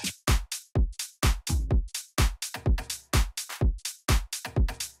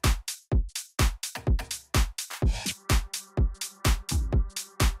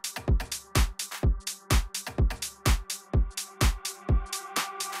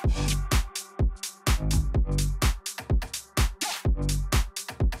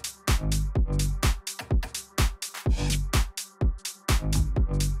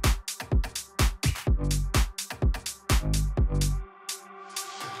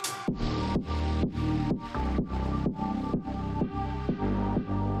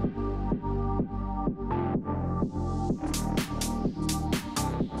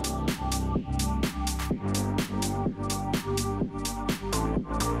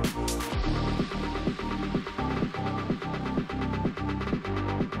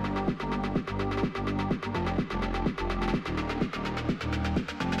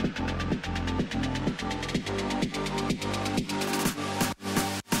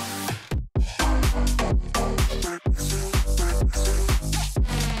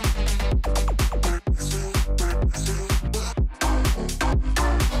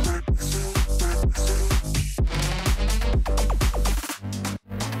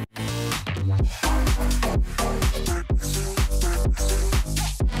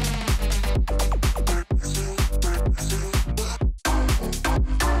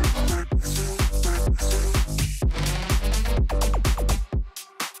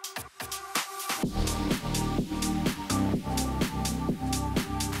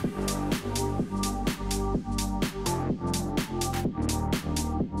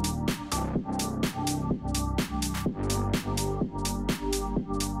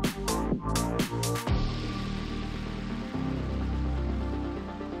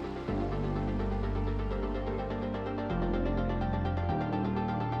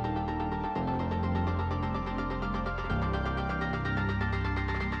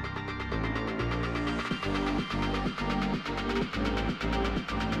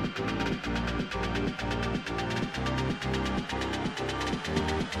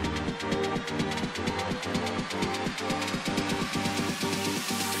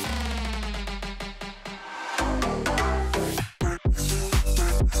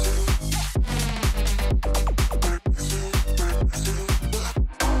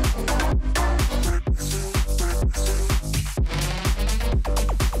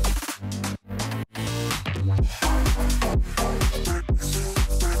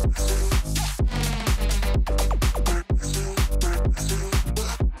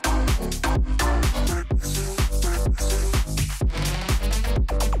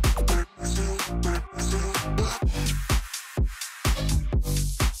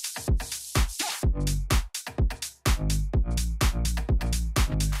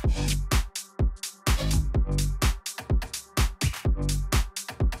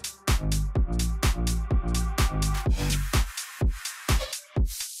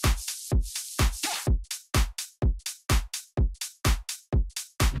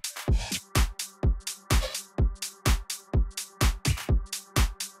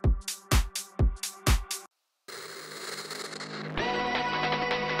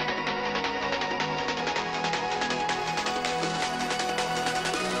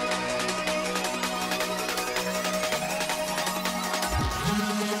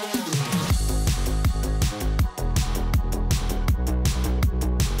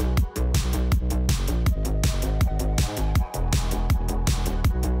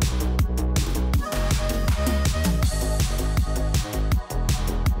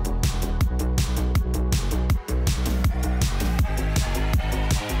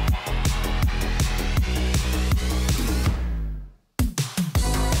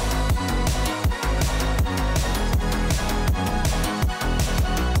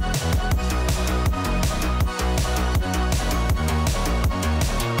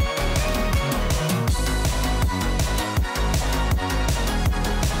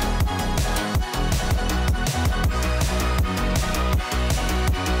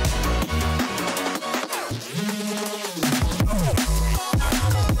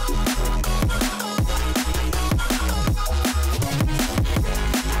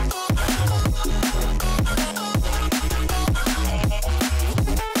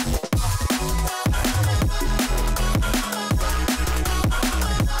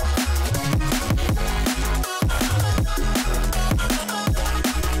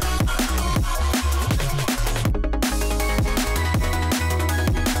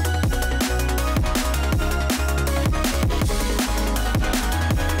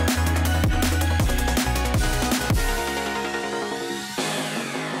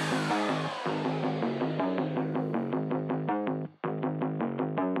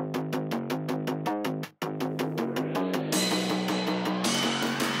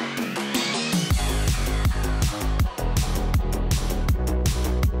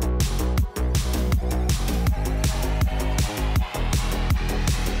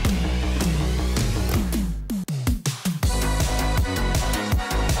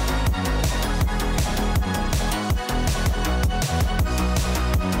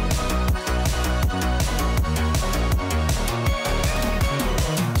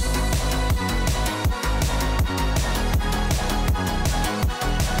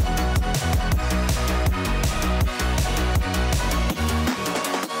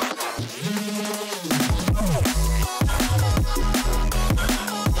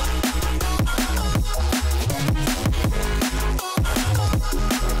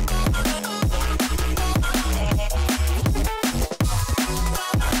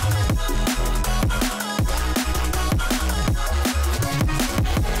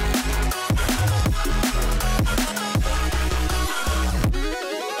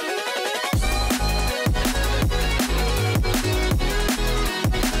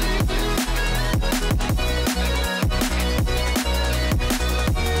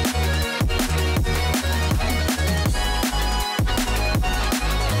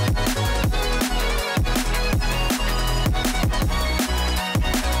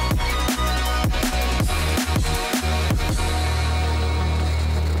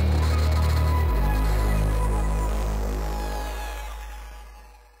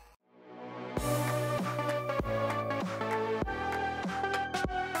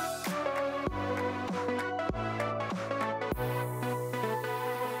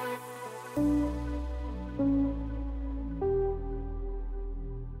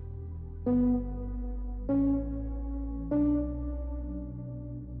 Here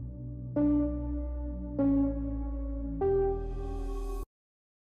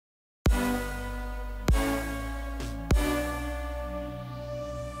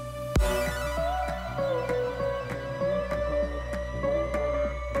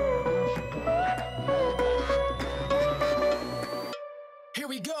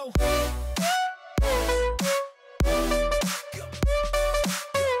we go.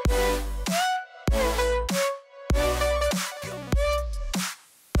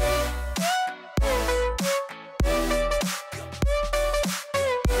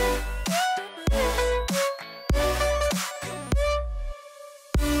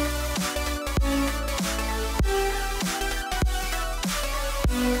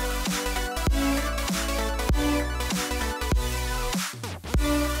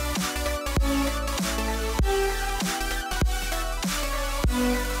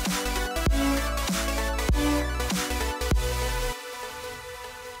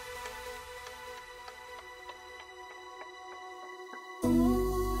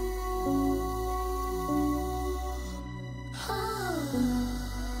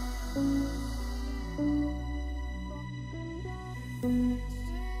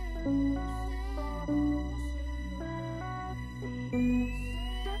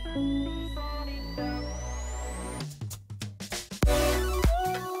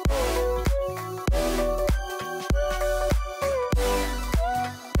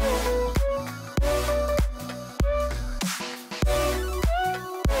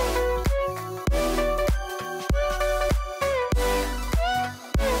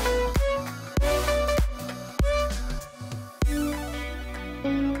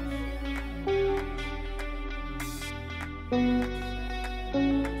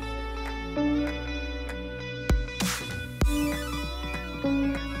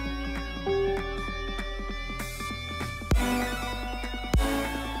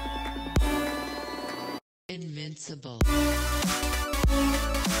 Invincible.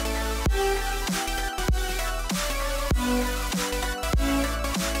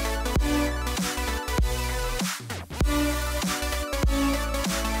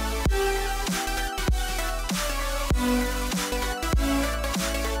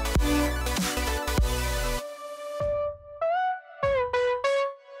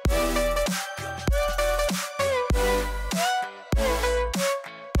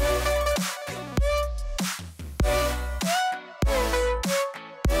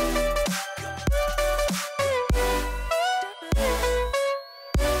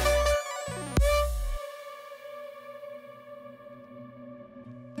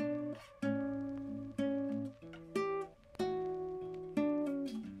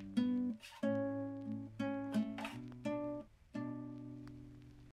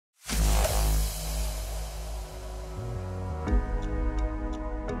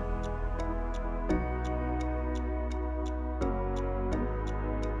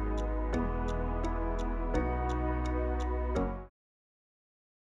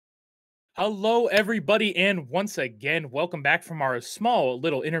 Hello, everybody, and once again, welcome back from our small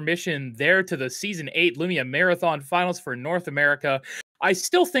little intermission there to the Season 8 Lumia Marathon Finals for North America. I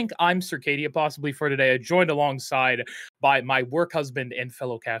still think I'm Circadia possibly for today, joined alongside by my work husband and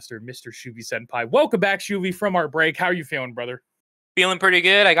fellow caster, Mr. ShuviSenpai. Welcome back, Shuvi, from our break. How are you feeling, brother? Feeling pretty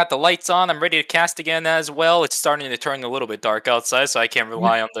good. I got the lights on. I'm ready to cast again as well. It's starting to turn a little bit dark outside, so I can't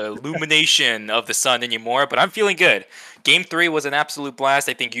rely on the illumination of the sun anymore, but I'm feeling good. Game 3 was an absolute blast.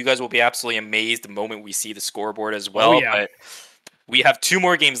 I think you guys will be absolutely amazed the moment we see the scoreboard as well. Oh, yeah. But we have 2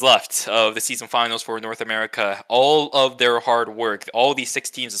 more games left of the season finals for North America. All of their hard work, all these 6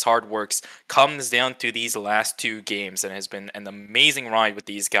 teams' hard works comes down to these last 2 games, and it has been an amazing ride with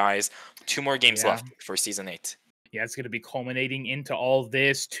these guys. 2 more games left for Season 8. Yeah, it's going to be culminating into all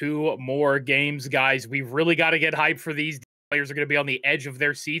this. 2 more games, guys. We've really got to get hyped for these. Players are going to be on the edge of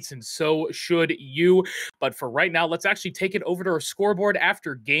their seats, and so should you. But for right now, let's actually take it over to our scoreboard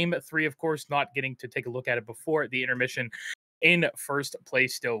after Game 3, of course, not getting to take a look at it before the intermission. In first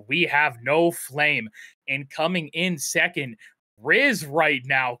place still, we have No Flame. And coming in second, Riz right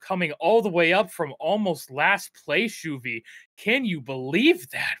now, coming all the way up from almost last place, Shuvi. Can you believe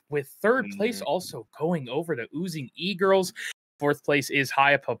that? With third place also going over to Oozing E-Girls. Fourth place is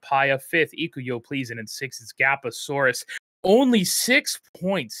Haya Papaya. Fifth, Ikuyo Please. And in sixth is Gapasaurus. Only 6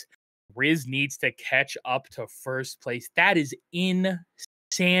 points. Riz needs to catch up to first place. That is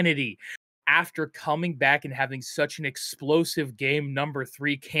insanity. After coming back and having such an explosive game number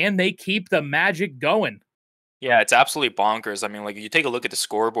 3, can they keep the magic going? Yeah, it's absolutely bonkers. I mean, like you take a look at the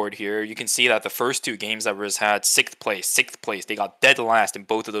scoreboard here, you can see that the first two games that Riz had, sixth place. They got dead last in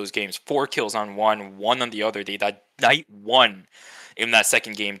both of those games. 4 kills on one on the other. They died night one in that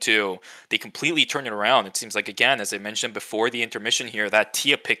second game too. They completely turned it around. It seems like again, as I mentioned before the intermission here, that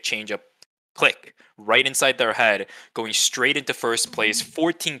Tia pick change up click right inside their head, going straight into first place.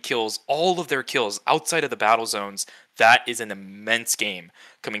 14 kills, all of their kills outside of the battle zones. That is an immense game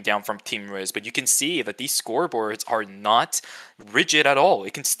coming down from Team Riz. But you can see that these scoreboards are not rigid at all.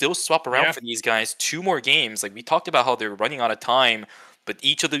 It can still swap around for these guys. 2 more games. Like we talked about how they're running out of time. But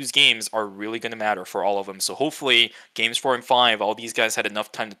each of those games are really going to matter for all of them. So hopefully, games 4 and 5, all these guys had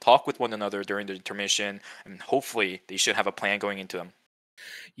enough time to talk with one another during the intermission. And hopefully, they should have a plan going into them.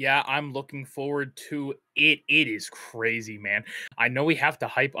 Yeah, I'm looking forward to it. It is crazy, man. I know we have to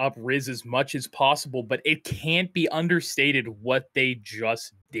hype up Riz as much as possible, but it can't be understated what they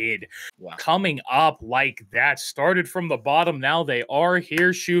just did. Wow. Coming up like that, started from the bottom. Now they are here,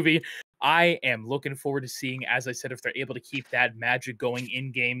 Shuvie. I am looking forward to seeing, as I said, if they're able to keep that magic going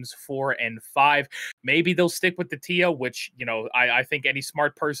in games 4 and 5. Maybe they'll stick with the Tia, which, you know, I think any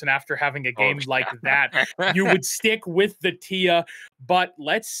smart person after having a game like that, you would stick with the Tia. But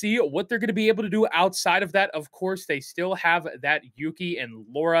let's see what they're going to be able to do outside of that. Of course, they still have that Yuki and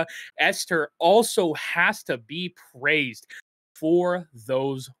Laura. Esther also has to be praised for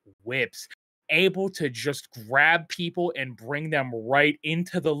those whips. Able to just grab people and bring them right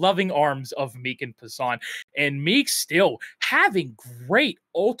into the loving arms of Meek and Pasan. And Meek still having great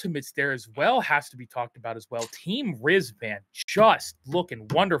ultimates there as well, has to be talked about as well. Team Riz, man, just looking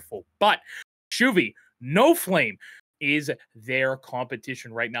wonderful. But Shuvie, No Flame is their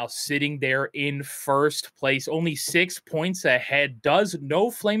competition right now, sitting there in first place, only 6 points ahead. Does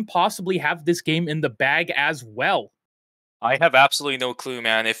No Flame possibly have this game in the bag as well? I have absolutely no clue,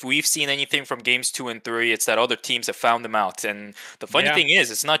 man. If we've seen anything from games 2 and 3, it's that other teams have found them out. And the funny thing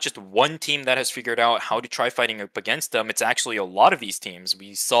is, it's not just one team that has figured out how to try fighting up against them. It's actually a lot of these teams.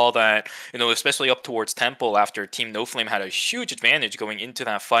 We saw that, you know, especially up towards Temple after Team No Flame had a huge advantage going into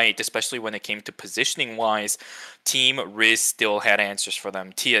that fight, especially when it came to positioning wise. Team Riz still had answers for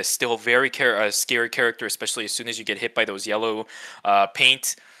them. Tia still very scary character, especially as soon as you get hit by those yellow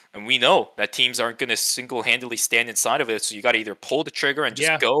paint. And we know that teams aren't going to single-handedly stand inside of it, so you got to either pull the trigger and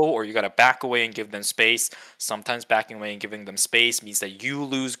just go, or you got to back away and give them space. Sometimes backing away and giving them space means that you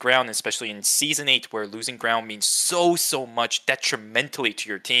lose ground, especially in Season 8, where losing ground means so much detrimentally to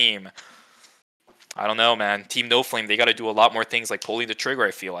your team. I don't know, man. Team No Flame, they got to do a lot more things like pulling the trigger,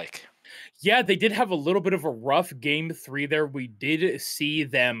 I feel like. Yeah, they did have a little bit of a rough game 3 there. We did see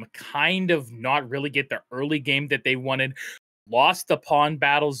them kind of not really get the early game that they wanted. Lost the pawn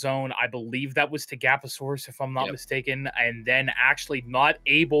battle zone. I believe that was to Gaposaurus, if I'm not mistaken, and then actually not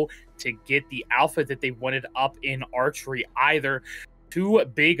able to get the alpha that they wanted up in archery either. 2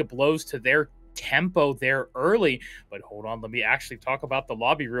 big blows to their tempo there early. But hold on, let me actually talk about the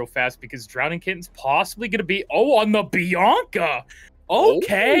lobby real fast, because Drowning Kitten's possibly going to be, on the Bianca.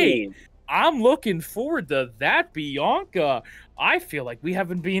 Okay. Oh. I'm looking forward to that Bianca. I feel like we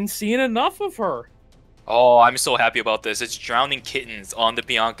haven't been seeing enough of her. Oh, I'm so happy about this. It's Drowning Kittens on the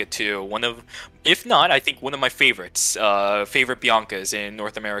Bianca too. One of, if not, I think one of my favorites, favorite Biancas in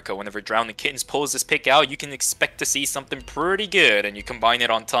North America. Whenever Drowning Kittens pulls this pick out, you can expect to see something pretty good. And you combine it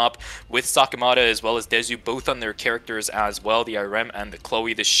on top with Sakamata as well as Dezu, both on their characters as well, the Irem and the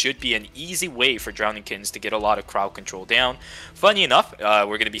Chloe. This should be an easy way for Drowning Kittens to get a lot of crowd control down. Funny enough,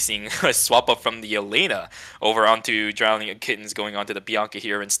 we're going to be seeing a swap up from the Elena over onto Drowning Kittens, going onto the Bianca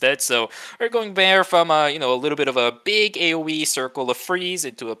here instead. So we're going there from a little bit of a big AoE circle of freeze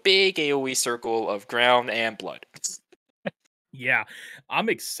into a big AoE circle of ground and blood. Yeah, I'm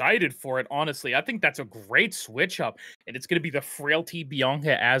excited for it, honestly. I think that's a great switch up, and it's going to be the Frailty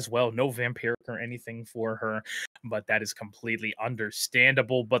Bianca as well. No vampiric or anything for her, but that is completely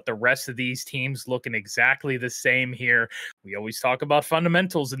understandable. But the rest of these teams looking exactly the same here. We always talk about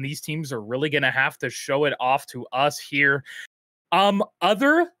fundamentals, and these teams are really going to have to show it off to us here.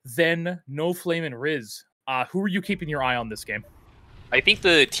 Other than No Flame and Riz, who are you keeping your eye on this game? I think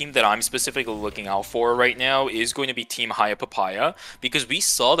the team that I'm specifically looking out for right now is going to be Team Haya Papaya, because we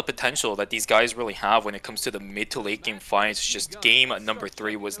saw the potential that these guys really have when it comes to the mid to late game fights. It's just game number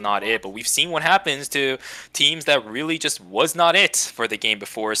 3 was not it, but we've seen what happens to teams that really just was not it for the game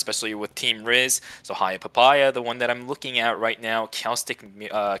before, especially with Team Riz. So Haya Papaya, the one that I'm looking at right now, Caustic,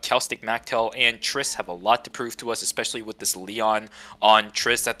 Mactel, and Triss have a lot to prove to us, especially with this Leon on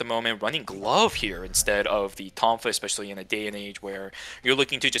Triss at the moment, running glove here instead of the Tonfa, especially in a day and age where you're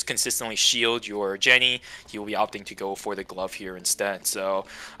looking to just consistently shield your Jenny, he will be opting to go for the glove here instead. So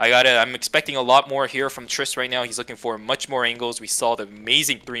I'm expecting a lot more here from Triss right now. He's looking for much more angles. We saw the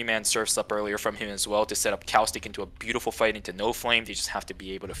amazing 3-man surfs up earlier from him as well to set up Caustic into a beautiful fight into No Flame. They just have to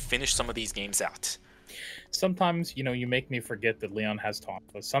be able to finish some of these games out. Sometimes, you know, you make me forget that Leon has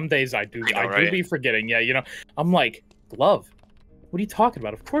Tonfa. Some days I do right? be forgetting. Yeah, you know, I'm like, glove. What are you talking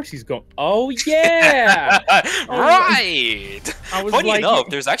about? Of course he's going. Oh yeah, right. Funny like, enough,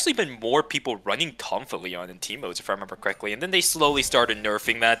 there's actually been more people running Tonfa Leon in team modes, if I remember correctly, and then they slowly started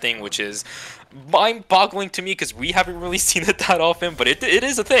nerfing that thing, which is mind-boggling to me because we haven't really seen it that often, but it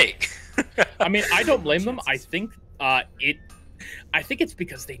is a thing. I mean, I don't blame them. I think it's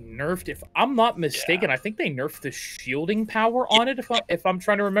because they nerfed. If I'm not mistaken, I think they nerfed the shielding power on it. If I'm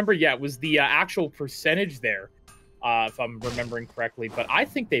trying to remember, yeah, it was the actual percentage there. If I'm remembering correctly. But I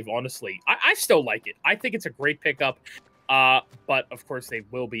think they've honestly... I still like it. I think it's a great pickup. But, of course, they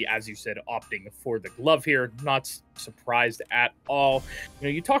will be, as you said, opting for the glove here. Not surprised at all. You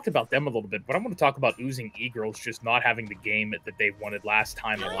know, you talked about them a little bit, but I want to talk about Oozing E-Girls just not having the game that they wanted last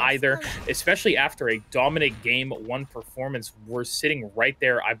time either, especially after a dominant Game 1 performance. We're sitting right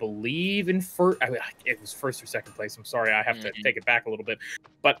there, I believe, in it was first or second place. I'm sorry, I have to take it back a little bit.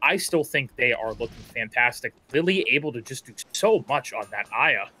 But I still think they are looking fantastic. Lily able to just do so much on that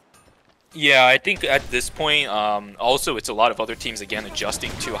Aya. Yeah, I think at this point, also it's a lot of other teams, again,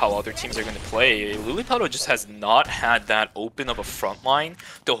 adjusting to how other teams are going to play. Lilliputto just has not had that open of a front line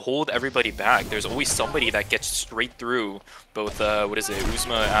to hold everybody back. There's always somebody that gets straight through both,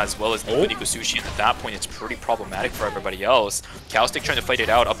 Uzma as well as Nobody Gosushi, and at that point it's pretty problematic for everybody else. Caustic trying to fight it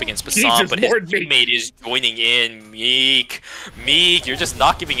out up against Basan, but his teammate is joining in. Meek, you're just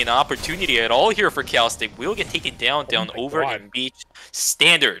not giving an opportunity at all here for Caustic. Will get taken down over in Beach.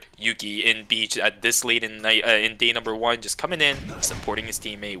 Standard Yuki in Beach at this late in night, in day number 1, just coming in, supporting his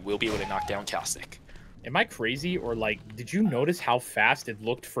teammate, will be able to knock down Caustic. Am I crazy, or like, did you notice how fast it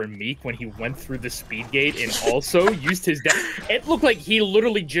looked for Meek when he went through the speed gate and also used his It looked like he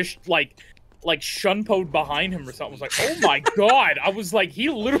literally just like shunpoed behind him or something. I was like, oh my god. I was like, he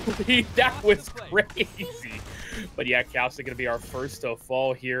literally, that was crazy. But yeah, Caustic gonna be our first to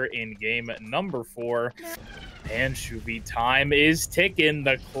fall here in game number 4. And Shuvi, time is ticking.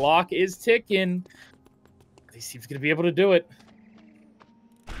 The clock is ticking. He seems gonna be able to do it.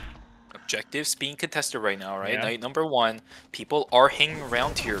 Objectives being contested right now, right? Yeah. Night number 1. People are hanging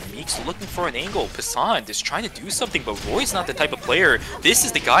around here. Meek's looking for an angle. Pasan is trying to do something, but Roy's not the type of player. This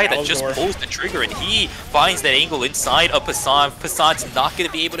is the guy that just pulls the trigger, and he finds that angle inside of Pasan. Pasan's not going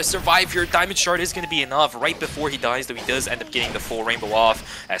to be able to survive here. Diamond Shard is going to be enough. Right before he dies, though, he does end up getting the full rainbow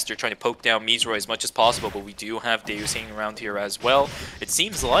off. Esther trying to poke down Mizroy as much as possible, but we do have Deus hanging around here as well. It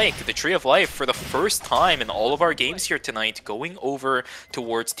seems like the Tree of Life, for the first time in all of our games here tonight, going over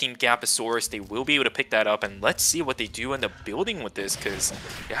towards Team Gaposaurus. They will be able to pick that up, and let's see what they do end up building with this, because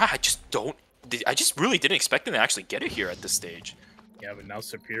yeah, I just really didn't expect them to actually get it here at this stage. Yeah, but now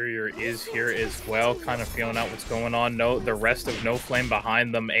Superior is here as well, kind of feeling out what's going on. No, the rest of No Flame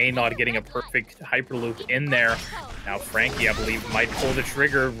behind them. A-Nod getting a perfect Hyperloop in there. Now Frankie, I believe, might pull the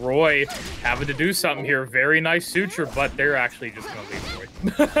trigger. Roy having to do something here. Very nice suture, but they're actually just going to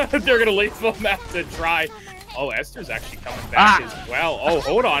leave Roy. They're going to leave him out to try. Oh, Esther's actually coming back as well. Oh,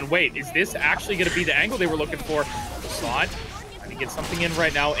 hold on. Wait, is this actually going to be the angle they were looking for? Basad trying to get something in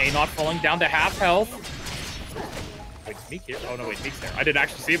right now. A-Nod falling down to half health. Wait, is Meek here? Oh, no, wait, Meek's there. I didn't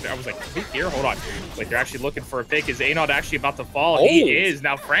actually see him there. I was like, Meek here? Hold on. Wait, they're actually looking for a pick. Is A-Nod actually about to fall? Oh. He is.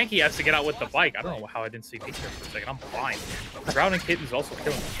 Now Frankie has to get out with the bike. I don't know how I didn't see Meek there for a second. I'm blind. Drowning Kitten's also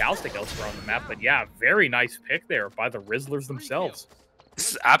killing Caustic elsewhere on the map. But yeah, very nice pick there by the Rizzlers themselves.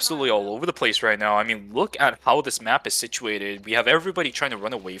 This is absolutely all over the place right now. I mean, look at how this map is situated. We have everybody trying to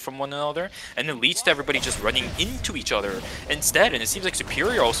run away from one another, and it leads to everybody just running into each other instead. And it seems like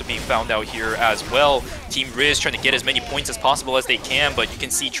Superior also being found out here as well. Team Riz trying to get as many points as possible as they can, but you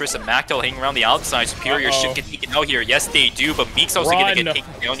can see Triss and Mactel hanging around the outside. Superior should get taken out here. Yes, they do, but Meek's also going to get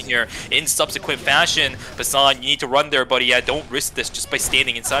taken down here in subsequent fashion. Basan, you need to run there, buddy. Yeah, don't risk this just by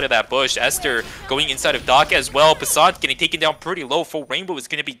standing inside of that bush. Esther going inside of Doc as well. Basan's getting taken down pretty low. Full Rainbow is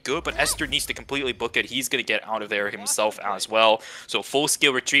going to be good, but Esther needs to completely book it. He's going to get out of there himself as well. So full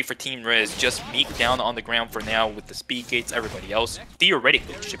skill retreat for Team Riz. Just Meek down on the ground for now with the speed gates. Everybody else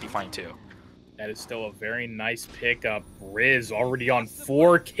theoretically should be fine too. That is still a very nice pickup. Riz already on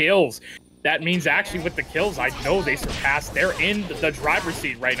 4 kills. That means actually with the kills, I know they surpassed. They're in the driver's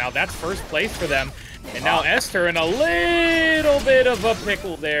seat right now. That's first place for them. And now Esther in a little bit of a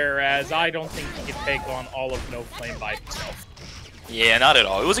pickle there, as I don't think he can take on all of No Flame by himself. Yeah, not at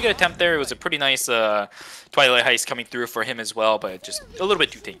all. It was a good attempt there. It was a pretty nice Twilight Heist coming through for him as well, but just a little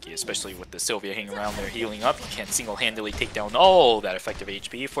bit too tanky, especially with the Sylvia hanging around there healing up. You can't single-handedly take down all that effective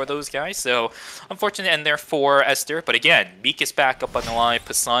HP for those guys, so unfortunate end there for Esther. But again, Meek is back up on the line.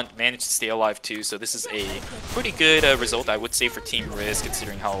 Passant managed to stay alive too, so this is a pretty good result, I would say, for Team Riz,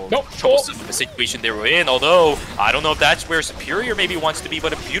 considering how troublesome of a situation they were in. Although, I don't know if that's where Superior maybe wants to be,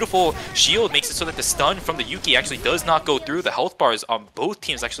 but a beautiful shield makes it so that the stun from the Yuki actually does not go through. The health bars on both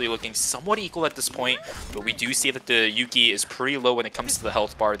teams actually looking somewhat equal at this point, but we do see that the Yuki is pretty low when it comes to the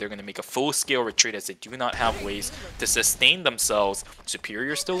health bar. They're going to make a full-scale retreat as they do not have ways to sustain themselves.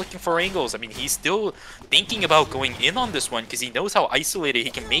 Superior still looking for angles. I mean, he's still thinking about going in on this one because he knows how isolated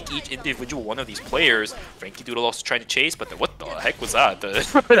he can make each individual one of these players. Frankie Doodle also trying to chase, but what the heck was that?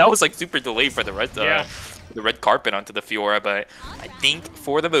 That was like super delayed for the red. The red carpet onto the Fiora, but I think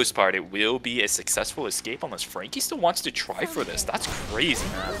for the most part it will be a successful escape unless Frankie still wants to try for this. That's crazy,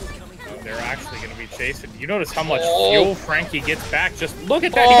 man. They're actually going to be chasing. You notice how much fuel Frankie gets back? Just look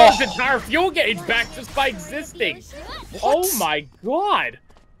at that. He got his entire fuel gauge back just by existing. What? Oh my god.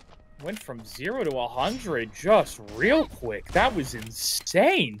 Went from 0 to 100 just real quick. That was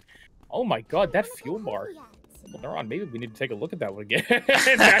insane. Oh my god, that fuel bar. Well, they're on. Maybe we need to take a look at that one again.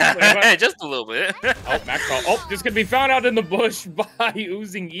 Just a little bit. Oh, Maxwell. Oh, just gonna be found out in the bush by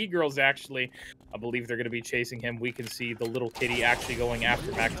oozing e-girls, actually. I believe they're gonna be chasing him. We can see the little kitty actually going after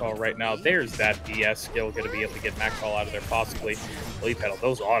Maxwell right now. There's that DS skill, gonna be able to get Maxwell out of there, possibly. Lily Petal,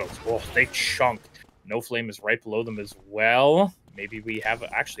 those autos, oh, they chunked. No Flame is right below them as well. Maybe we have,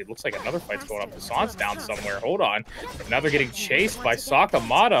 actually, it looks like another fight's going up. Passant's down somewhere. Hold on. Now they're getting chased by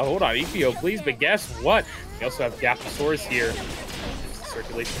Sakamata. Hold on, Ikio, please. But guess what? We also have Gaposaurus here.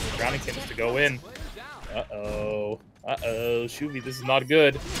 Circulation for Drowning Kittens to go in. Uh-oh. Uh-oh. Shuvi, this is not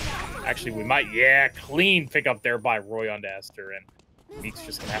good. Actually, we might, yeah, clean pick up there by Roy on Esther. And Meek's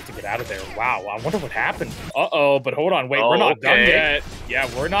just gonna have to get out of there. Wow, I wonder what happened. Uh-oh, but hold on. Wait, we're not done yet. Yeah,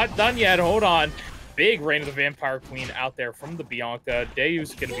 we're not done yet. Hold on. Big Reign of the Vampire Queen out there from the Bianca.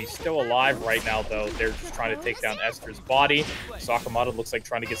 Dayu's going to be still alive right now, though. They're just trying to take down Esther's body. Sakamata looks like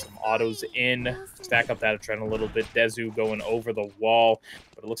trying to get some autos in, stack up that adrenaline a little bit. Dezu going over the wall.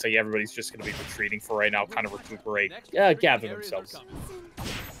 But it looks like everybody's just going to be retreating for right now, kind of recuperate, gather themselves.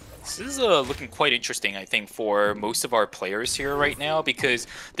 This is looking quite interesting, I think, for most of our players here right now, because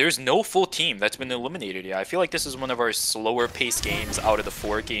there's no full team that's been eliminated yet. I feel like this is one of our slower paced games out of the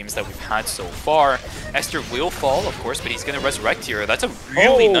 4 games that we've had so far. Esther will fall, of course, but he's going to resurrect here. That's a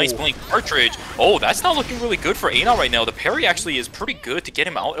really nice blink cartridge. Oh, that's not looking really good for Aina right now. The parry actually is pretty good to get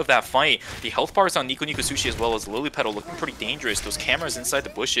him out of that fight. The health bars on Nico Nico Sushi as well as Lily Petal looking pretty dangerous. Those cameras inside the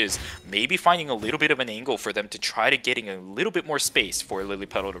bushes, maybe finding a little bit of an angle for them to try to getting a little bit more space for Lily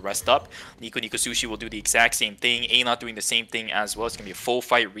Petal to rest up. Nico Nico Sushi will do the exact same thing. A-Not doing the same thing as well. It's going to be a full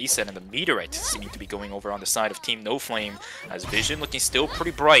fight reset, and the Meteorite seeming to be going over on the side of Team No Flame, as Vision looking still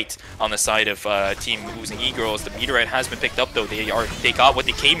pretty bright on the side of Team Oozing E-Girls. The Meteorite has been picked up, though. They got what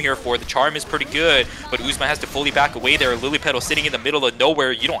they came here for. The charm is pretty good, but Uzma has to fully back away there. Lily Petal sitting in the middle of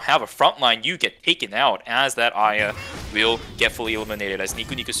nowhere. You don't have a front line. You get taken out as that Aya will get fully eliminated. As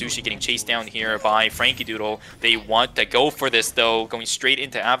Nico Nico Sushi getting chased down here by Frankie Doodle. They want to go for this, though, going straight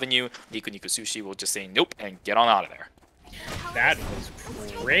into Avenue. Nico Nico Sushi will just say nope and get on out of there. That was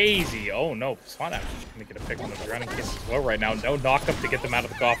crazy. Oh no, Swan actually going to get a pick on the Drowning Kittens as well right now. No knock up to get them out of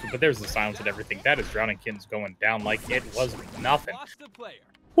the coffin, but there's the silence and everything. That is Drowning Kittens going down like it was nothing.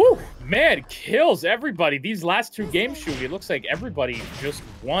 Woo, man, kills everybody. These last 2 games, Shuvi, it looks like everybody just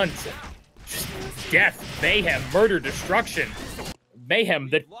wants just death, mayhem, murder, destruction. Mayhem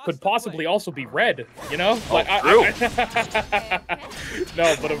that could possibly also be red, you know? Like,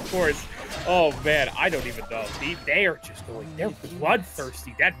 no, but of course, oh man, I don't even know. They are just going, they're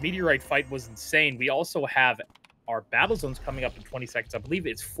bloodthirsty. That Meteorite fight was insane. We also have our battle zones coming up in 20 seconds. I believe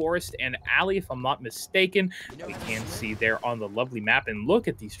it's Forest and Alley, if I'm not mistaken. We can see there on the lovely map. And look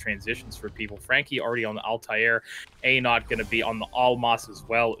at these transitions for people. Frankie already on the Altair. A-Not going to be on the Almas as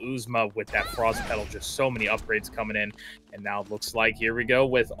well. Uzma with that Frost Petal. Just so many upgrades coming in. And now it looks like, here we go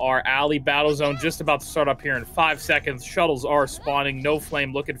with our Alley battle zone. Just about to start up here in 5 seconds. Shuttles are spawning. No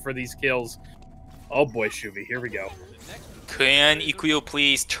Flame looking for these kills. Oh boy, Shuvi, here we go. Can Ikuyo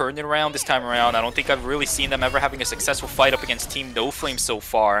please turn it around this time around? I don't think I've really seen them ever having a successful fight up against Team No Flame so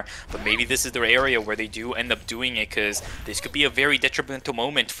far, but maybe this is their area where they do end up doing it, because this could be a very detrimental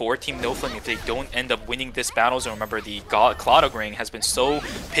moment for Team No Flame if they don't end up winning this battle zone. Remember, the Cloud Ring has been so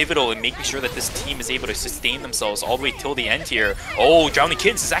pivotal in making sure that this team is able to sustain themselves all the way till the end here. Oh, Drowning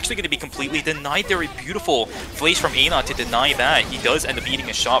Kittens is actually going to be completely denied there. A beautiful flash from A-Not to deny that. He does end up eating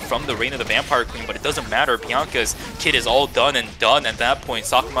a shot from the Reign of the Vampire Queen, but it doesn't matter. Bianca's kit is all done done and done at that point.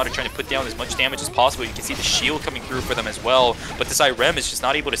 Sakamoto trying to put down as much damage as possible. You can see the shield coming through for them as well, but this Irem is just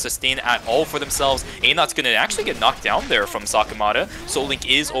not able to sustain at all for themselves. Anot's going to actually get knocked down there from Sakamoto. Soul Link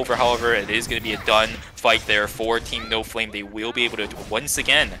is over, however. It is going to be a done fight there for Team No Flame. They will be able to once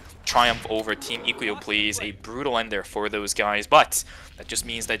again triumph over Team Ikuyo, please. A brutal end there for those guys, but that just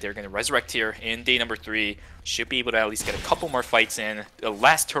means that they're going to resurrect here in day number 3. Should be able to at least get a couple more fights in. The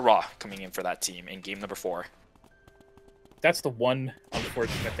last hurrah coming in for that team in game number 4. That's the one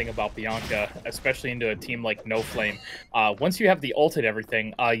unfortunate thing about Bianca, especially into a team like No Flame. Once you have the ult and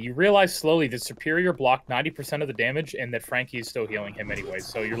everything, you realize slowly that Superior blocked 90% of the damage and that Frankie is still healing him anyway.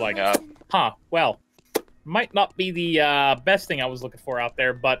 So you're like, huh, well, might not be the best thing I was looking for out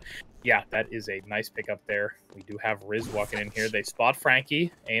there, but yeah, that is a nice pickup there. We do have Riz walking in here. They spot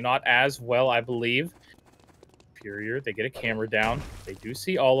Frankie, not as well, I believe. Superior, they get a camera down. They do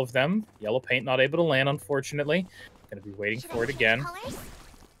see all of them. Yellow paint not able to land, unfortunately. Gonna be waiting for it again.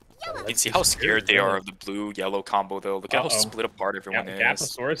 You can see how scared they are of the blue-yellow combo, though. Look at how split apart everyone is.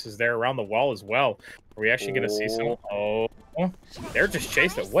 Gaposaurus is there around the wall as well. Are we actually going to see some? Oh, they're just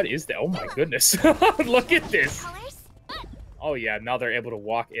chasing. What is that? Oh, my goodness. Look at this. Oh, yeah. Now they're able to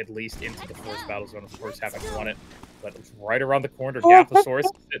walk at least into the force battle zone. Of course, haven't won it. But it's right around the corner. Gaposaurus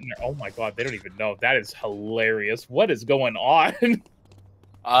is sitting there. Oh, my God. They don't even know. That is hilarious. What is going on?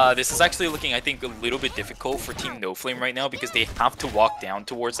 This is actually looking, I think, a little bit difficult for Team No Flame right now because they have to walk down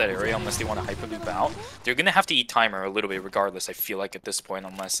towards that area unless they want to hyperloop out. They're going to have to eat timer a little bit regardless, I feel like, at this point,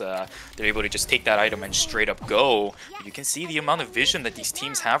 unless they're able to just take that item and straight up go. But you can see the amount of vision that these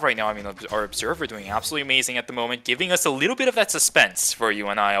teams have right now. I mean, our Observer doing absolutely amazing at the moment, giving us a little bit of that suspense for you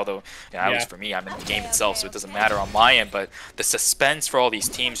and I, although, at least for me, I'm in the game itself, so it doesn't matter on my end, but the suspense for all these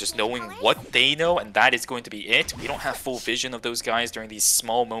teams, just knowing what they know, and that is going to be it. We don't have full vision of those guys during these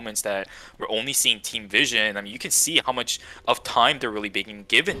small moments that we're only seeing team vision. I mean, you can see how much of time they're really being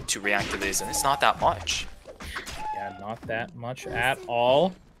given to react to this, and it's not that much. Yeah, not that much at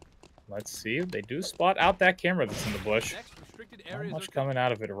all. Let's see. They do spot out that camera that's in the bush. Not much coming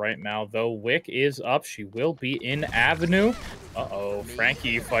out of it right now, though. Wick is up. She will be in Avenue. Uh-oh.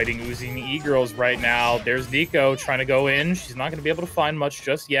 Frankie fighting oozing E-Girls right now. There's Nico trying to go in. She's not going to be able to find much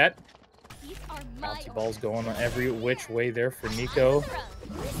just yet. Bouncy ball's going every which way there for Nico.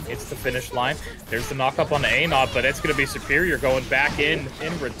 It's the finish line. There's the knock up on the A-Not, but it's going to be Superior going back in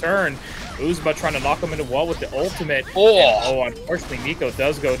return. Uzma trying to knock him into the wall with the ultimate. Oh, unfortunately, Nico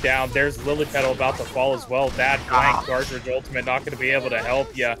does go down. There's Lilypetal about to fall as well. That blank Cartridge ultimate not going to be able to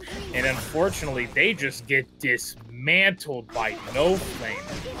help you. And unfortunately, they just get dismantled by No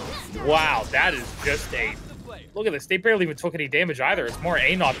Flame. Wow, that is just a... Look at this. They barely even took any damage either. It's more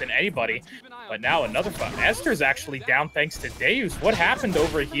A-Not than anybody. But now another fight. Esther's actually down thanks to Deus. What happened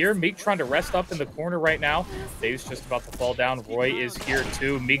over here? Meek trying to rest up in the corner right now. Deus just about to fall down. Roy is here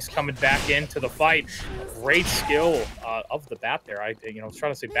too. Meek's coming back into the fight. Great skill of the bat there. I was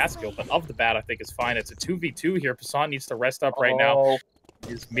trying to say bat skill, but of the bat I think is fine. It's a 2v2 here. Passant needs to rest up right now.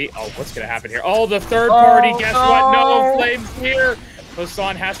 Is me? Oh, what's going to happen here? Oh, the third party. Guess what? No Flames here.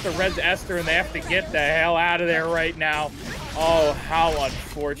 Hassan has to res Esther, and they have to get the hell out of there right now. Oh, how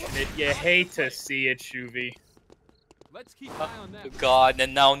unfortunate. You hate to see it, Shuvi. Let's keep an eye on them. God,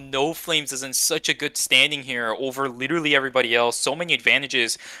 and now No Flames is in such a good standing here over literally everybody else. So many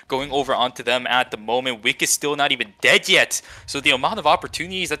advantages going over onto them at the moment. Wick is still not even dead yet. So the amount of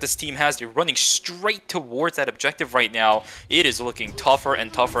opportunities that this team has, they're running straight towards that objective right now. It is looking tougher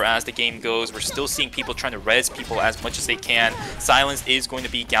and tougher as the game goes. We're still seeing people trying to res people as much as they can. Silence is going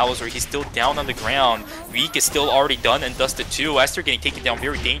to be Gallows, or he's still down on the ground. Weak is still already done and dusted too. Esther getting taken down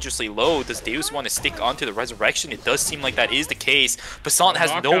very dangerously low. Does Deus want to stick onto the resurrection? It does seem like that is the case. Passant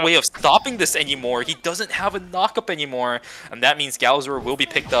has no way of stopping this anymore. He doesn't have a knockup anymore, and that means Galzer will be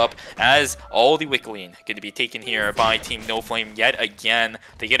picked up as all the Wickling going to be taken here by Team No Flame yet again.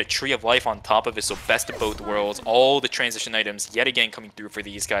 They get a Tree of Life on top of it, so best of both worlds. All the transition items yet again coming through for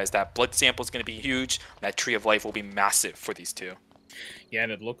these guys. That blood sample is going to be huge. That Tree of Life will be massive for these two. Yeah,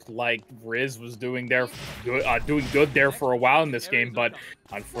 and it looked like Riz was doing good there for a while in this game, but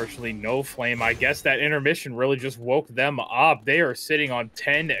unfortunately, No Flame. I guess that intermission really just woke them up. They are sitting on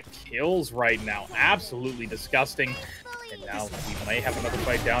 10 kills right now. Absolutely disgusting. And now we may have another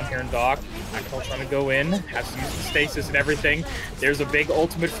fight down here in Dock. Akal trying to go in, has to use the stasis and everything. There's a big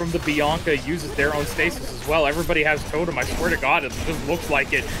ultimate from the Bianca, uses their own stasis as well. Everybody has totem, I swear to God, it just looks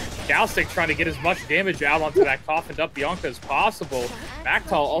like it. Galstick trying to get as much damage out onto that coffined up Bianca as possible.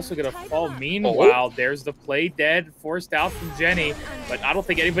 Mactal also gonna fall. Meanwhile, there's the play dead forced out from Jenny, but I don't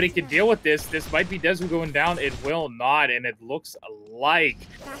think anybody can deal with this. This might be Dezu going down. It will not, and it looks like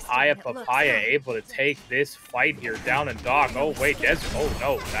Haya Papaya able to take this fight here down in Dock. Oh wait, Dezu. Oh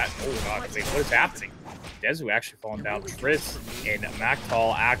no, oh god, wait, what is happening? Dezu actually falling down. Triss and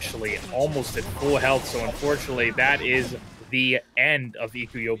Mactal actually almost at full health, so unfortunately that is the end of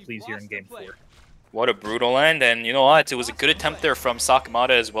Ikuyo Please here in game 4. What a brutal end, and you know what? It was a good attempt there from Sakamata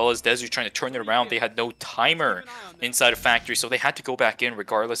as well as Dezu trying to turn it around. They had no timer inside of Factory, so they had to go back in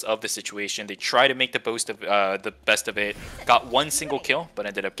regardless of the situation. They tried to make the best of it. Got one single kill, but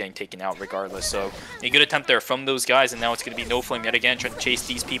ended up getting taken out regardless. So a good attempt there from those guys, and now it's going to be No Flame yet again trying to chase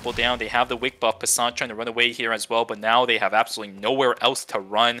these people down. They have the Wick buff. Passant trying to run away here as well, but now they have absolutely nowhere else to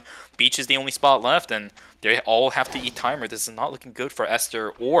run. Beach is the only spot left, and they all have to eat timer. This is not looking good for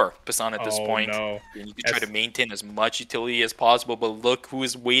Esther or Passant at this point. No. You need to try to maintain as much utility as possible, but look who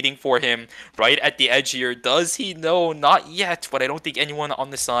is waiting for him right at the edge here. Does he know? Not yet, but I don't think anyone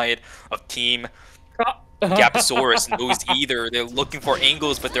on the side of Team Gaposaurus knows either. They're looking for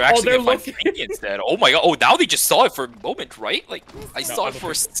angles, but they're actually going to find Frankie instead. Oh my god. Oh, now they just saw it for a moment, right? Like, I saw it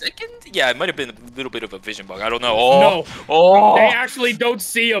for a second? Yeah, it might have been a little bit of a vision bug. I don't know. Oh, no. Oh. They actually don't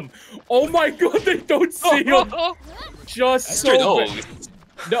see him. Oh my god, they don't see him. Just Esther knows.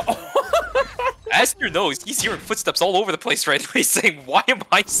 No. Esther knows. He's hearing footsteps all over the place right now. He's saying, why am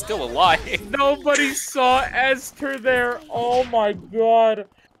I still alive? Nobody saw Esther there. Oh my god.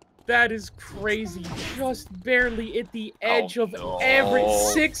 That is crazy. Just barely at the edge of every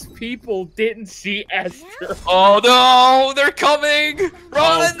 6 people didn't see Esther. Oh no, they're coming!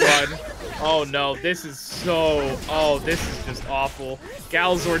 Run! Oh no, this is so... Oh, this is just awful.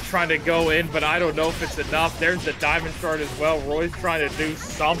 Galzor trying to go in, but I don't know if it's enough. There's the diamond shard as well. Roy's trying to do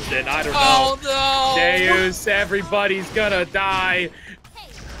something. I don't know. Oh no! Deus, everybody's gonna die.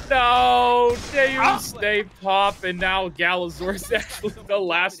 No, Deus, they pop, and now Galazor's actually the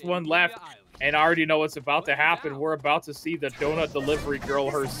last one left. And I already know what's about to happen. We're about to see the donut delivery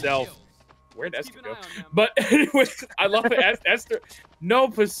girl herself. Where'd Esther go? But anyways, I love it. Esther. No,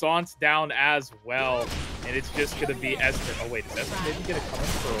 Passant's down as well. And it's just going to be Esther. Oh, wait. Is Esther maybe going to come in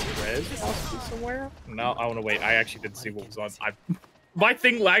for a res possibly somewhere? No, I want to wait. I actually didn't see what was on. My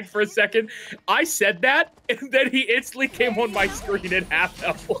thing lagged for a second. I said that, and then he instantly came on my screen at half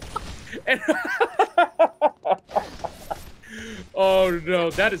level. And oh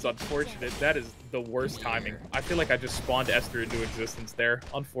no, that is unfortunate. That is the worst timing. I feel like I just spawned Esther into existence there.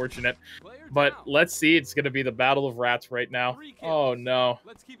 Unfortunate. But let's see. It's going to be the Battle of Rats right now. Oh no.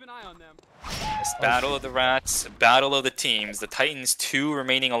 Let's keep an eye on them. It's Battle of the Rats, Battle of the Teams. The Titans 2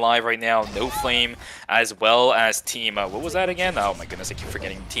 remaining alive right now. No Flame, as well as Team... what was that again? Oh my goodness, I keep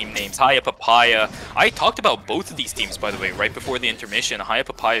forgetting team names. Haya Papaya. I talked about both of these teams, by the way, right before the intermission. Haya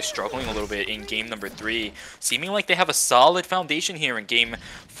Papaya is struggling a little bit in game number 3. Seeming like they have a solid foundation here in game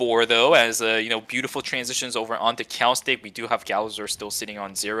 4, though, as, you know, beautiful transitions over onto Caustic. We do have Galazor still sitting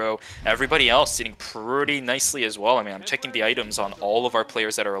on 0. Everybody else sitting pretty nicely as well. I mean, I'm checking the items on all of our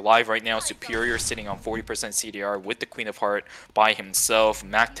players that are alive right now. Superior sitting on 40% CDR with the Queen of Heart by himself.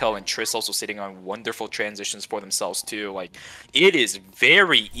 Mactel and Triss also sitting on wonderful transitions for themselves too. Like, it is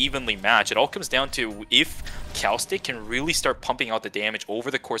very evenly matched. It all comes down to if Caustic can really start pumping out the damage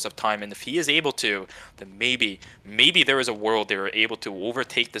over the course of time, and if he is able to, then maybe there is a world they're able to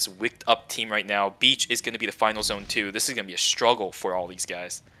overtake this wicked up team right now. Beach is going to be the final zone too. This is going to be a struggle for all these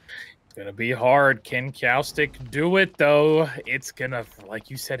guys. It's gonna be hard. Can Caustic do it though? It's gonna, like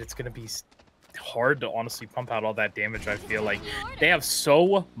you said, it's gonna be hard to honestly pump out all that damage. I feel like they have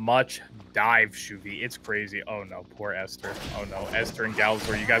so much dive, Shuvi. It's crazy. Oh no, poor Esther. Oh no, Esther and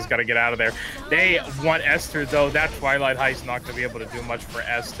Galzor, you guys gotta get out of there. They want Esther though. That Twilight Heist not gonna be able to do much for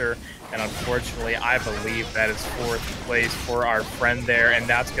Esther. And unfortunately, I believe that is 4th place for our friend there, and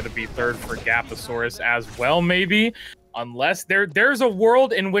that's gonna be 3rd for Gaposaurus as well, maybe. Unless there's a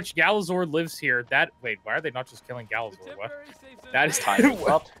world in which Galazor lives here. Wait, why are they not just killing Galazor? What? That is time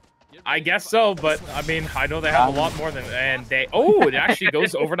up. I guess so, but I mean, I know they have a lot more than, and they. Oh, it actually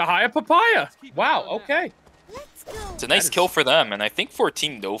goes over to Haya Papaya. Wow. Okay. It's a nice kill for them, and I think for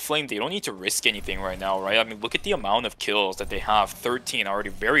Team No Flame, they don't need to risk anything right now, right? I mean, look at the amount of kills that they have. 13, already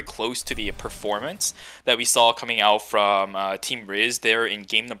very close to the performance that we saw coming out from Team Riz there in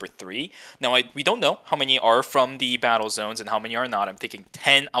game number 3. Now, we don't know how many are from the battle zones and how many are not. I'm thinking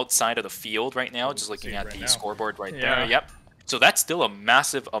 10 outside of the field right now, just looking at the scoreboard right there. Yep. So that's still a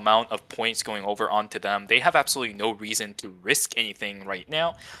massive amount of points going over onto them. They have absolutely no reason to risk anything right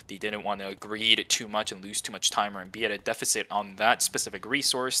now. They didn't want to greed too much and lose too much time or be at a deficit on that specific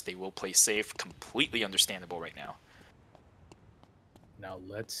resource. They will play safe. Completely understandable right now. Now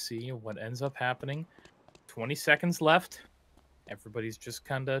let's see what ends up happening. 20 seconds left. Everybody's just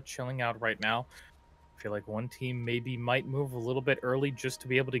kind of chilling out right now. I feel like one team maybe might move a little bit early just to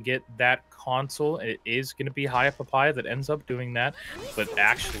be able to get that console. It is going to be Haya Papaya that ends up doing that, but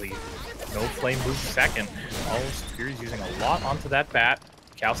actually, No Flame moves second. Oh, Superior's using a lot onto that bat.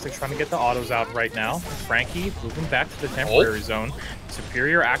 Caustic's trying to get the autos out right now. Frankie moving back to the temporary zone.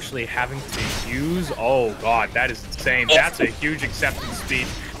 Superior actually having to use... Oh, God, that is insane. That's a huge acceptance speech.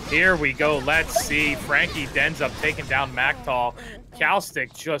 Here we go. Let's see. Frankie ends up taking down Mactol.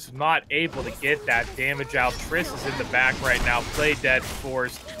 Caustic just not able to get that damage out. Triss is in the back right now. Play dead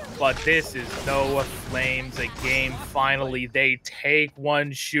forced. But this is No Flames. A game finally. They take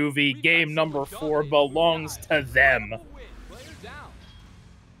one, Shuvi. Game number 4 belongs to them.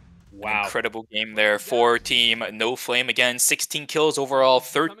 Wow. Incredible game there for Team No Flame. Again, 16 kills overall,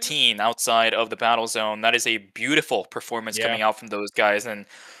 13 outside of the battle zone. That is a beautiful performance coming out from those guys. And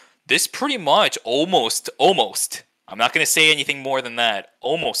this pretty much almost, I'm not going to say anything more than that,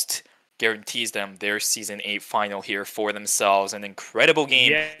 almost guarantees them their Season 8 final here for themselves. An incredible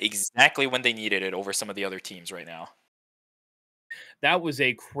game, exactly when they needed it over some of the other teams right now. That was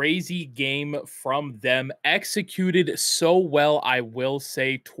a crazy game from them. Executed so well, I will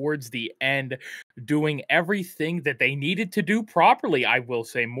say, towards the end. Doing everything that they needed to do properly, I will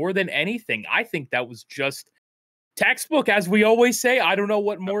say. More than anything, I think that was just textbook, as we always say. I don't know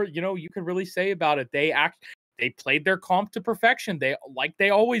what more, you could really say about it. They played their comp to perfection. They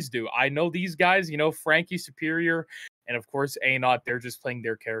always do. I know these guys, Frankie, Superior, and of course, A-Not, they're just playing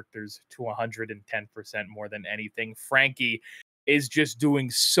their characters to 110% more than anything. Frankie is just doing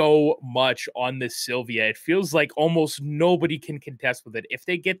so much on this Sylvia. It feels like almost nobody can contest with it. If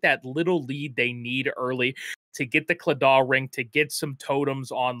they get that little lead they need early to get the Claddagh ring, to get some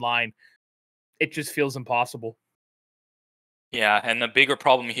totems online, it just feels impossible. Yeah, and the bigger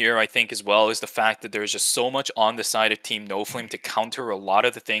problem here, I think, as well, is the fact that there's just so much on the side of Team No Flame to counter a lot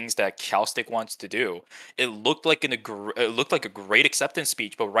of the things that Caustic wants to do. It looked like a great acceptance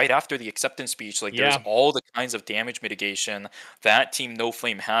speech, but right after the acceptance speech, there's all the kinds of damage mitigation that Team No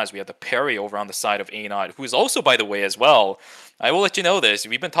Flame has. We have the parry over on the side of A-Not, who is also, by the way, as well. I will let you know this.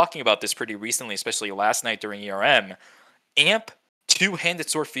 We've been talking about this pretty recently, especially last night during ERM. Amp two-handed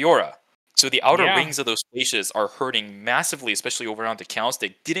Sword Fiora. So the outer rings of those spaces are hurting massively, especially over onto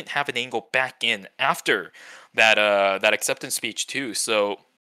Caustic. Didn't have an angle back in after that acceptance speech too. So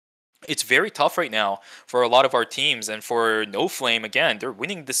it's very tough right now for a lot of our teams. And for No Flame, again, they're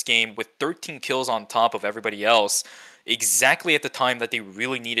winning this game with 13 kills on top of everybody else. Exactly at the time that they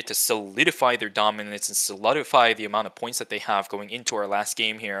really needed to solidify their dominance and solidify the amount of points that they have going into our last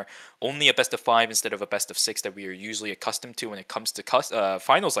game here. Only a best of 5 instead of a best of 6 that we are usually accustomed to when it comes to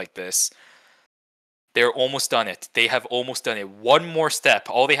finals like this. They're almost done it. They have almost done it. One more step.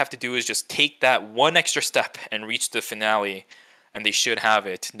 All they have to do is just take that one extra step and reach the finale, and they should have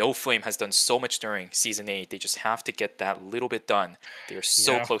it. No Flame has done so much during Season 8. They just have to get that little bit done. They are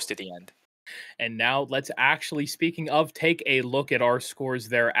so close to the end. And now let's actually, speaking of, take a look at our scores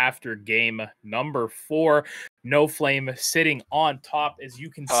there after game number 4. No Flame sitting on top, as you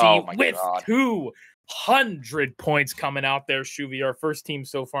can see, with 200 points coming out there. Shuvi, our first team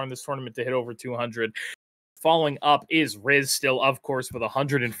so far in this tournament to hit over 200. Following up is Riz, still, of course, with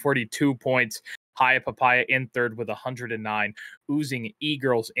 142 points. Haya Papaya in third with 109. Oozing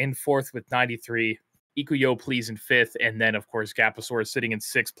E-Girls in fourth with 93. Ikuyo Please in fifth, and then, of course, Gaposaur is sitting in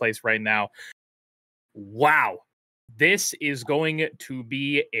 6th place right now. Wow. This is going to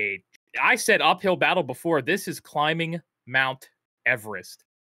be I said uphill battle before. This is climbing Mount Everest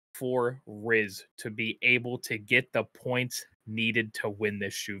for Riz to be able to get the points needed to win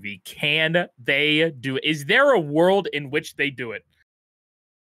this, Shuvi. Can they do it? Is there a world in which they do it?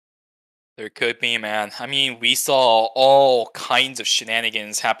 There could be, man. I mean, we saw all kinds of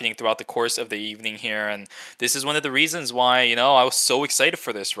shenanigans happening throughout the course of the evening here, and this is one of the reasons why, I was so excited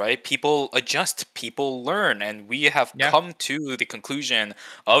for this, right? People adjust, people learn, and we have come to the conclusion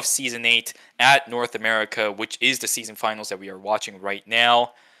of Season 8 at North America, which is the season finals that we are watching right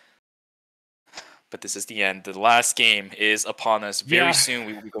now. But this is the end. The last game is upon us. Very soon,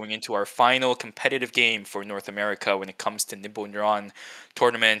 we will be going into our final competitive game for North America when it comes to Nippon Run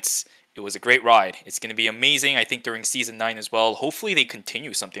tournaments. It was a great ride. It's going to be amazing, I think, during Season 9 as well. Hopefully they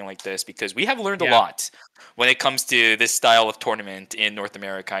continue something like this because we have learned a lot when it comes to this style of tournament in North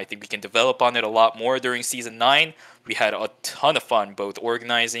America. I think we can develop on it a lot more during Season 9. We had a ton of fun, both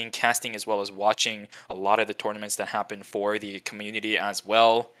organizing, casting, as well as watching a lot of the tournaments that happen for the community as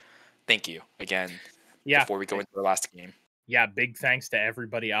well. Thank you again before we go into the last game. Yeah, big thanks to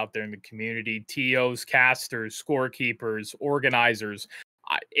everybody out there in the community, TOs, casters, scorekeepers, organizers.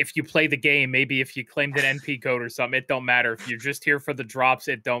 If you play the game, maybe if you claimed an NP code or something, it don't matter. If you're just here for the drops,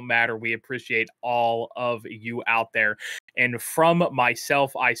 it don't matter. We appreciate all of you out there. And from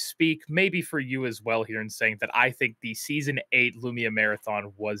myself, I speak maybe for you as well here in saying that I think the Season 8 Lumia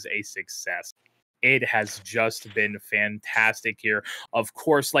Marathon was a success. It has just been fantastic here. Of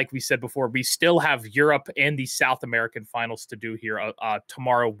course, like we said before, we still have Europe and the South American finals to do here.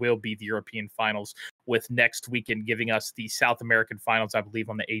 Tomorrow will be the European finals, with next weekend giving us the South American finals, I believe,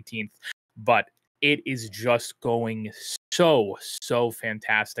 on the 18th. But it is just going so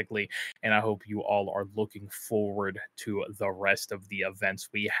fantastically, and I hope you all are looking forward to the rest of the events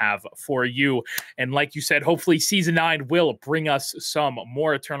we have for you. And like you said, hopefully Season 9 will bring us some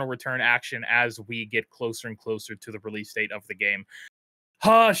more Eternal Return action as we get closer and closer to the release date of the game.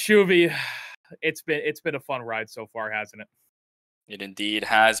 Shuvi, it's been a fun ride so far, hasn't it? It indeed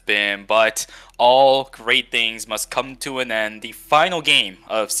has been, but all great things must come to an end. The final game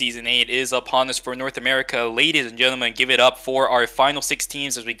of Season 8 is upon us for North America. Ladies and gentlemen, give it up for our final 6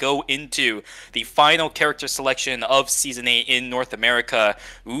 teams as we go into the final character selection of Season 8 in North America.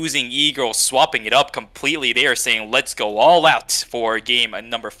 Oozing Eagle swapping it up completely. They are saying, let's go all out for game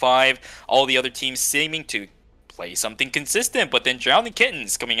number 5. All the other teams seeming to play something consistent, but then Drowning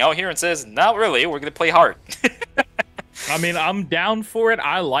Kittens coming out here and says, not really, we're going to play hard. I mean, I'm down for it.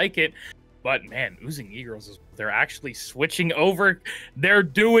 I like it. But, man, Oozing Eagles, they're actually switching over. They're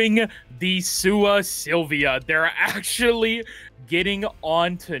doing the Sua Sylvia. They're actually getting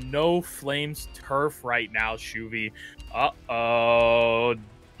onto No Flames turf right now, Shuvi. Uh-oh.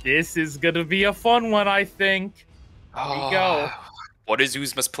 This is going to be a fun one, I think. Here we go. What is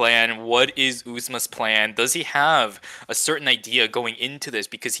Uzma's plan? What is Uzma's plan? Does he have a certain idea going into this?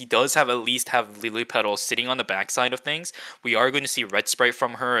 Because he does have at least have Lily Petal sitting on the backside of things. We are going to see Red Sprite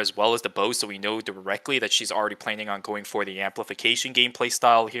from her as well as the bow, so we know directly that she's already planning on going for the amplification gameplay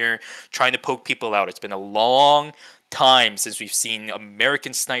style here, trying to poke people out. It's been a long time since we've seen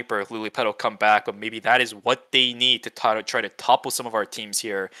American Sniper Lily Petal come back, but maybe that is what they need to try to topple some of our teams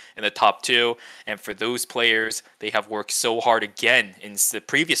here in the top 2. And for those players, they have worked so hard again in the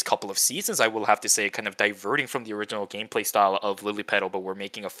previous couple of seasons, I will have to say, kind of diverting from the original gameplay style of Lily Petal, but we're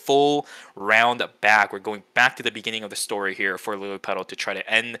making a full round back. We're going back to the beginning of the story here for Lily Petal to try to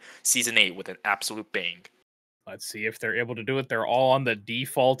end Season 8 with an absolute bang. Let's see if they're able to do it. They're all on the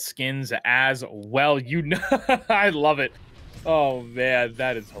default skins as well. You know, I love it. Oh, man,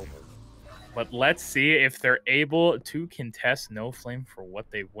 that is horrible. But let's see if they're able to contest No Flame for what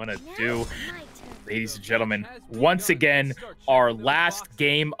they want to do. Ladies and gentlemen, once again, our last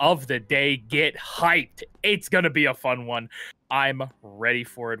game of the day. Get hyped. It's going to be a fun one. I'm ready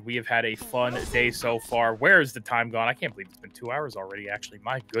for it. We have had a fun day so far. Where is the time gone? I can't believe it's been 2 hours already, actually.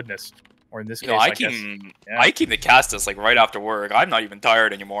 My goodness. Or in this case, I keep the cast like right after work. I'm not even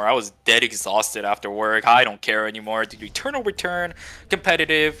tired anymore. I was dead exhausted after work. I don't care anymore. Do Eternal Return,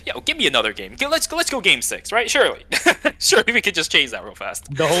 competitive. Yeah, give me another game. Let's go game 6, right? Surely, surely we could just change that real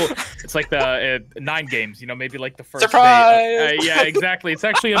fast. The whole, it's like the 9 games. You know, maybe like the first surprise. Day. Yeah, exactly. It's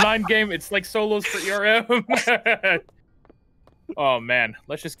actually a 9 game. It's like solos for ERM. Oh man,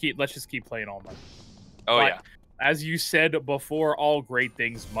 let's just keep playing all night. Oh but, yeah. As you said before, all great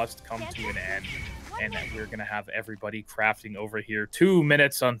things must come to an end. And we're going to have everybody crafting over here. 2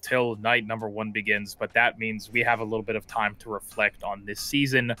 minutes until night number 1 begins. But that means we have a little bit of time to reflect on this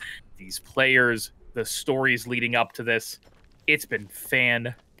season, these players, the stories leading up to this. It's been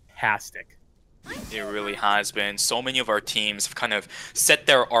fantastic. It really has been. So many of our teams have kind of set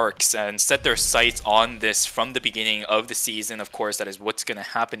their arcs and set their sights on this from the beginning of the season. Of course, that is what's going to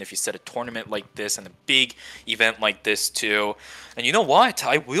happen if you set a tournament like this and a big event like this too. And you know what?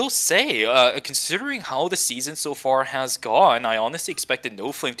 I will say, considering how the season so far has gone, I honestly expected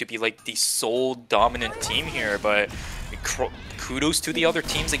No Flame to be like the sole dominant team here, but kudos to the other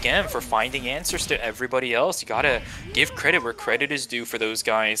teams again for finding answers to everybody else. You gotta give credit where credit is due for those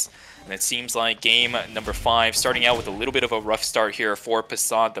guys. And it seems like game number 5, starting out with a little bit of a rough start here for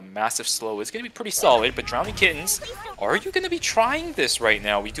Passat. The massive slow is going to be pretty solid, but Drowning Kittens, are you going to be trying this right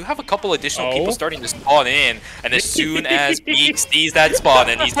now? We do have a couple additional people starting to spawn in, and as soon as Beak sees that spawn,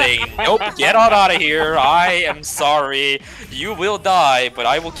 and he's saying, nope, get on out of here. I am sorry. You will die, but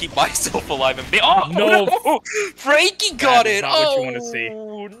I will keep myself alive and be— oh, no! Frankie got it! Not what you want to see.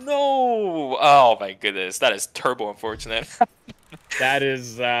 No! Oh my goodness, that is turbo unfortunate. That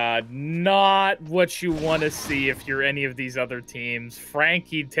is not what you want to see if you're any of these other teams.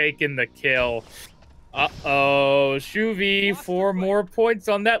 Frankie taking the kill. Uh-oh. Shuvi, 4 more points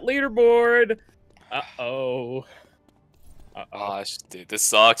on that leaderboard. Uh-oh. Gosh, dude, this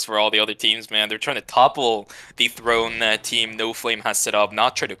sucks for all the other teams, man. They're trying to topple the throne that Team No Flame has set up,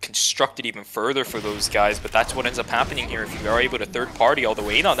 not try to construct it even further for those guys, but that's what ends up happening here. If you are able to third party all the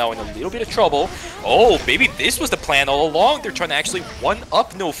way in on now in a little bit of trouble. Oh, maybe this was the plan all along. They're trying to actually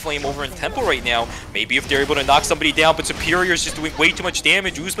one-up No Flame over in Temple right now. Maybe if they're able to knock somebody down, but Superior is just doing way too much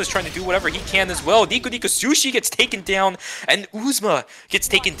damage. Uzma's trying to do whatever he can as well. Nico Sushi gets taken down, and Uzma gets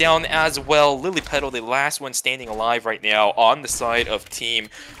taken down as well. Lily Petal, the last one standing alive right now on the side of Team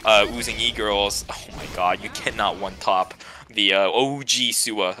Oozing E-Girls. Oh my god, you cannot one-top the OG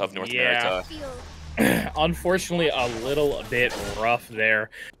Sua of North America. Unfortunately, a little bit rough there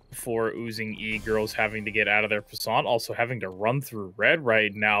for Oozing E-Girls, having to get out of their Passant, also having to run through red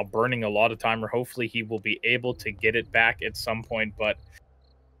right now, burning a lot of time, or hopefully he will be able to get it back at some point, but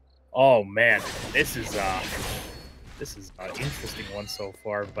oh man, this is an interesting one so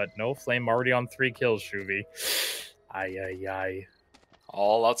far, but No Flame already on 3 kills, Shuvi. Ay.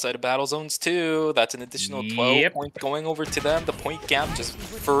 All outside of battle zones too. That's an additional 12 points going over to them. The point gap just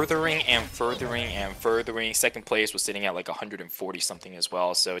furthering and furthering and furthering. Second place was sitting at like 140 something as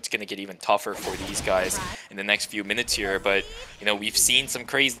well. So it's going to get even tougher for these guys in the next few minutes here. But, you know, we've seen some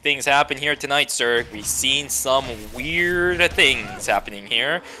crazy things happen here tonight, sir. We've seen some weird things happening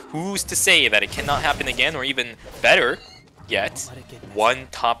here. Who's to say that it cannot happen again, or even better yet, one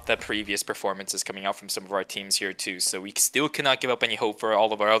top the previous performances coming out from some of our teams here too. So we still cannot give up any hope for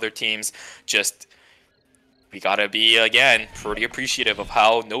all of our other teams. Just, we gotta be, again, pretty appreciative of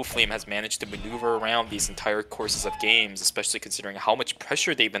how No Flame has managed to maneuver around these entire courses of games, especially considering how much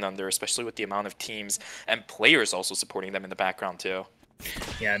pressure they've been under, especially with the amount of teams and players also supporting them in the background too.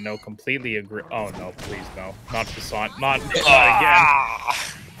 Yeah, no, completely agree. Oh no, please no. Not Passant. Not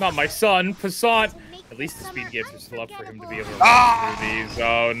again. Not my son, Passant. At least the speed gates are still up for him to be able to run through these.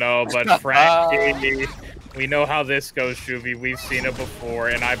 Oh no, but Frankie, we know how this goes, Shuvi. We've seen it before,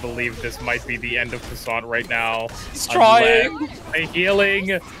 and I believe this might be the end of Passant right now. He's trying. A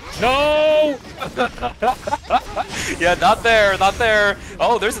healing. No! Yeah, not there, not there.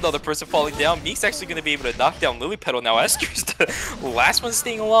 Oh, there's another person falling down. Meek's actually going to be able to knock down Lily Petal now. Esker's the last one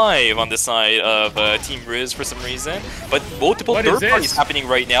staying alive on the side of Team Riz for some reason. But multiple third parties happening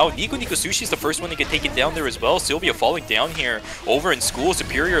right now. Nico Sushi's the first one to get taken down there as well. Sylvia falling down here over in school.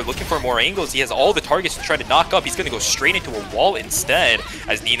 Superior looking for more angles. He has all the targets to try to knock up. He's going to go straight into a wall instead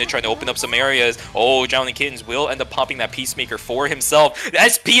as Nina trying to open up some areas. Oh, Drowning Kittens will end up popping that Peacemaker for himself. The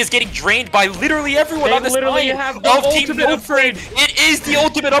SP is getting drained by literally everyone on the side of Team No Flame. It is the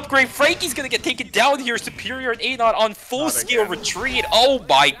ultimate upgrade. Frankie's going to get taken down here. Superior and Anot on full-scale retreat. Oh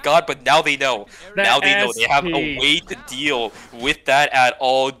my god, but now they know. Now they know. They have a way to deal with that at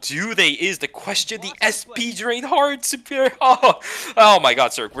all. Do they is the question. The SP drain hard. Superior. Oh my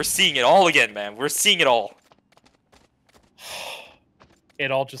god, sir. We're seeing it all again, man. We're seeing it all.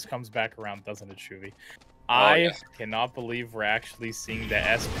 It all just comes back around, doesn't it, Shuvi? I cannot believe we're actually seeing the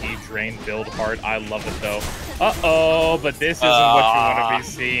SP drain build hard. I love it, though. Uh-oh, but this isn't what you want to be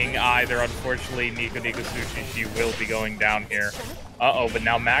seeing either. Unfortunately, Nico Sushi, she will be going down here. Uh-oh, but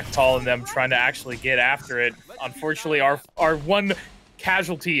now Mactol and them trying to actually get after it. Unfortunately, our one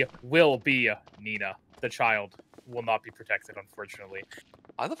casualty will be Nina. The child will not be protected, unfortunately.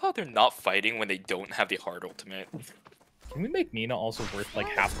 I love how they're not fighting when they don't have the hard ultimate. Can we make Nina also worth, like,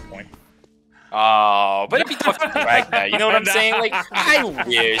 half a point? Oh, but it'd be tough to drag that. You know what I'm saying? Like, I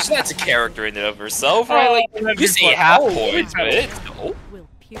wish. That's a character in and of herself, right? Like, you say half points, but it's...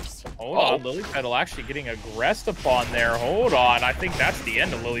 Hold on, Lily Petal actually getting aggressed upon there. Hold on, I think that's the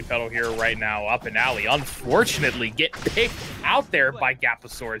end of Lily Petal here right now. Up and alley, unfortunately, get picked out there by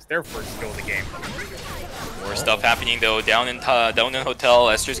Gaposaurus, their first kill of the game. More stuff happening though down in hotel.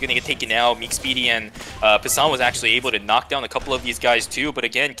 Esther's gonna get taken out. Meek, Speedy, and Pisan was actually able to knock down a couple of these guys too. But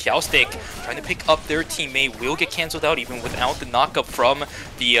again, Caustic trying to pick up their teammate will get canceled out even without the knockup from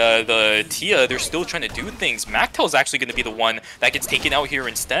the Tia. They're still trying to do things. Mactel's actually gonna be the one that gets taken out here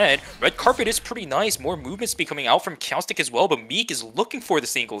instead. Red carpet is pretty nice. More movements be coming out from Caustic as well. But Meek is looking for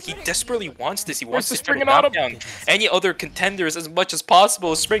this angle. He desperately wants this. He wants to try to knock down any other contenders as much as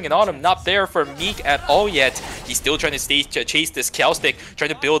possible. Springing on him, not there for Meek at all yet. He's still trying to chase this Caustic, trying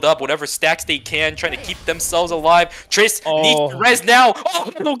to build up whatever stacks they can, trying to keep themselves alive. Triss needs to res now.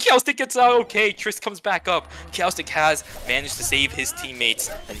 Oh no, Caustic gets out. Okay, Triss comes back up. Caustic has managed to save his teammates,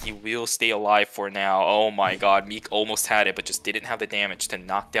 and he will stay alive for now. Oh my god, Meek almost had it, but just didn't have the damage to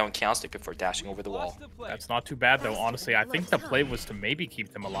knock down Caustic before dashing over the wall. That's not too bad though, honestly. I think the play was to maybe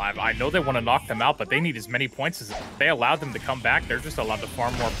keep them alive. I know they want to knock them out, but they need as many points as they allowed them to come back. They're just allowed to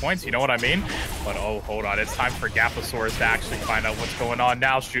farm more points, you know what I mean? But oh, hold on, it's time for Gaposaurus to actually find out what's going on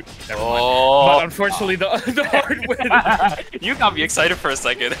now. Shoot, never mind. But unfortunately, the hard win. You got me excited for a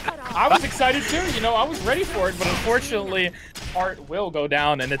second. I was excited too, you know, I was ready for it, but unfortunately, Heart will go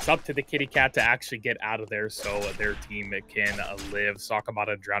down, and it's up to the Kitty Cat to actually get out of there so their team can live.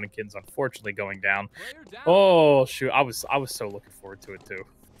 Sakamata and Drowning Kids unfortunately going down. Oh shoot, I was so looking forward to it too.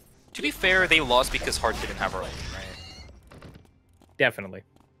 To be fair, they lost because Heart didn't have her own, right? Definitely.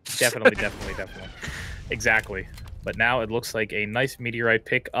 Exactly. But now it looks like a nice meteorite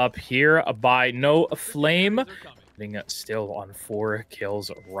pick up here by No Flame. Still on 4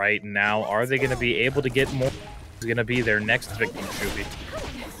 kills right now. Are they going to be able to get more? Is going to be their next victim, Shuvi?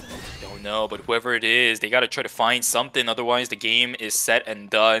 Don't know, but whoever it is, they got to try to find something. Otherwise, the game is set and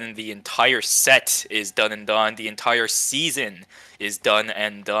done. The entire set is done and done. The entire season is done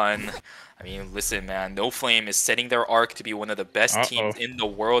and done. I mean, listen, man, No Flame is setting their arc to be one of the best teams in the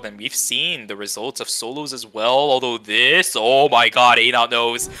world, and we've seen the results of solos as well. Although this, oh my god, A-Dot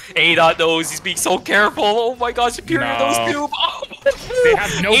knows. A-Dot knows. He's being so careful. Oh my god, Superior knows too. Oh, they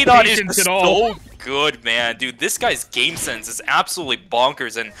have no patience at all. So good, man. Dude, this guy's game sense is absolutely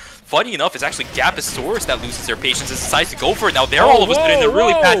bonkers, and funny enough, it's actually Gaposaurus that loses their patience and decides to go for it. Now, they're all of a sudden in a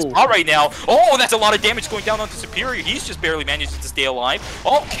really bad spot right now. Oh, that's a lot of damage going down onto Superior. He's just barely managed to stay alive.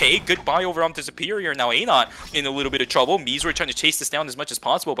 Okay, goodbye over onto Superior. Now, A-Not in a little bit of trouble. Mizroy trying to chase this down as much as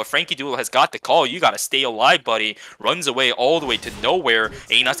possible, but Frankie Doodle has got the call. You got to stay alive, buddy. Runs away all the way to nowhere.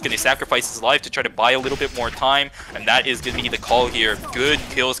 A-Not's going to sacrifice his life to try to buy a little bit more time, and that is going to be the call here. Good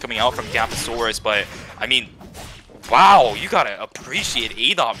kills coming out from Gaposaurus, but, I mean, wow, you gotta appreciate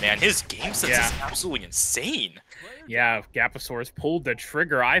A-Dot, man. His game sense is absolutely insane. Yeah, Gaposaurus pulled the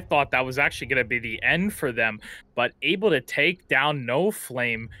trigger. I thought that was actually going to be the end for them, but able to take down No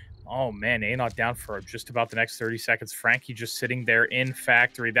Flame. Oh, man, A-Not down for just about the next 30 seconds. Frankie just sitting there in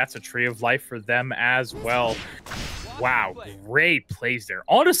Factory. That's a tree of life for them as well. Wow, great plays there.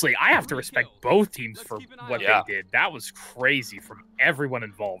 Honestly, I have to respect both teams for what they did. That was crazy from everyone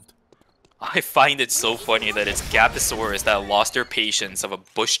involved. I find it so funny that it's Gaposaurus that lost their patience of a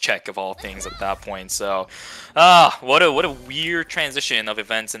bush check of all things at that point. So, what a weird transition of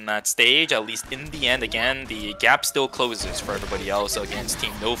events in that stage. At least in the end, again, the gap still closes for everybody else against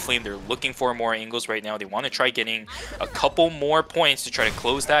Team No Flame. They're looking for more angles right now. They want to try getting a couple more points to try to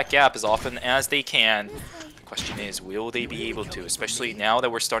close that gap as often as they can. The question is, will they be able to? Especially now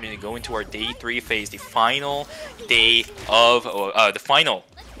that we're starting to go into our day 3 phase, the final day of the final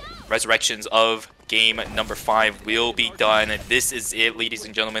resurrections of game number 5 will be done. This is it, ladies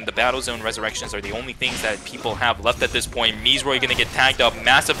and gentlemen. The Battle Zone resurrections are the only things that people have left at this point. Mizroy gonna get tagged up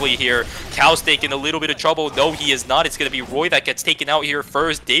massively here. Caustic in a little bit of trouble. No, he is not. It's gonna be Roy that gets taken out here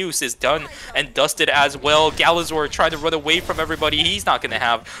first. Deus is done and dusted as well. Galazor tried to run away from everybody. He's not gonna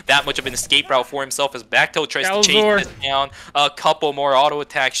have that much of an escape route for himself as Backtail tries to chase this down. A couple more auto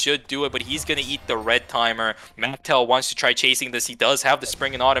attacks should do it, but he's gonna eat the red timer. Mactel wants to try chasing this. He does have the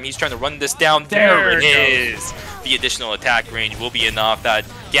Spring and Autumn. He's trying to run this down. There it is. The additional attack range will be enough. That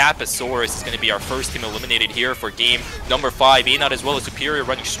Gaposaurus is going to be our first team eliminated here for game number 5. A-Not as well as Superior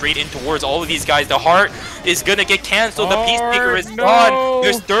running straight in towards all of these guys. The Heart is going to get canceled. The Peacemaker is gone.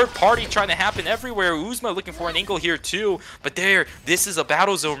 There's third party trying to happen everywhere. Uzma looking for an angle here too. But this is a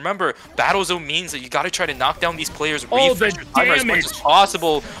battle zone. Remember, battle zone means that you got to try to knock down these players, refresh your timer as much as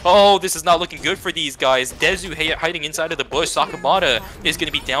possible. Oh, this is not looking good for these guys. Dezu hiding inside of the bush. Sakamata is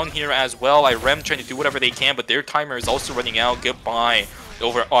going to be down here as well. Irem trying to do whatever they can, but their timer is also running out. Goodbye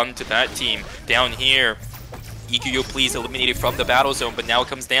over onto that team down here. Ikuyo Please eliminated from the battle zone, but now it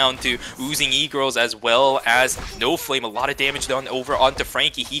comes down to oozing E-Girls as well as No Flame. A lot of damage done over onto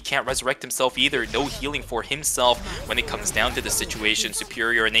Frankie. He can't resurrect himself either. No healing for himself when it comes down to the situation.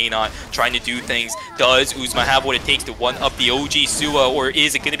 Superior and Anon trying to do things. Does Uzma have what it takes to one-up the OG Sua, or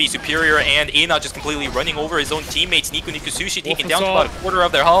is it going to be Superior and Anon just completely running over his own teammates? Niku Nikusushi taking down to about a quarter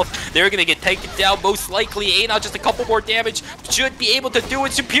of their health. They're going to get taken down most likely. Anon just a couple more damage. Should be able to do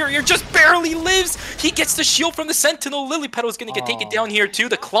it. Superior just barely lives. He gets the shield from the Sentinel. Lily Petal is going to get taken down here too.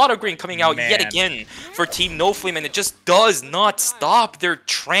 The Clotter Green coming out yet again for Team No Flame, and it just does not stop. Their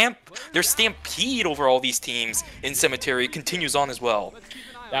stampede over all these teams in Cemetery continues on as well.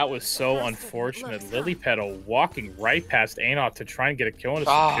 That was so unfortunate. Lily Petal walking right past Anot to try and get a kill on a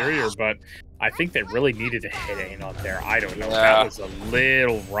Superior, but I think they really needed to hit Anot there. I don't know. That was a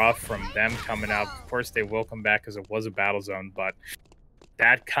little rough from them coming out. Of course, they will come back because it was a battle zone, but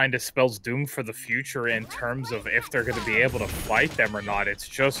that kind of spells doom for the future in terms of if they're going to be able to fight them or not. It's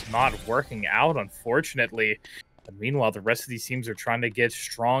just not working out, unfortunately. And meanwhile, the rest of these teams are trying to get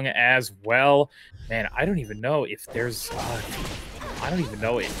strong as well. Man, I don't even know if there's... I don't even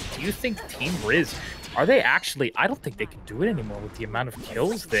know. Do you think Team Riz, are they actually... I don't think they can do it anymore with the amount of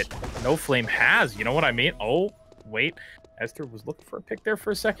kills that No Flame has. You know what I mean? Oh, wait. Esther was looking for a pick there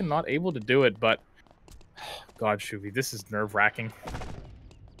for a second. Not able to do it, but... God, Shuvi, this is nerve-wracking.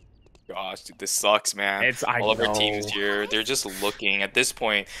 Gosh, dude, this sucks, man. All of our teams here, they're just looking. At this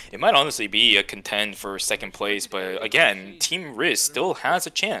point, it might honestly be a contend for second place, but again, Team Riz still has a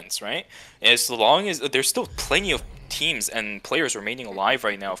chance, right? As long as there's still plenty of teams and players remaining alive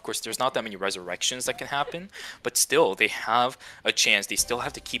right now. Of course, there's not that many resurrections that can happen, but still, they have a chance. They still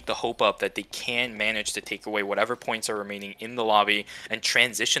have to keep the hope up that they can manage to take away whatever points are remaining in the lobby and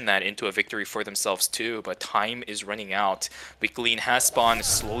transition that into a victory for themselves too, but time is running out. Wickeline has spawned,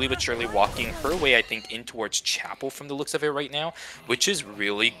 slowly but surely walking her way, I think, in towards Chapel from the looks of it right now, which is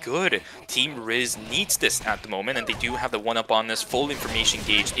really good. Team Riz needs this at the moment, and they do have the one-up on this. Full information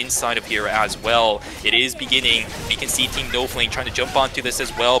gauge inside of here as well. It is beginning. We can see Team No Flame trying to jump onto this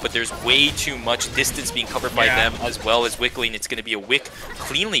as well, but there's way too much distance being covered by them as well as Wickeline. It's going to be a Wick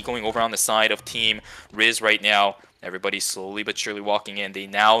cleanly going over on the side of Team Riz right now. Everybody's slowly but surely walking in. They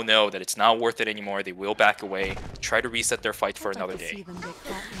now know that it's not worth it anymore. They will back away, try to reset their fight for another day.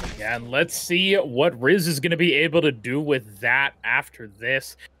 Yeah, and let's see what Riz is going to be able to do with that after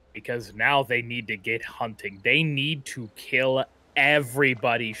this, because now they need to get hunting. They need to kill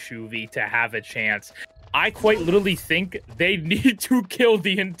everybody, Shuvi, to have a chance. I quite literally think they need to kill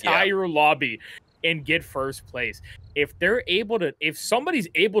the entire lobby and get first place. If they're able to, if somebody's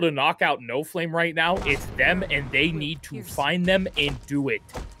able to knock out No Flame right now, it's them, and they need to find them and do it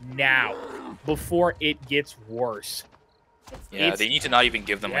now before it gets worse. Yeah, they need to not even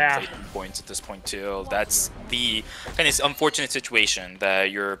give them like points at this point too. That's the kind of unfortunate situation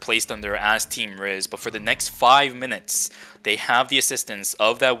that you're placed under as Team Riz. But for the next 5 minutes, they have the assistance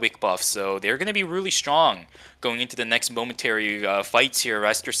of that Wick buff, so they're going to be really strong going into the next momentary fights here.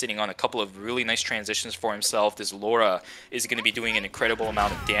 Rester sitting on a couple of really nice transitions for himself. This Laura is going to be doing an incredible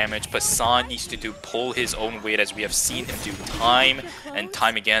amount of damage. Passan needs to pull his own weight, as we have seen him do time and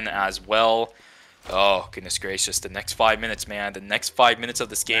time again as well. Oh, goodness gracious. The next 5 minutes, man. The next 5 minutes of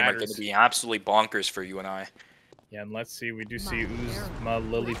this game are going to be absolutely bonkers for you and I. Yeah, and let's see. We do see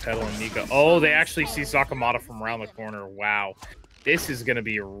Uzma, Lily Petal, and Nika. Oh, they actually see Sakamata from around the corner. Wow. This is going to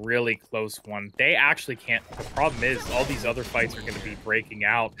be a really close one. They actually can't. The problem is all these other fights are going to be breaking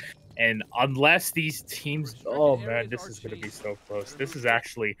out. And unless these teams... Oh, man, this is going to be so close. This is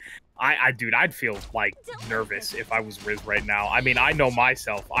actually... Dude, I'd feel, like, nervous if I was Riz right now. I mean, I know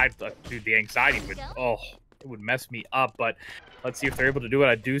myself. Dude, the anxiety would... Oh, it would mess me up. But let's see if they're able to do it.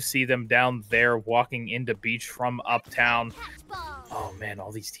 I do see them down there walking into Beach from Uptown. Oh, man,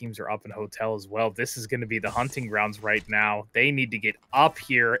 all these teams are up in Hotel as well. This is going to be the hunting grounds right now. They need to get up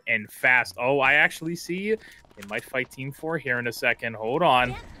here and fast. Oh, I actually see... They might fight Team 4 here in a second. Hold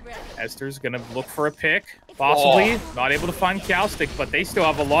on. Esther's going to look for a pick. Possibly. Not able to find Caustic, but they still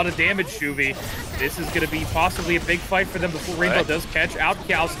have a lot of damage, Shuvi. This is going to be possibly a big fight for them before Rainbow does catch out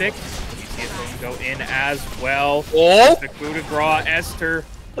Caustic. You see it go in as well. The coup de grace. Esther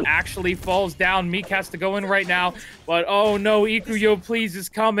actually falls down. Meek has to go in right now. But, oh, no. Ikuyo, please, is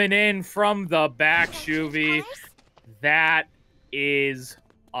coming in from the back, Shuvi. That is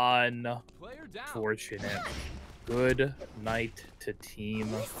unfortunate. Good night to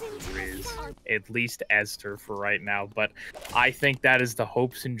Team Riz. At least Esther for right now. But I think that is the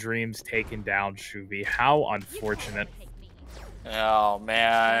hopes and dreams taken down, Shuvi. How unfortunate. Oh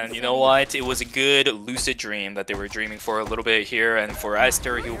man, you know what? It was a good lucid dream that they were dreaming for a little bit here, and for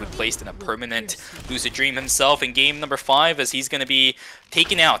Esther, he will be placed in a permanent lucid dream himself in game number 5, as he's going to be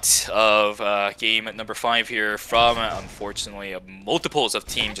taken out of game number 5 here from, unfortunately, multiples of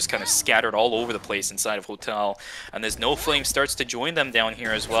team just kind of scattered all over the place inside of Hotel, and as No Flame starts to join them down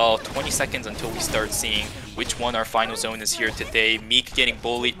here as well. 20 seconds until we start seeing which one our final zone is here today. Meek getting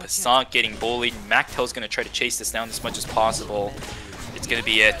bullied, Passant getting bullied, MacTel's going to try to chase this down as much as possible. It's going to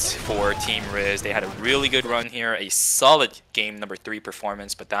be it for Team Riz. They had a really good run here, a solid game number 3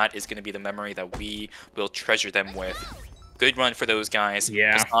 performance, but that is going to be the memory that we will treasure them with. Good run for those guys.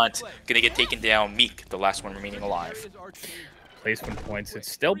 Yeah. Passant going to get taken down. Meek, the last one remaining alive. Placement points.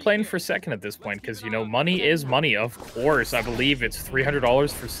 It's still playing for second at this point because, you know, money is money, of course. I believe it's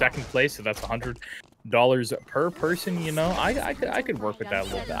 $300 for second place, so that's $100 per person. You know, I could work with that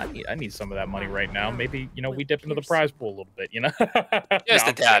a little bit. I need some of that money right now. Maybe, you know, we dip into the prize pool a little bit, you know. Just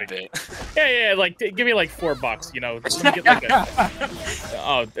a tad bit. Yeah, like give me like $4, you know. Let me get like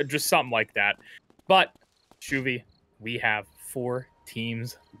oh, just something like that. But Shuvi, we have 4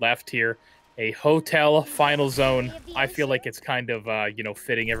 teams left here. A hotel final zone. I feel like it's kind of, you know,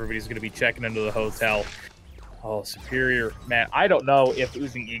 fitting. Everybody's going to be checking into the hotel. Oh, Superior. Man, I don't know if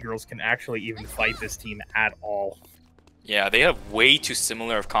Oozing Eagles can actually even fight this team at all. Yeah, they have way too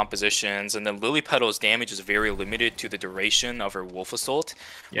similar of compositions, and then Lily Petal's damage is very limited to the duration of her Wolf Assault,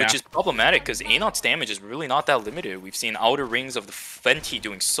 which is problematic because Anot's damage is really not that limited. We've seen Outer Rings of the Fenty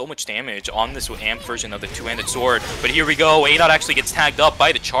doing so much damage on this amp version of the two-handed sword, but here we go. Anot actually gets tagged up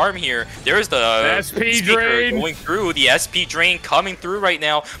by the charm here. There's the SP drain going through, the SP drain coming through right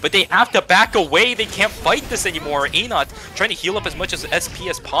now, but they have to back away. They can't fight this anymore. Anot trying to heal up as much as SP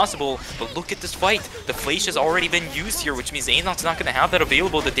as possible, but look at this fight. The Flash has already been used here, which means Anot's not going to have that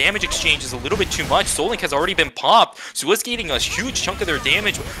available. The damage exchange is a little bit too much. Solink has already been popped. Sua's getting a huge chunk of their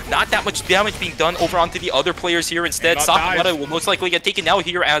damage. Not that much damage being done over onto the other players here instead. Sakamata will most likely get taken out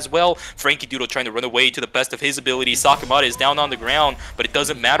here as well. Frankie Doodle trying to run away to the best of his ability. Sakamata is down on the ground, but it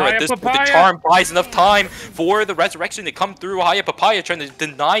doesn't matter at this point. The charm buys enough time for the resurrection to come through. Haya Papaya trying to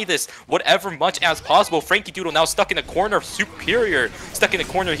deny this whatever much as possible. Frankie Doodle now stuck in the corner. Superior stuck in the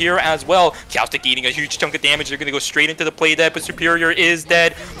corner here as well. Caustic eating a huge chunk of damage. They're going to go straight into the play dead, but Superior is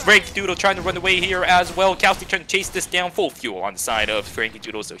dead. Frankie Doodle trying to run away here as well. Caustic trying to chase this down. Full fuel on the side of Frankie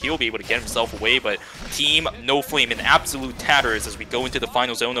Doodle, so he'll be able to get himself away, but Team No Flame in absolute tatters as we go into the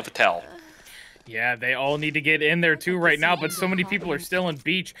final zone of Hotel. Yeah, they all need to get in there too right now, but so many people are still in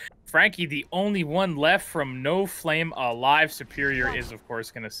Beach. Frankie, the only one left from No Flame alive. Superior is, of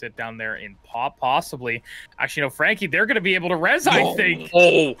course, going to sit down there and pop, possibly. Actually, no, Frankie, they're going to be able to res, I think.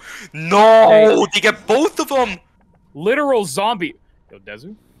 Oh, no! They get both of them! Literal zombie. Yo,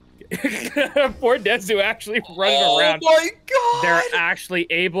 Dezu? Poor Dezu actually running around. Oh my god! They're actually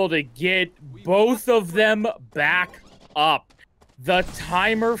able to get both of them back up. The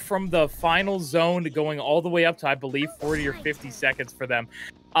timer from the final zone going all the way up to, I believe, 40 or 50 seconds for them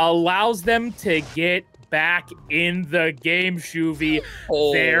allows them to get back in the game, Shuvi.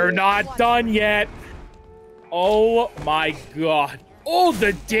 Oh. They're not done yet. Oh my god. Oh,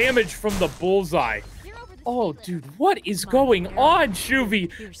 the damage from the bullseye. Oh, dude, what is going on,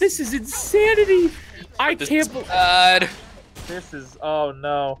 Shuvi? This is insanity. I can't believe this is, oh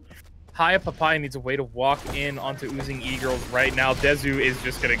no. Haya Papaya needs a way to walk in onto Oozing Eagles right now. Dezu is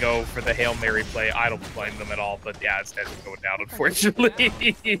just going to go for the Hail Mary play. I don't blame them at all, but yeah, it's Dezu going down,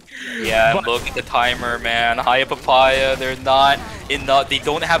 unfortunately. Yeah, but look at the timer, man. Haya Papaya, they're not enough. They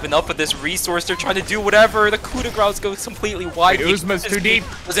don't have enough of this resource. They're trying to do whatever. The coup de grace goes completely wide. Uzma's too deep.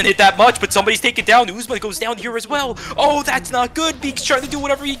 Doesn't hit that much, but somebody's taken down. Uzma goes down here as well. Oh, that's not good. Beak's trying to do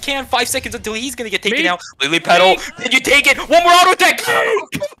whatever he can. 5 seconds until he's going to get taken out. Lily Petal, can you take it? One more auto attack.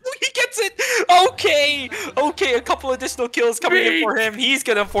 He gets it. Okay, a couple additional kills coming in for him. He's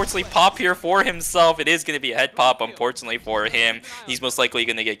gonna unfortunately pop here for himself. It is gonna be a head pop, unfortunately, for him. He's most likely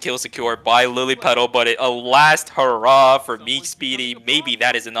gonna get kill secured by Lily Petal, but a last hurrah for Meek Speedy. Maybe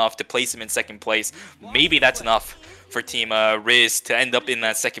that is enough to place him in second place. Maybe that's enough for Team Riz to end up in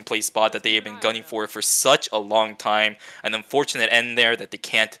that second place spot that they have been gunning for such a long time. An unfortunate end there that they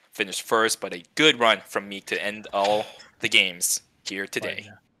can't finish first, but a good run from Meek to end all the games here today.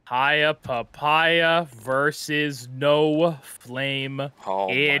 Haya Papaya versus No Flame. Oh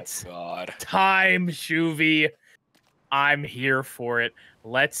it's my god. Time, Shuvi. I'm here for it.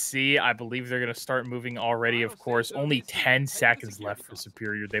 Let's see. I believe they're going to start moving already, of course. Only 10 seconds left for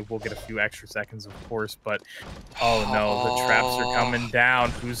Superior. They will get a few extra seconds, of course, but oh no, the traps are coming down.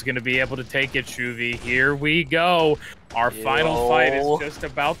 Who's going to be able to take it, Shuvi? Here we go. Our final fight is just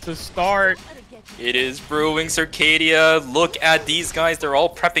about to start. It is brewing, Circadia. Look at these guys. They're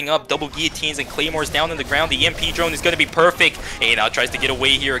all prepping up. Double guillotines and claymores down on the ground. The EMP drone is going to be perfect. Aenot tries to get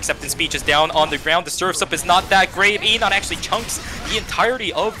away here. Acceptance speech is down on the ground. The surf's up is not that great. Aenot actually chunks the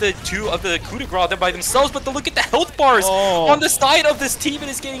entirety of the coup de grace there by themselves. But look at the health bars on the side of this team. It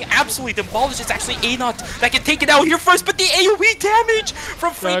is getting absolutely demolished. It's actually Aenot that can take it out here first. But the AoE damage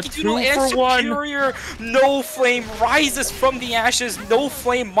from Frankie Doodle and Superior. No Flame rises from the ashes. No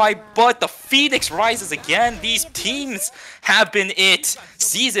Flame, my butt. The Phoenix rises again. These teams have been it.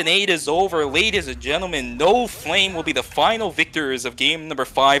 Season 8 is over, ladies and gentlemen. No Flame will be the final victors of game number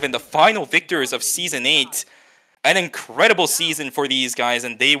 5 and the final victors of Season 8. An incredible season for these guys,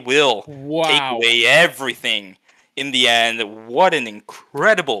 and they will take away everything in the end. What an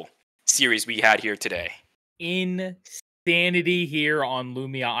incredible series we had here today. Insanity here on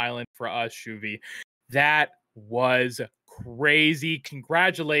Lumia Island for us, Shuvi. That was crazy.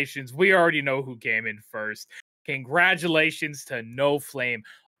 Congratulations. We already know who came in first. Congratulations to No Flame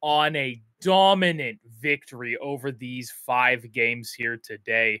on a dominant victory over these 5 games here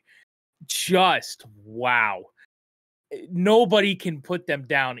today. Just wow. Nobody can put them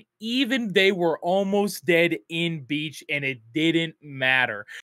down. Even they were almost dead in Beach, and it didn't matter.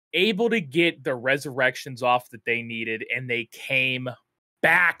 Able to get the resurrections off that they needed, and they came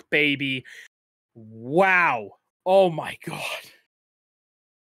back, baby. Wow. Oh my god.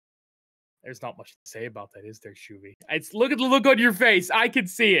 There's not much to say about that, is there, Shuvi? It's look at the look on your face. I can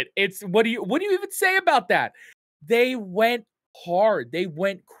see it. It's what do you even say about that? They went hard. They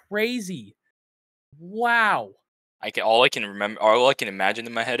went crazy. Wow. All I can imagine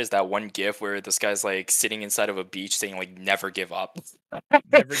in my head is that one GIF where this guy's like sitting inside of a beach saying like "never give up."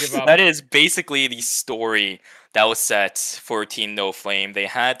 Never give up. That is basically the story that was set for Team No Flame. They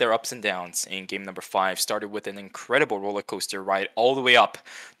had their ups and downs in game number 5. Started with an incredible roller coaster ride all the way up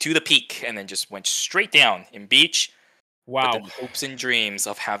to the peak, and then just went straight down in Beach. Wow. But the hopes and dreams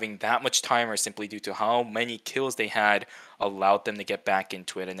of having that much timer simply due to how many kills they had allowed them to get back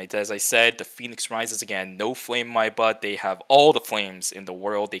into it. And as I said, the Phoenix rises again. No Flame, my butt. They have all the flames in the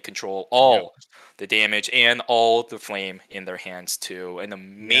world. They control all the damage and all the flame in their hands too. An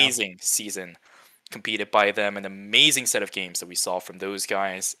amazing season competed by them. An amazing set of games that we saw from those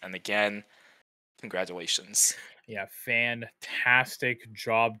guys. And again, congratulations. Yeah, fantastic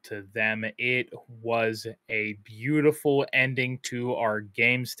job to them. It was a beautiful ending to our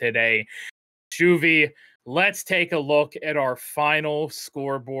games today. Shuvi, let's take a look at our final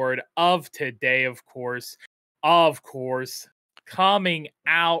scoreboard of today, of course. Coming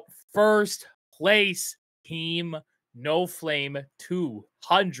out first place, Team No Flame,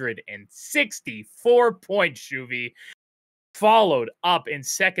 264 points, Shuvi. Followed up in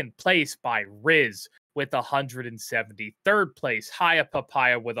second place by Riz with 170. Third place, Haya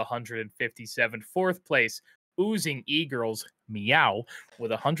Papaya with 157. Fourth place, Oozing E-Girls Meow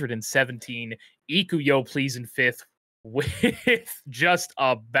with 117. Ikuyo Please in fifth with just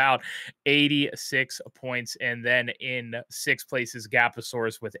about 86 points. And then in sixth place is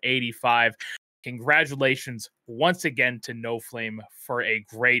Gaposaurus with 85. Congratulations once again to No Flame for a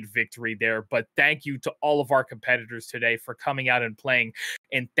great victory there. But thank you to all of our competitors today for coming out and playing.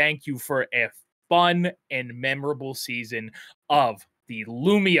 And thank you for a fun and memorable season of the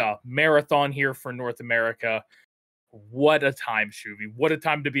Lumia Marathon here for North America. What a time, Shuvi. What a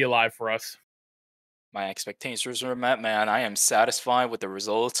time to be alive for us. My expectations were met, man. I am satisfied with the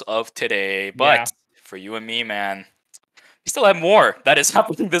results of today. But for you and me, man, we still have more that is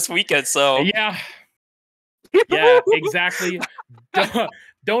happening this weekend. So yeah, exactly.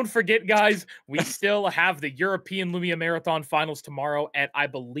 Don't forget, guys, we still have the European Lumia Marathon Finals tomorrow at, I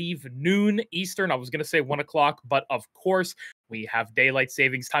believe, noon Eastern. I was going to say 1 o'clock, but of course, we have daylight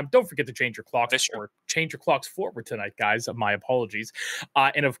savings time. Don't forget to change your clocks or change your clocks forward tonight, guys. My apologies.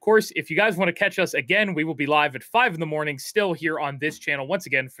 And of course, if you guys want to catch us again, we will be live at 5 in the morning, still here on this channel, once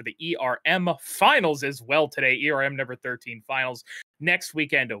again, for the ERM Finals as well today. ERM number 13 Finals. Next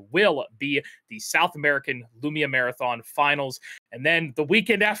weekend will be the South American Lumia Marathon Finals. And then the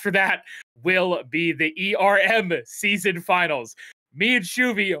weekend after that will be the ERM Season Finals. Me and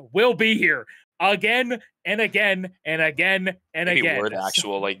Shuvi will be here again and again and again and again. Word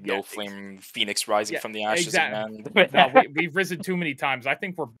actual like No Flame Phoenix rising from the ashes. Exactly. No, we've risen too many times. I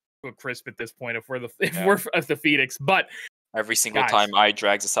think we're crisp at this point if we're the Phoenix. But every single time I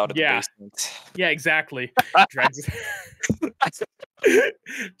drags us out of the basement. Yeah, exactly. Drags us.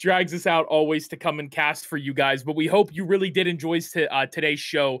 drags us out always to come and cast for you guys. But we hope you really did enjoy today's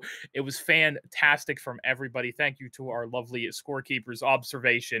show. It was fantastic from everybody. Thank you to our lovely scorekeepers,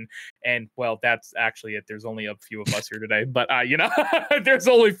 Observation, and well, that's actually it. There's only a few of us here today, but you know, there's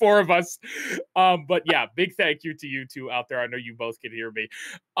only 4 of us. But yeah, big thank you to you two out there. I know you both can hear me.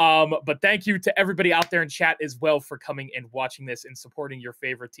 But thank you to everybody out there in chat as well for coming and watching this and supporting your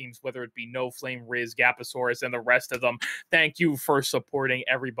favorite teams, whether it be No Flame, Riz, Gaposaurus, and the rest of them. Thank you for supporting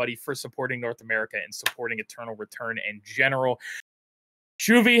everybody, for supporting North America and supporting Eternal Return in general.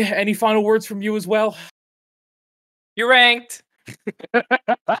 Shuvi, any final words from you as well? You're ranked.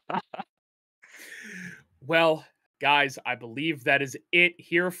 Well, guys, I believe that is it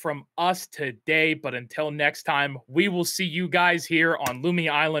here from us today. But until next time, we will see you guys here on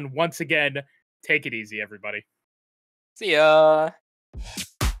Lumia Island once again. Take it easy, everybody. See ya.